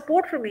have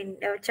support from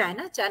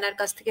China, চায়নার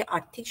কাছ থেকে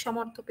আর্থিক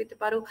সামর্থ্য পেতে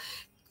পারো,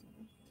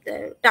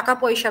 টাকা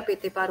পয়সা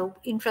পেতে পারো,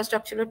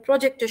 ইনফ্রাস্ট্রাকচারাল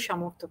প্রজেক্টের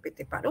সামর্থ্য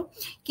পেতে পারো,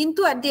 কিন্তু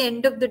at the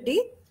end of the day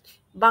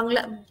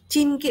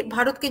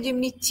ভারতকে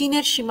যেমনি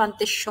চীনের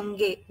সীমান্তের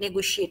সঙ্গে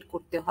নেগোশিয়েট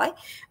করতে হয়,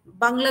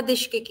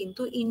 বাংলাদেশকে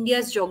কিন্তু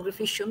ইন্ডিয়ার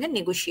জিওগ্রাফির সঙ্গে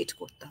নেগোশিয়েট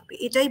করতে হবে,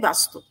 এটাই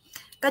বাস্তব।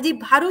 কাজে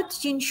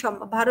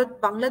ভারত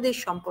বাংলাদেশ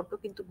সম্পর্ক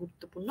কিন্তু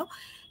গুরুত্বপূর্ণ।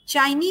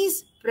 Chinese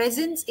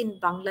presence in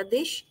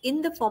Bangladesh in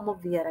the form of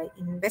BRI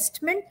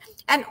investment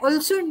and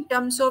also in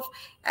terms of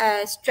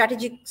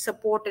strategic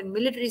support and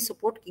military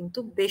support কিন্তু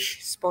বেশ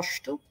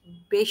স্পষ্ট,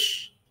 বেশ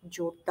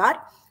জোরদার,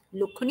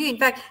 লক্ষণীয়।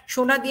 ইনফ্যাক্ট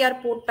সোনাদিয়ার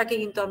পোর্টটাকে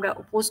কিন্তু আমরা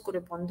অপোজ করে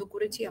বন্ধ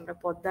করেছি, আমরা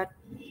পদ্মার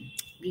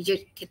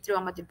ব্রিজের ক্ষেত্রেও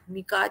আমাদের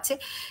ভূমিকা আছে।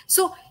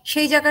 সো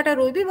সেই জায়গাটা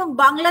রইবে। এবং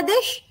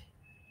বাংলাদেশ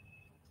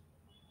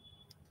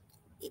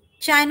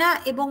চায়না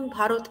এবং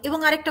ভারত, এবং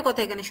আরেকটা কথা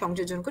এখানে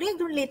সংযোজন করি,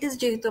 একদম লেটেস্ট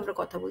যেহেতু আমরা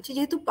কথা বলছি,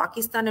 যেহেতু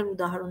পাকিস্তানের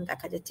উদাহরণ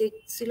দেখা যাচ্ছে,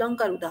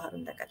 শ্রীলঙ্কার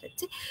উদাহরণ দেখা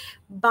যাচ্ছে,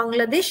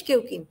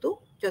 বাংলাদেশকেও কিন্তু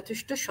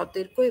যথেষ্ট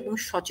সতর্ক এবং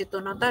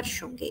সচেতনতার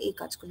সঙ্গে এই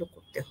কাজগুলো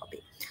করতে হবে।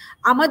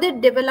 আমাদের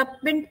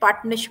ডেভেলপমেন্ট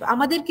পার্টনারশিপ,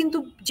 আমাদের কিন্তু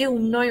যে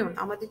উন্নয়ন,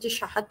 আমাদের যে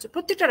সাহায্য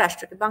প্রত্যেকটা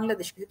রাষ্ট্রকে,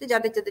 বাংলাদেশকে কিন্তু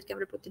যাদেরকে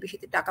আমরা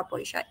প্রতিবেশীতে টাকা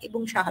পয়সা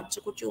এবং সাহায্য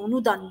করছি,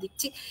 অনুদান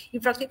দিচ্ছি,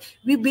 infrastructure,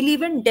 we believe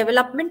in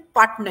development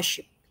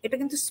partnership. এটা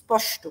কিন্তু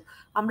স্পষ্ট,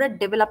 আমরা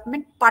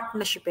ডেভেলপমেন্ট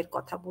পার্টনারশিপের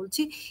কথা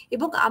বলছি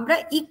এবং আমরা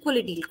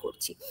ইকুয়ালি ডিল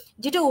করছি।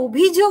 যেটা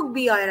অভিযোগ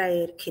বিআরআই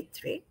এর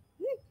ক্ষেত্রে,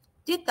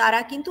 যে তারা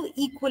কিন্তু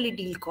ইকুয়ালি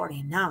ডিল করে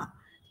না,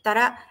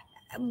 তারা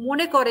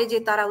মনে করে যে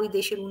তারা ওই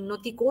দেশের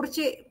উন্নতি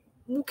করছে,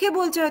 মুখে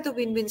বলছে হয়তো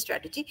উইন উইন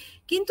স্ট্র্যাটেজি,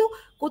 কিন্তু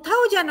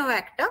কোথাও যেন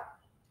একটা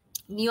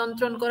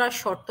নিয়ন্ত্রণ করার,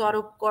 শর্ত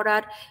আরোপ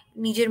করার,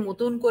 নিজের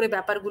মতন করে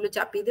ব্যাপারগুলো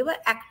চাপিয়ে দেওয়ার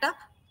একটা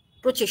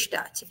প্রচেষ্টা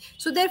আছে।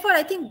 সো দেয়ারফর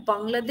আই থিঙ্ক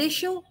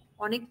বাংলাদেশেও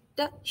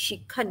অনেকটা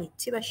শিক্ষা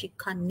নিচ্ছে বা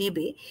শিক্ষা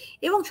নেবে,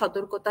 এবং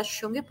সতর্কতার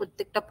সঙ্গে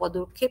প্রত্যেকটা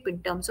পদক্ষেপ ইন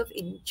টার্মস অফ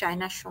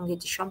চায়নার সঙ্গে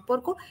যে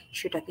সম্পর্ক,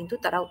 সেটা কিন্তু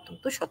তারা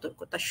অত্যন্ত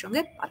সতর্কতার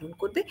সঙ্গে পালন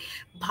করবে।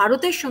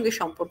 ভারতের সঙ্গে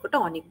সম্পর্কটা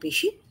অনেক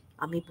বেশি,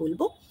 আমি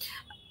বলবো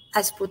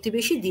অ্যাজ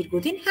প্রতিবেশী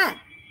দীর্ঘদিন, হ্যাঁ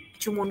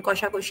কিছু মন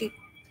কষাকষি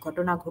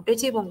ঘটনা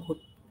ঘটেছে এবং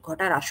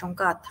ঘটার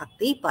আশঙ্কা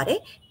থাকতেই পারে,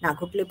 না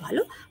ঘটলে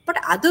ভালো, but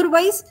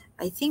otherwise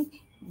I think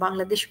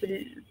Bangladesh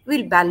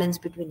will balance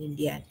between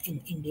India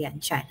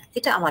and China,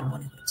 এটা আমার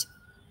মনে হচ্ছে।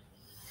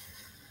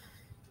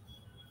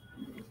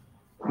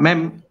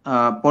 ম্যাম,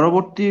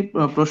 পরবর্তী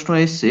প্রশ্ন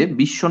এসছে,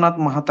 বিশ্বনাথ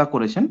মাহাতা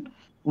করেছেন।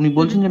 উনি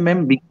বলছেন যে ম্যাম,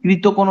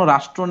 বিকৃত কোনো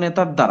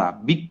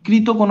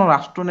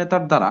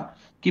রাষ্ট্রনেতার দ্বারা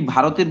কি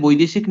ভারতের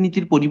বৈদেশিক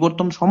নীতির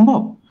পরিবর্তন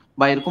সম্ভব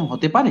বা এরকম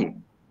হতে পারে?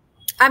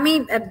 আমি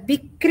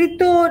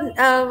বিকৃত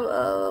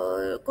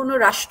কোনো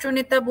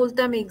রাষ্ট্রনেতা বলতে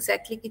আমি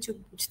এক্স্যাক্টলি কিছু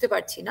বুঝতে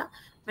পারছি না,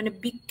 মানে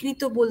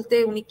বিকৃত বলতে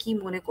উনি কি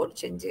মনে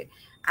করছেন, যে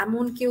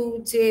এমন কেউ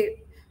যে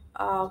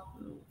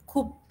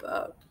খুব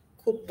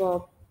খুব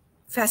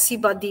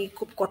ফ্যাসিবাদী,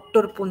 খুব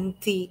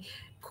কট্টরপন্থী,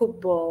 খুব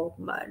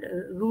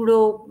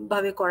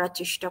রূঢ়ভাবে করার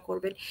চেষ্টা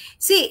করবেন?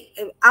 সে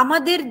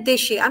আমাদের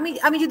দেশে,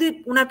 আমি যদি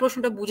ওনার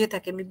প্রশ্নটা বুঝে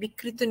থাকি, আমি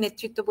বিকৃত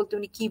নেতৃত্ব বলতে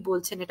উনি কি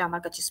বলছেন এটা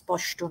আমার কাছে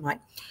স্পষ্ট নয়,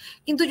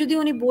 কিন্তু যদি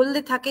উনি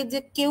বলতে থাকে যে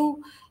কেউ,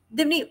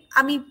 তেমনি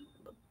আমি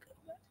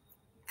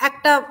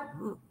একটা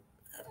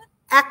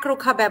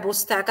একরোখা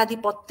ব্যবস্থা,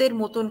 একাধিপত্যের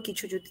মতন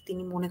কিছু যদি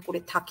তিনি মনে করে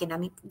থাকেন,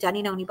 আমি জানি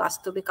না উনি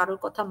বাস্তবে কারোর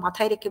কথা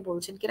মাথায় রেখে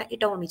বলছেন কিনা,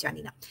 এটাও আমি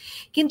জানি না,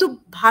 কিন্তু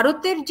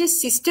ভারতের যে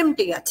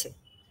সিস্টেমটি আছে,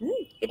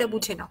 এটা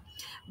বুঝে নাও,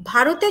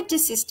 ভারতের যে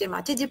সিস্টেম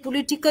আছে, যে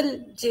পলিটিক্যাল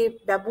যে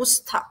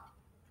ব্যবস্থা,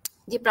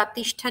 যে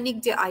প্রাতিষ্ঠানিক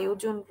যে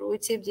আয়োজন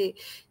রয়েছে, যে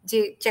যে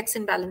চেকস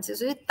এন্ড ব্যালেন্সেস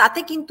রয়েছে, তাতে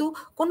কিন্তু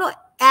কোনো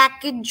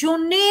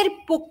একজনের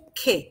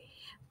পক্ষে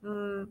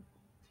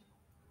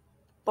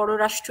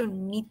পররাষ্ট্র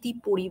নীতি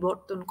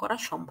পরিবর্তন করা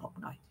সম্ভব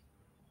নয়।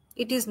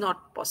 It is not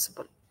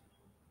possible.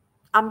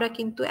 আমরা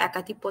কিন্তু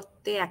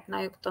একাধিপত্যে,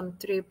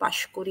 একনায়কতন্ত্রে বাস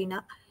করি না,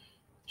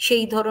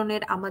 সেই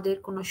ধরনের আমাদের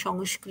কোনো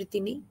সংস্কৃতি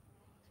নেই,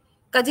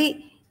 কাজেই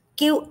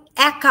কেউ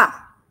একা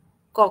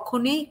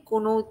কখনোই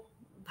কোনো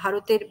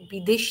ভারতের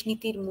বিদেশ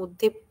নীতির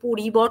মধ্যে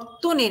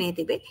পরিবর্তন এনে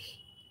দেবে,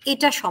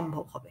 এটা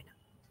সম্ভব হবে না।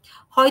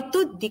 হয়তো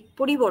দিক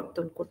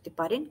পরিবর্তন করতে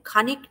পারেন,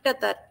 খানিকটা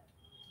তার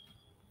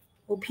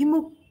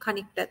অভিমুখ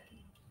খানিকটা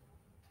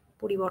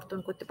পরিবর্তন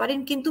করতে পারেন,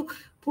 কিন্তু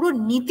পুরো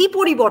নীতি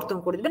পরিবর্তন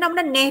করে দেবেন।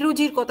 আমরা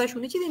নেহরুজির কথা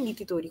শুনেছি, যে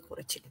নীতি তৈরি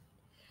করেছিলেন,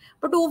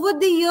 বাট ওভার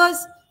দ্য ইয়ার্স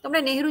আমরা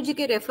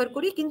নেহরুজিকে রেফার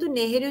করি, কিন্তু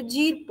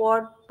নেহরুজির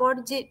পর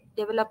যে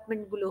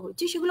ডেভেলপমেন্ট গুলো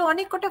হয়েছে, সেগুলো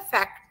অনেক কটা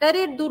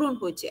ফ্যাক্টরের দরুন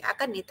হয়েছে,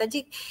 একা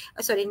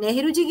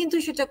নেহরুজি কিন্তু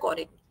সেটা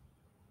করেন,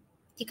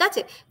 ঠিক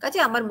আছে? কাজে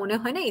আমার মনে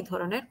হয় না এই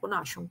ধরনের কোনো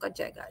আশঙ্কার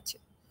জায়গা আছে।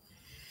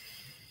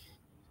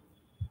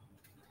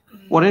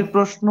 পরের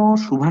প্রশ্ন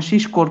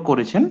শুভাশিস কর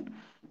করেছেন।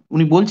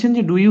 উনি বলছেন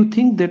যে, do you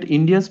think that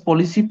India's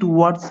policy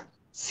towards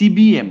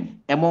CBM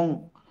এবং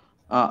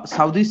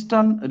south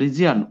eastern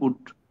region would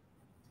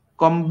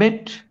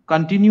combat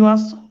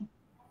continuous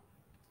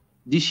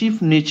deceive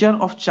nature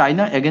of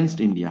China against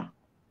India?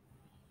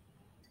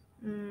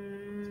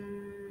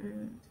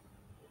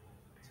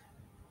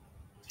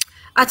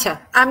 আচ্ছা,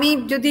 আমি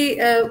যদি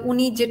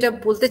উনি যেটা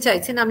বলতে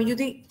চাইছেন আমি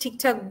যদি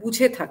ঠিকঠাক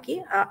বুঝে থাকি,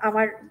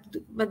 আমার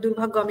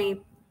দুর্ভাগ্য আমি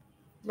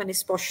মানে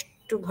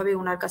স্পষ্টভাবে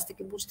ওনার কাছ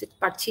থেকে বুঝতে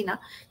পারছি না,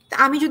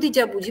 আমি যদি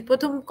যা বুঝি,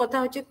 প্রথম কথা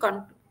হচ্ছে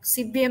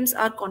সিবিএমস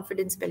আর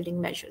কনফিডেন্স বিল্ডিং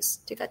মেজার্স,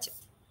 ঠিক আছে?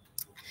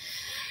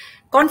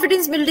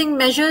 Confidence building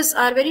measures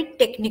are very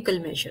technical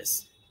measures,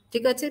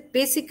 ঠিক আছে?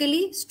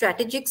 বেসিক্যালি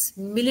স্ট্র্যাটেজিক্স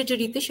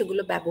মিলিটারিতে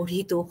সেগুলো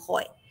ব্যবহৃত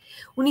হয়।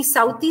 উনি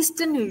সাউথ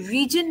ইস্টার্ন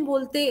রিজন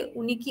বলতে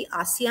উনি কি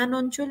আসিয়ান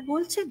অঞ্চল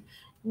বলছেন,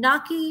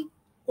 নাকি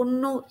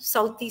অন্য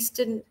সাউথ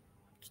ইস্টার্ন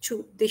কিছু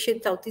দেশের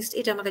সাউথ ইস্ট,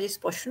 এটা আমার কাছে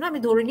স্পষ্ট না, আমি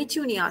ধরে নিচ্ছি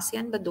উনি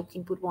আসিয়ান বা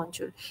দক্ষিণ পূর্ব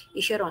অঞ্চল,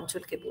 এশিয়ার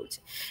অঞ্চলকে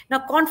বলছেন না।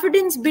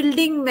 কনফিডেন্স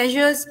বিল্ডিং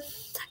মেজার্স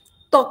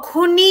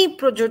তখনই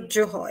প্রযোজ্য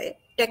হয়,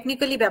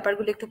 টেকনিক্যালি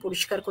ব্যাপারগুলো একটু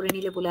পরিষ্কার করে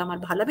নিলে বলে আমার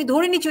ভালো, আমি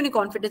ধরে নিচ্ছি উনি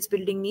কনফিডেন্স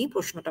বিল্ডিং নিয়ে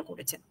প্রশ্নটা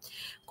করেছেন।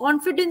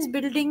 কনফিডেন্স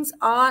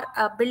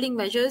বিল্ডিং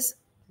মেজার্স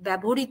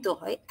ব্যবহৃত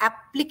হয়,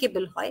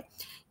 অ্যাপ্লিকেবল হয়,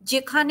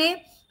 যেখানে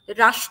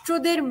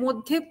রাষ্ট্রদের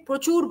মধ্যে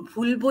প্রচুর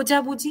ভুল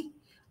বোঝাবুঝি,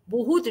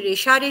 বহুত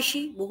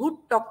রেশারেশি, বহুত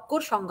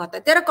টক্কর সংঘাত।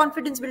 There are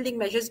confidence building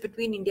measures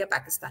between India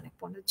Pakistan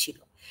ছিল,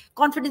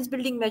 confidence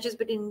building measures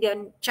between India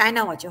and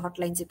China আছে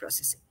হটলাইন্স এর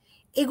প্রসেসে।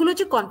 এগুলো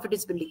হচ্ছে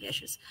কনফিডেন্স বিল্ডিং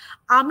মেজার্স।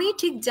 আমি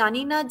ঠিক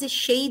জানি না যে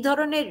সেই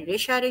ধরনের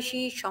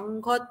রেশারেশি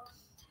সংঘাত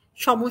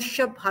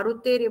সমস্যা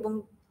ভারতের এবং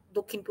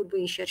দক্ষিণ পূর্ব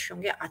এশিয়ার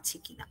সঙ্গে আছে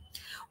কিনা।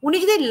 উনি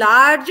যদি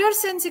লার্জার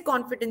সেন্সে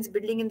confidence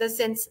building in the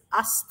sense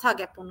আস্থা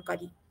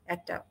জ্ঞাপনকারী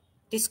একটা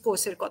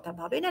ডিসকোর্সের কথা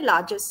ভাবেন,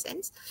 লার্জার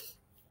সেন্স,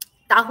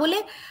 তাহলে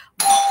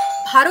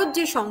ভারত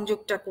যে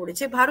সংযোগটা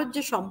করেছে, ভারত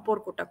যে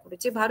সম্পর্কটা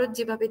করেছে, ভারত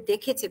যেভাবে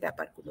দেখেছে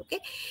ব্যাপারগুলোকে,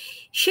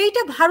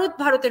 সেইটা ভারত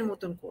ভারতের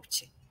মতন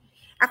করছে।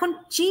 এখন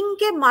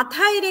চীনকে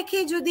মাথায় রেখে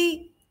যদি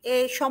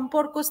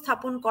সম্পর্ক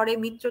স্থাপন করে,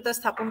 মিত্রতা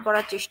স্থাপন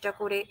করার চেষ্টা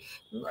করে,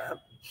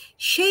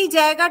 সেই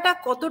জায়গাটা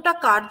কতটা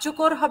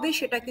কার্যকর হবে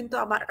সেটা কিন্তু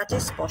আমার কাছে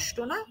স্পষ্ট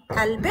না।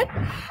 অ্যালবেট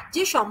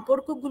যে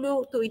সম্পর্কগুলো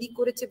তৈরি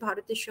করেছে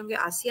ভারতের সঙ্গে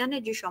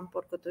আসিয়ানের, যে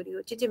সম্পর্ক তৈরি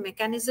হচ্ছে, যে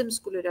মেকানিজমস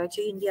গুলো রয়েছে,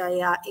 ইন্ডিয়া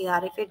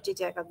ARF এর যে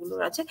জায়গাগুলো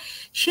আছে,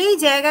 সেই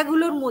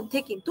জায়গাগুলোর মধ্যে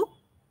কিন্তু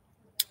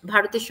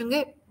ভারতের সঙ্গে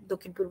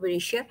দক্ষিণ পূর্ব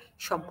এশিয়ার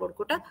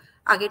সম্পর্কটা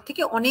আগের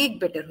থেকে অনেক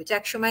বেটার হয়েছে।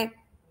 একসময়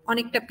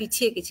অনেকটা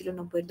পিছিয়ে গেছিল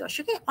 90-এর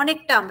দশকে,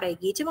 অনেকটা আমরা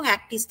এগিয়েছি এবং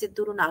অ্যাক্টিস্টের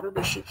দরুন আরো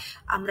বেশি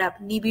আমরা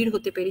নিবিড়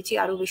হতে পেরেছি,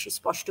 আরো বেশি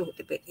স্পষ্ট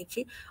হতে পেরেছি,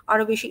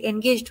 আরো বেশি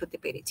এনগেজড হতে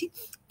পেরেছি।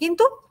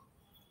 কিন্তু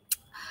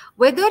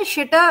ওয়েদার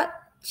সেটা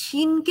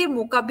চীনকে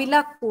মোকাবিলা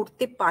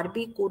করতে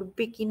পারবে,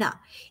 করবে কিনা,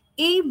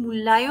 এই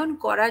মূল্যায়ন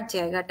করার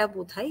জায়গাটা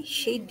বোধহয়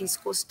সেই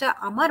ডিসকোর্সটা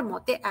আমার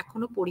মতে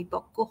এখনো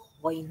পরিপক্ক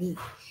হয়নি।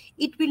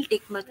 It will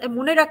take much.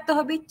 মনে রাখতে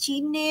হবে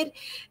চীনের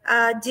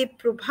যে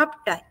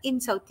প্রভাবটা in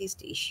south east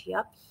Asia,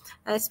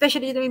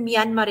 specially যদি আমি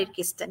মিয়ানমারের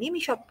কেসটা নিই,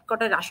 আমি সব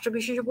কটা রাষ্ট্র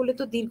বিশেষ বলে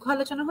তো দীর্ঘ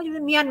আলোচনা হয়,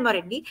 যদি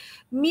মিয়ানমারের নিই,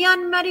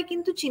 মিয়ানমারে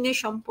কিন্তু চীনের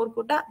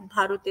সম্পর্কটা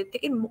ভারতের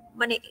থেকে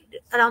মানে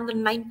অ্যারাউন্ড দ্য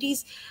 90s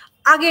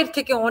আগের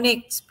থেকে অনেক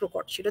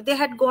প্রকট ছিল। দে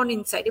হ্যাড গন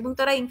ইনসাইড এবং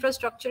তারা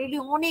ইনফ্রাস্ট্রাকচারালি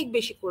অনেক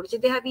বেশি করেছে।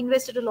 They have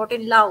invested lot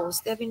in Laos,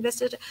 they have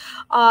invested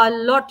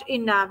lot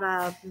in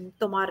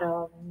তোমার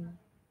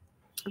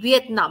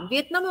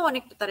ভিয়েতনামে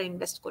অনেকটা তারা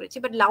ইনভেস্ট করেছে,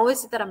 বাট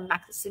লাওসে তারা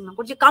ম্যাক্সিমাম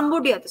করেছে,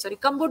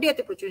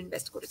 কাম্বোডিয়াতে প্রচুর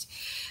ইনভেস্ট করেছে।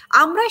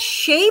 আমরা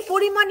সেই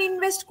পরিমাণ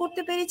ইনভেস্ট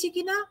করতে পেরেছি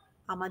কিনা,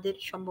 আমাদের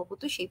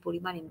সম্ভবত সেই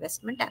পরিমাণ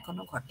ইনভেস্টমেন্ট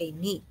এখনো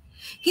ঘটেনি।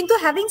 কিন্তু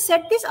হ্যাভিং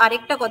সেড দিস,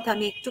 আরেকটা কথা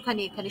আমি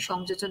একটুখানি এখানে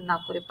সংযোজন না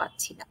করে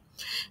পাচ্ছি না,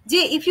 যে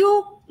if you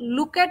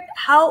look at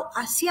how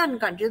ASEAN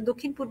country,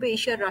 দক্ষিণ পূর্ব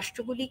এশিয়ার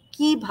রাষ্ট্রগুলি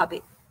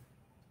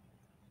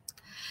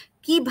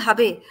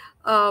কিভাবে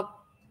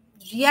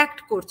রিয়াক্ট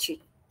করছে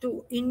টু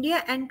ইন্ডিয়া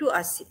অ্যান্ড টু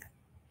আসিয়া।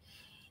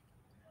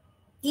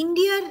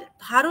 ইন্ডিয়ার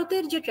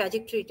ভারতের যে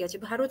ট্র্যাজেক্টরিটা আছে,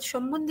 ভারত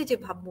সম্বন্ধে যে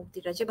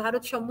ভাবমূর্তিটা আছে,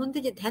 ভারত সম্বন্ধে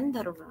যে ধ্যান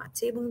ধারণা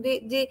আছে এবং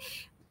যে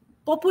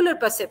পপুলার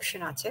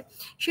পারসেপশন আছে,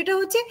 সেটা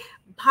হচ্ছে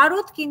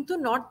ভারত কিন্তু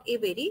not a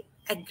very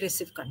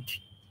aggressive country,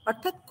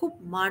 অর্থাৎ খুব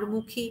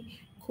মারমুখী,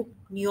 খুব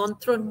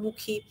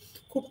নিয়ন্ত্রণমুখী,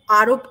 খুব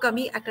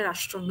আরবকামী একটা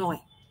রাষ্ট্র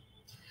নয়।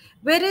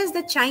 whereas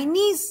the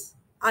Chinese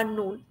are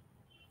known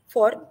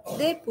for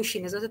their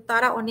pushiness, অর্থাৎ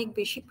তারা অনেক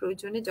বেশি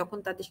প্রয়োজনে যখন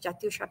তাদের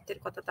জাতীয় স্বার্থের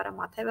কথা তারা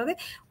মাথায় ভাবে,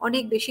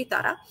 অনেক বেশি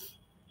তারা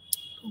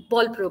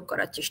বল প্রয়োগ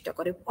করার চেষ্টা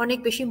করে, অনেক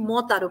বেশি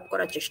মত আরোপ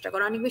করার চেষ্টা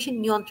করে, অনেক বেশি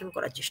নিয়ন্ত্রণ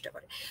করার চেষ্টা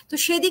করে। তো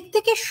সেদিক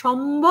থেকে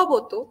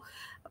সম্ভবত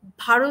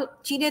ভারত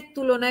চীনের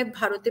তুলনায়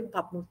ভারতের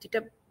ভাবমূর্তিটা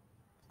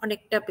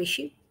অনেকটা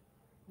বেশি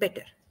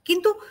বেটার।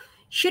 কিন্তু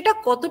সেটা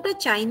কতটা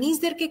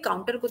চাইনিজদেরকে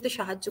কাউন্টার করতে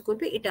সাহায্য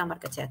করবে, এটা আমার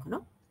কাছে এখনো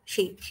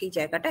সেই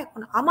জায়গাটা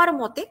এখন আমার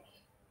মতে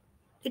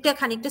এটা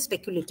খানিকটা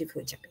স্পেকুলেটিভ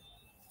হয়ে যাবে।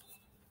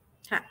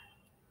 হ্যাঁ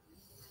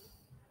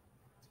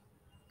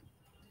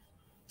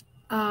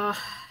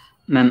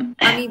ম্যাম,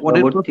 আমি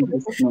পরবর্তী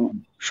প্রশ্ন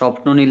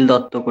স্বপ্ননীল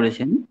দত্ত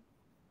করেছেন।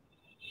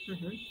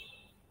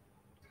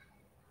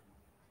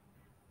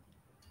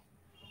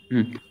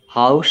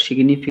 How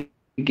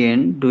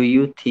significant do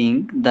you think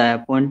the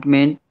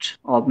appointment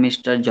of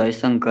Mr.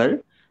 Jaishankar,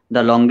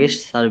 the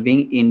longest-serving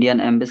Indian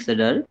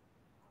ambassador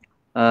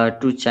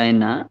to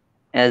China,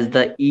 as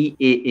the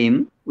EAM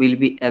will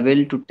be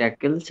able to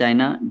tackle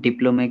China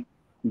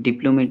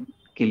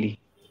diplomatically?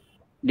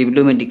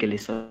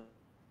 Sorry.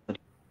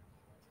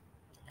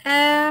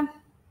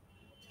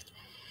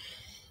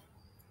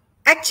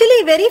 Actually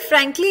very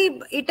frankly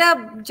এটা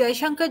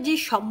জয়শঙ্করজি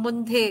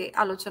সম্বন্ধে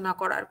আলোচনা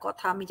করার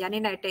কথা। আমি জানি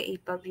না এটা এই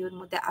পারভিউর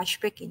মধ্যে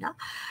আসবে কিনা,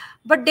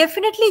 বাট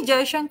ডেফিনেটলি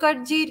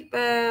জয়শঙ্করজির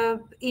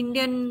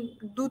ইন্ডিয়ান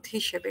দূত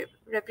হিসেবে,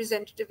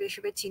 রিপ্রেজেন্টেটিভ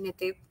হিসেবে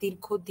চীনেতে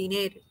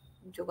দীর্ঘদিনের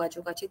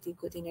যোগাযোগ আছে,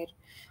 দীর্ঘদিনের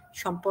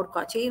সম্পর্ক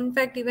আছে।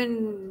 ইনফ্যাক্ট ইভেন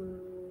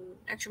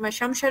একসময়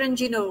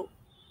শামশারনজিরও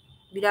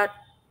বিরাট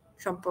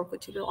সম্পর্ক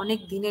ছিল, অনেক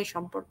দিনের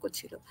সম্পর্ক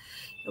ছিল,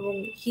 এবং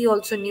he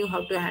also new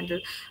how to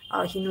handle,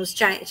 he knows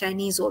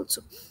Chinese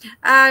also.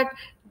 আর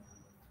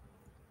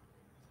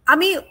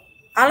আমি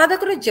আলাদা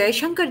করে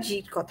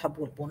জয়শঙ্করজির কথা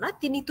বলবো না,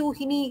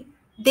 তিনি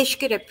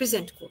দেশকে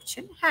রেপ্রেজেন্ট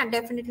করছেন। হ্যাঁ,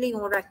 ডেফিনেটলি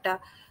ওর একটা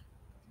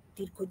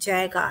দীর্ঘ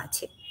জায়গা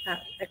আছে,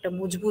 একটা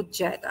মজবুত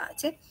জায়গা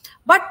আছে,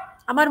 বাট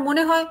আমার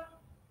মনে হয়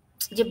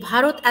যে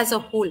ভারত অ্যাজ আ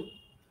হোল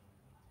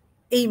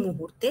এই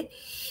মুহূর্তে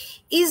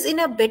is in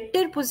a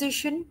better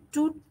position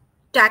to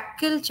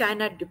tackle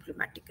China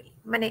diplomatically,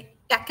 মানে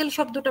ট্যাকেল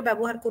শব্দটা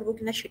ব্যবহার করবো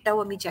কিনা সেটাও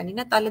আমি জানি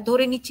না, তাহলে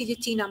ধরে নিচ্ছি যে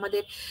চীন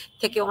আমাদের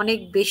থেকে অনেক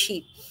বেশি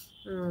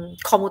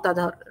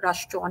ক্ষমতাধর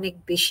রাষ্ট্র, অনেক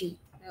বেশি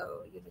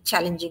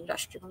চ্যালেঞ্জিং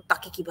রাষ্ট্র, এবং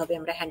তাকে কিভাবে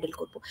আমরা হ্যান্ডেল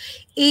করব,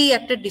 এই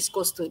একটা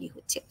ডিসকোর্স তৈরি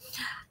হচ্ছে।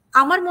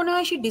 আমার মনে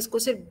হয় সেই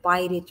ডিসকোর্সের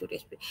বাইরে চলে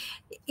আসবে,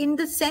 in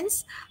the sense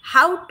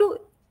how to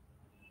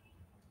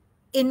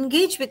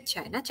engage with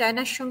China,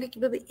 চায়নার সঙ্গে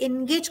কিভাবে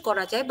এনগেজ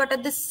করা যায়, but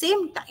at the same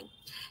time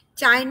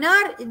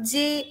চায়নার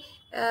যে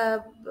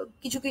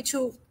কিছু কিছু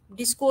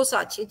ডিসকোর্স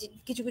আছে,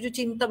 কিছু কিছু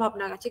চিন্তা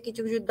ভাবনা আছে,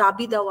 কিছু কিছু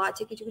দাবি দেওয়া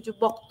আছে, কিছু কিছু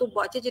বক্তব্য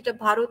আছে যেটা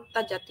ভারত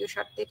তার জাতীয়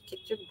স্বার্থের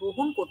ক্ষেত্রে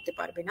গ্রহণ করতে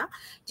পারবে না,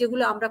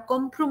 যেগুলো আমরা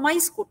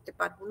কম্প্রোমাইজ করতে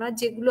পারবো না,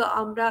 যেগুলো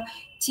আমরা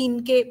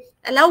চীনকে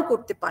অ্যালাউ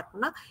করতে পারবো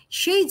না,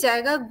 সেই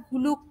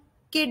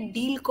জায়গাগুলোকে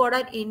ডিল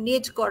করার,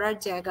 এনগেজ করার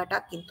জায়গাটা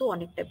কিন্তু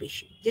অনেকটা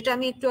বেশি। যেটা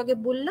আমি একটু আগে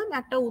বললাম,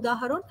 একটা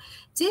উদাহরণ,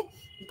 যে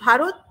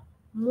ভারত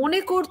মনে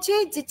করছে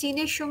যে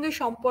চীনের সঙ্গে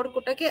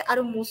সম্পর্কটাকে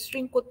আরো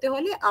মসৃণ করতে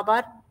হলে,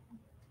 আবার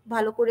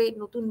ভালো করে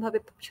নতুন ভাবে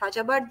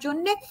সাজাবার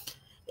জন্য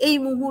এই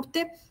মুহূর্তে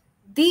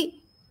দি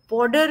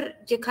বর্ডার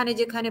যেখানে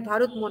যেখানে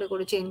ভারত মনে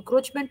করেছে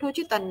এনক্রোচমেন্ট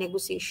হয়েছে, তার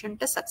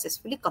নেগোসিয়েশনটা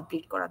সাকসেসফুলি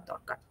কমপ্লিট করার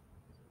দরকার।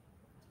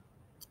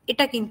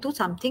 এটা কিন্তু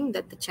something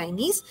that the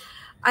Chinese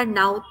R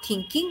now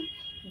thinking,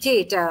 যে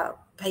এটা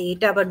ভাই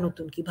এটা আবার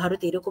নতুন কি,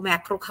 ভারত এরকম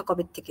একরোখা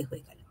কবে থেকে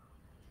হয়ে গেল।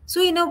 সো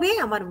ইন আ ওয়ে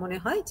আমার মনে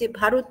হয় যে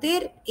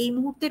ভারতের এই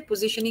মুহূর্তের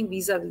positioning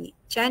ভিজাভি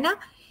China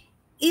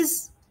is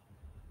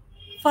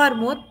far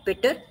more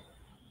better,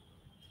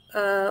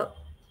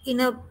 in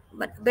a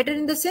better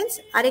in the sense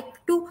আর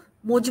একটু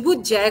মজবুত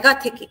জায়গা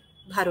থেকে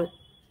ভারত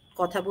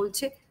কথা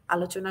বলছে,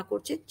 আলোচনা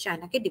করছে,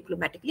 চায়নাকে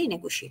ডিপ্লোম্যাটিকলি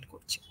নেগোশিয়েট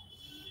করছে।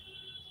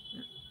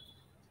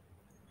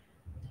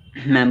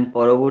 ম্যাম,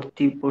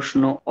 পরবর্তী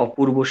প্রশ্ন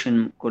অপূর্ব সেন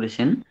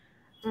করেছেন।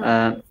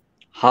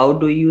 How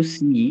do you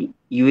C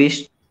US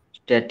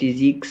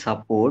strategic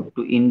support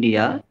to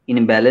India in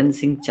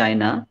balancing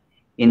China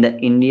in the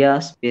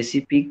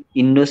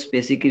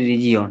Indo-Pacific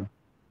region?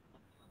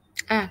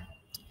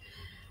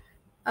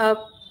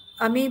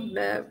 আমি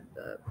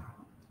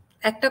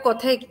একটা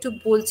কথা একটু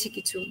বলছি,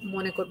 কিছু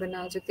মনে করবে না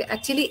যদি।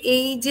 অ্যাকচুয়ালি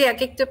এই যে এক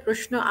একটা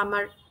প্রশ্ন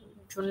আমার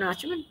জন্য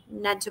আছে, মানে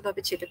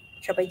ন্যায্যভাবে সেটা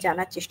সবাই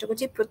জানার চেষ্টা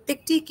করছি,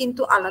 প্রত্যেকটি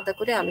কিন্তু আলাদা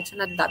করে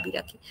আলোচনার দাবি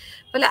রাখে,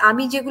 ফলে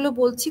আমি যেগুলো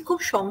বলছি খুব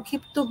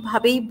সংক্ষিপ্ত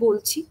ভাবেই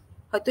বলছি,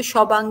 হয়তো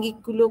সব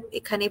আঙ্গিকগুলো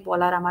এখানে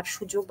বলার আমার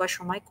সুযোগ বা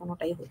সময়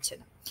কোনোটাই হচ্ছে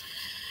না।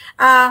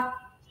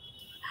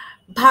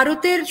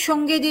 ভারতের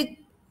সঙ্গে যে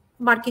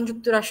মার্কিন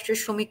যুক্তরাষ্ট্রের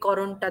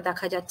সমীকরণটা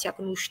দেখা যাচ্ছে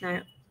এখন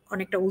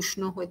অনেকটা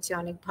উষ্ণ হয়েছে,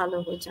 অনেক ভালো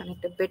হয়েছে,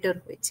 অনেকটা বেটার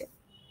হয়েছে,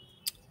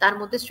 তার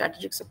মধ্যে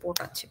স্ট্র্যাটেজিক সাপোর্ট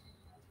আছে,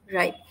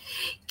 রাইট।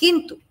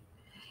 কিন্তু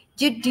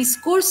যে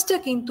ডিসকোর্সটা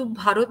কিন্তু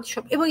ভারত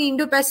সব এবং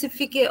ইন্ডো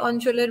প্যাসিফিক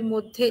অঞ্চলের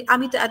মধ্যে,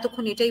 আমি তো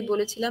এতক্ষণ এটাই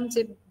বলেছিলাম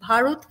যে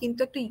ভারত কিন্তু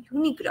একটা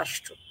ইউনিক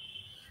রাষ্ট্র।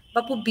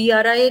 বাপু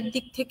বিআরআই এর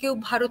দিক থেকেও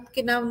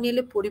ভারতকে না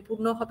নিলে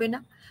পরিপূর্ণ হবে না,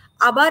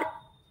 আবার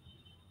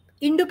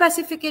ইন্ডো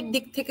প্যাসিফিকের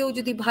দিক থেকেও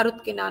যদি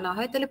ভারতকে না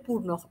হয় তাহলে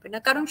পূর্ণ হবে না,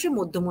 কারণ সে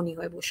মধ্যমণি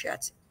হয়ে বসে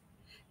আছে,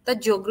 তার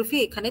জিওগ্রাফি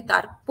এখানে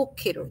তার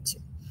পক্ষে রয়েছে।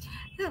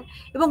 হ্যাঁ,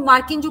 এবং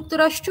মার্কিন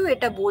যুক্তরাষ্ট্র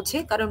এটা বোঝে,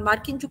 কারণ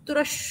মার্কিন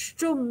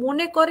যুক্তরাষ্ট্র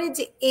মনে করে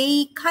যে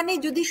এইখানে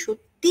যদি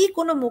সত্যি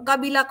কোনো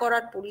মোকাবিলা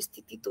করার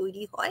পরিস্থিতি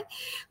তৈরি হয়,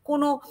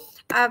 কোনো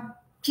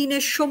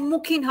চীনের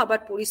সম্মুখীন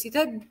হবার পরিস্থিতি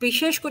হয়,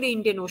 বিশেষ করে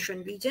ইন্ডিয়ান ওশান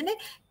রিজনে,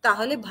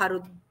 তাহলে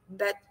ভারত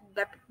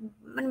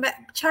মানে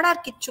ছাড়া আর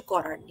কিচ্ছু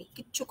করার নেই,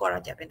 কিচ্ছু করা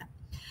যাবে না।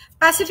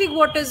 প্যাসিফিক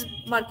ওয়াটার্স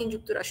মার্কিন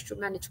যুক্তরাষ্ট্র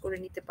ম্যানেজ করে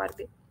নিতে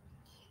পারবে,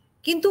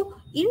 কিন্তু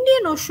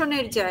ইন্ডিয়ান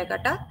ওশনের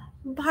জায়গাটা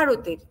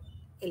ভারতের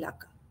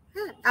এলাকা।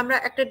 হ্যাঁ, আমরা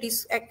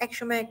এক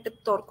সময় একটা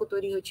তর্ক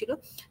তৈরি হয়েছিল,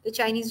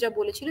 চাইনিজরা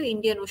বলেছিল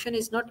Indian ocean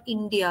is not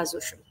India's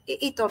ocean,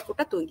 এই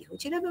তর্কটা তৈরি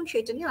হয়েছিল এবং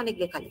সেটা নিয়ে অনেক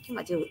লেখালেখি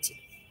মাঝে হয়েছিল।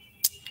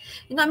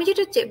 কিন্তু আমি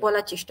যেটা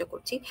বলার চেষ্টা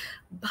করছি,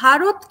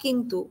 ভারত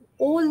কিন্তু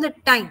all the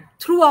time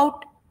through out,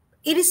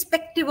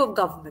 ইরিসপেক্টিভ of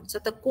governments,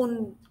 অর্থাৎ কোন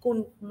কোন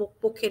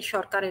পক্ষের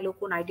সরকার এলো,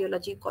 কোন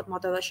আইডিওলজি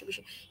মতাদর্শ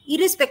বিষয়,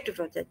 ইরিসপেক্টিভ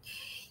অফ দ্যাট,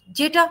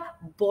 যেটা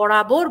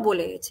বরাবর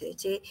বলে গেছে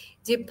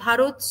যে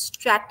ভারত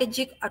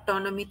স্ট্র্যাটেজিক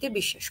অটোনমিতে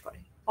বিশ্বাস করে,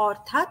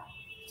 অর্থাৎ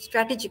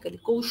স্ট্র্যাটেজিক্যালি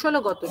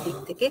কৌশলগত দিক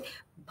থেকে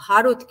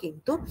ভারত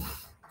কিন্তু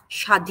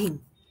স্বাধীন,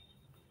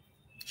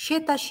 সে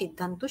তার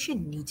সিদ্ধান্ত সে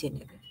নিজে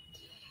নেবে।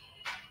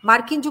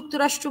 মার্কিন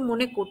যুক্তরাষ্ট্র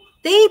মনে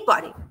করতেই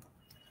পারে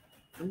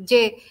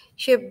যে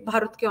সে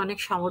ভারতকে অনেক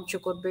সাহায্য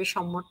করবে,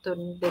 সমর্থন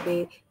দেবে,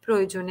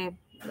 প্রয়োজনে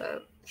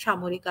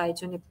সামরিক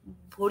আয়োজনে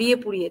ভরিয়ে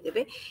পুড়িয়ে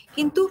দেবে,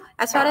 কিন্তু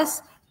as far as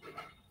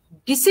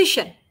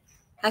decision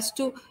as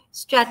to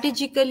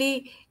strategically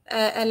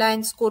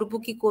alliance করবো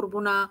কি করবো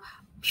না,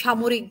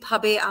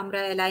 সামরিকভাবে আমরা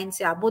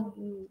অ্যালায়েন্সে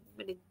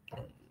মানে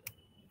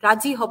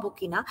রাজি হব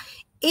কিনা,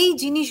 এই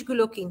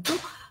জিনিসগুলো কিন্তু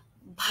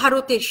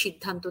ভারতের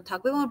সিদ্ধান্ত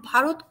থাকবে, এবং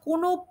ভারত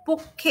কোনো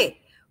পক্ষে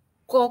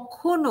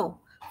কখনো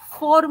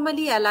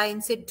ফর্মালি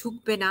অ্যালায়েন্সে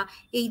ঢুকবে না,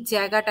 এই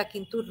জায়গাটা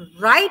কিন্তু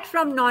right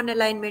from non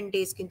alignment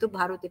days কিন্তু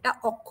ভারত এটা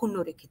অক্ষুণ্ণ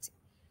রেখেছে,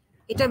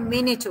 এটা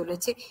মেনে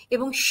চলেছে,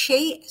 এবং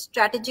সেই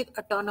স্ট্র্যাটেজিক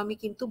অটোনমি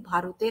কিন্তু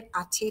ভারতের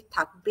আছে,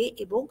 থাকবে,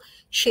 এবং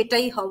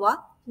সেটাই হওয়া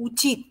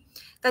উচিত।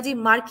 কাজে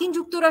মার্কিন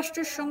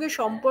যুক্তরাষ্ট্রের সঙ্গে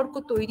সম্পর্ক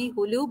তৈরি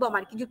হলেও বা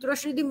মার্কিন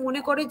যুক্তরাষ্ট্র যদি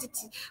মনে করে যে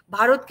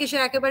ভারতকে সে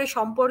একেবারে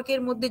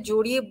সম্পর্কের মধ্যে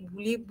জড়িয়ে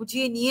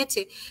বুঝিয়ে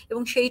নিয়েছে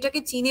এবং সেইটাকে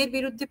চীনের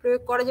বিরুদ্ধে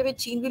প্রয়োগ করা যাবে,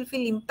 চীন উইল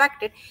ফিল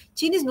ইম্প্যাক্টেড।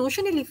 চীন is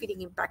নোশনালি feeling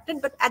impacted,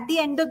 but at the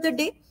end of the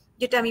day,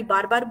 যেটা আমি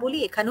বারবার বলি,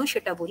 এখানেও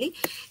সেটা বলি,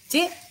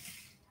 যে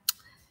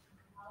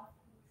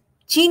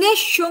চীনের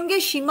সঙ্গে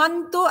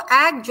সীমান্ত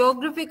এক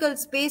জিওগ্রাফিক্যাল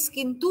স্পেস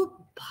কিন্তু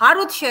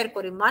ভারত শেয়ার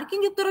করে, মার্কিন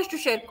যুক্তরাষ্ট্র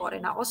শেয়ার করে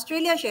না,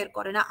 অস্ট্রেলিয়া শেয়ার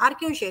করে না, আর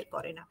কেউ শেয়ার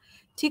করে না,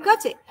 ঠিক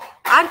আছে,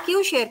 আর কেউ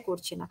শেয়ার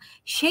করছে না।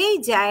 সেই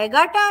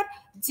জায়গাটার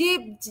যে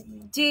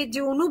যে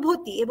যে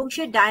অনুভূতি এবং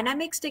সেই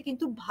ডাইনামিক্সটা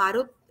কিন্তু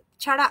ভারত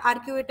ছাড়া আর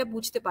কেউ এটা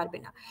বুঝতে পারবে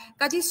না।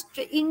 কাজে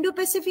ইন্ডো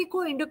প্যাসিফিক ও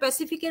ইন্ডো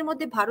প্যাসিফিকের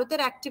মধ্যে ভারতের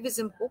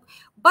অ্যাক্টিভিজম হোক,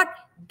 but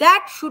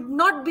that should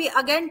not be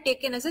again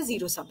taken as a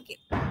zero sum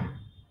game.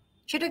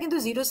 সেটা কিন্তু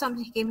জিরো সাম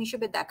গেম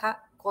হিসেবে দেখা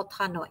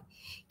কথা নয়।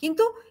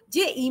 কিন্তু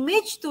যে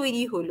ইমেজ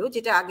তৈরি হলো,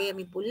 যেটা আগে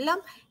আমি বললাম,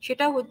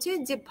 সেটা হচ্ছে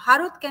যে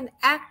Bharat can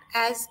act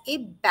as a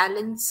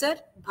balancer,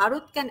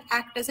 Bharat can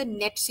act as a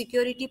net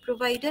security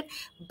provider,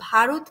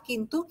 Bharat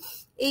কিন্তু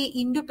এই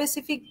ইন্ডো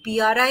প্যাসিফিক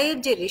বিআরআই এর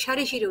যে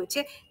রেশারেশি রয়েছে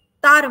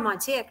তার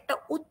মাঝে একটা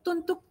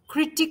অত্যন্ত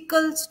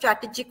ক্রিটিক্যাল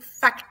স্ট্র্যাটেজিক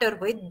ফ্যাক্টর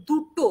হয়ে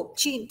দুটো,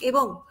 চীন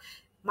এবং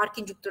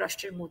মার্কিন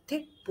যুক্তরাষ্ট্রের মধ্যে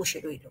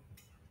বসে রইল।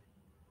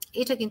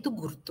 এটা কিন্তু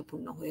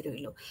গুরুত্বপূর্ণ হয়ে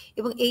রইল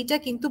এবং এইটা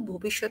কিন্তু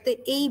ভবিষ্যতে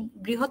এই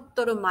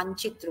বৃহত্তর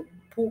মানচিত্র,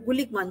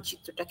 ভৌগোলিক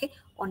মানচিত্রটাকে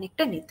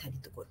অনেকটা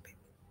নির্ধারিত করবে।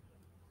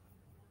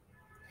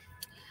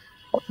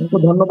 অসংখ্য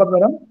ধন্যবাদ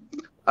ম্যাডাম।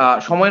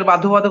 সময়ের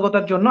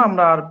বাধ্যবাধকতার জন্য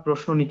আমরা আর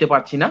প্রশ্ন নিতে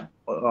পারছি না,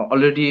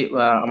 অলরেডি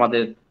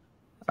আমাদের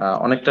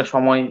অনেকটা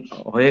সময়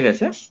হয়ে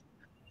গেছে।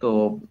 তো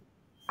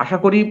আশা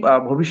করি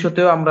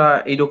ভবিষ্যতেও আমরা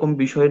এইরকম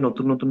বিষয়ে,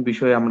 নতুন নতুন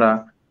বিষয়ে আমরা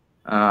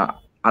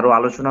আরো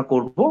আলোচনা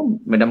করব,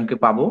 ম্যাডামকে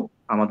পাবো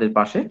আমাদের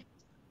পাশে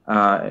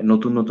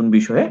নতুন নতুন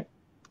বিষয়ে।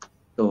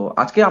 তো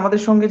আজকে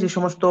আমাদের সঙ্গে যে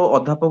সমস্ত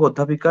অধ্যাপক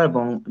অধ্যাপিকা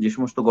এবং যে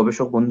সমস্ত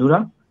গবেষক বন্ধুরা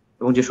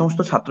এবং যে সমস্ত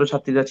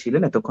ছাত্রছাত্রীরা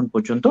ছিলেন এতক্ষণ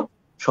পর্যন্ত,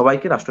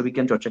 সবাইকে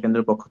রাষ্ট্রবিজ্ঞান চর্চা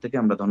কেন্দ্রের পক্ষ থেকে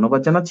আমরা ধন্যবাদ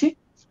জানাচ্ছি।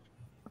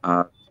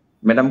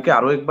 ম্যাডামকে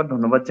আরো একবার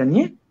ধন্যবাদ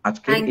জানিয়ে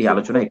আজকে এই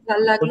আলোচনায়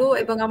ভালো লাগলো।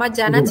 এবং আমার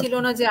জানা ছিল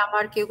না যে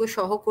আমার কেউ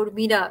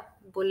সহকর্মীরা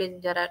বলেন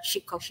যারা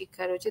শিক্ষক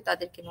শিক্ষা রয়েছে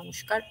তাদেরকে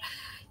নমস্কার,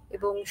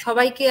 এবং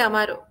সবাইকে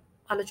আমার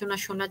আলোচনা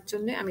শোনার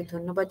জন্য আমি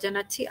ধন্যবাদ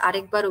জানাচ্ছি।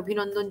 আরেকবার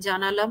অভিনন্দন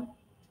জানালাম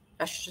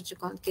রাষ্ট্রচর্চা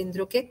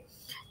কেন্দ্রকে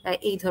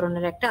এই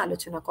ধরনের একটা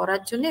আলোচনা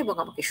করার জন্য এবং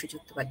আমাকে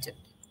সুযোগ দেওয়ার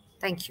জন্য।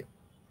 Thank you.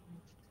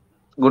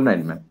 Good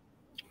night ma'am.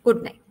 Good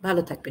night,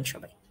 ভালো থাকবেন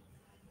সবাই।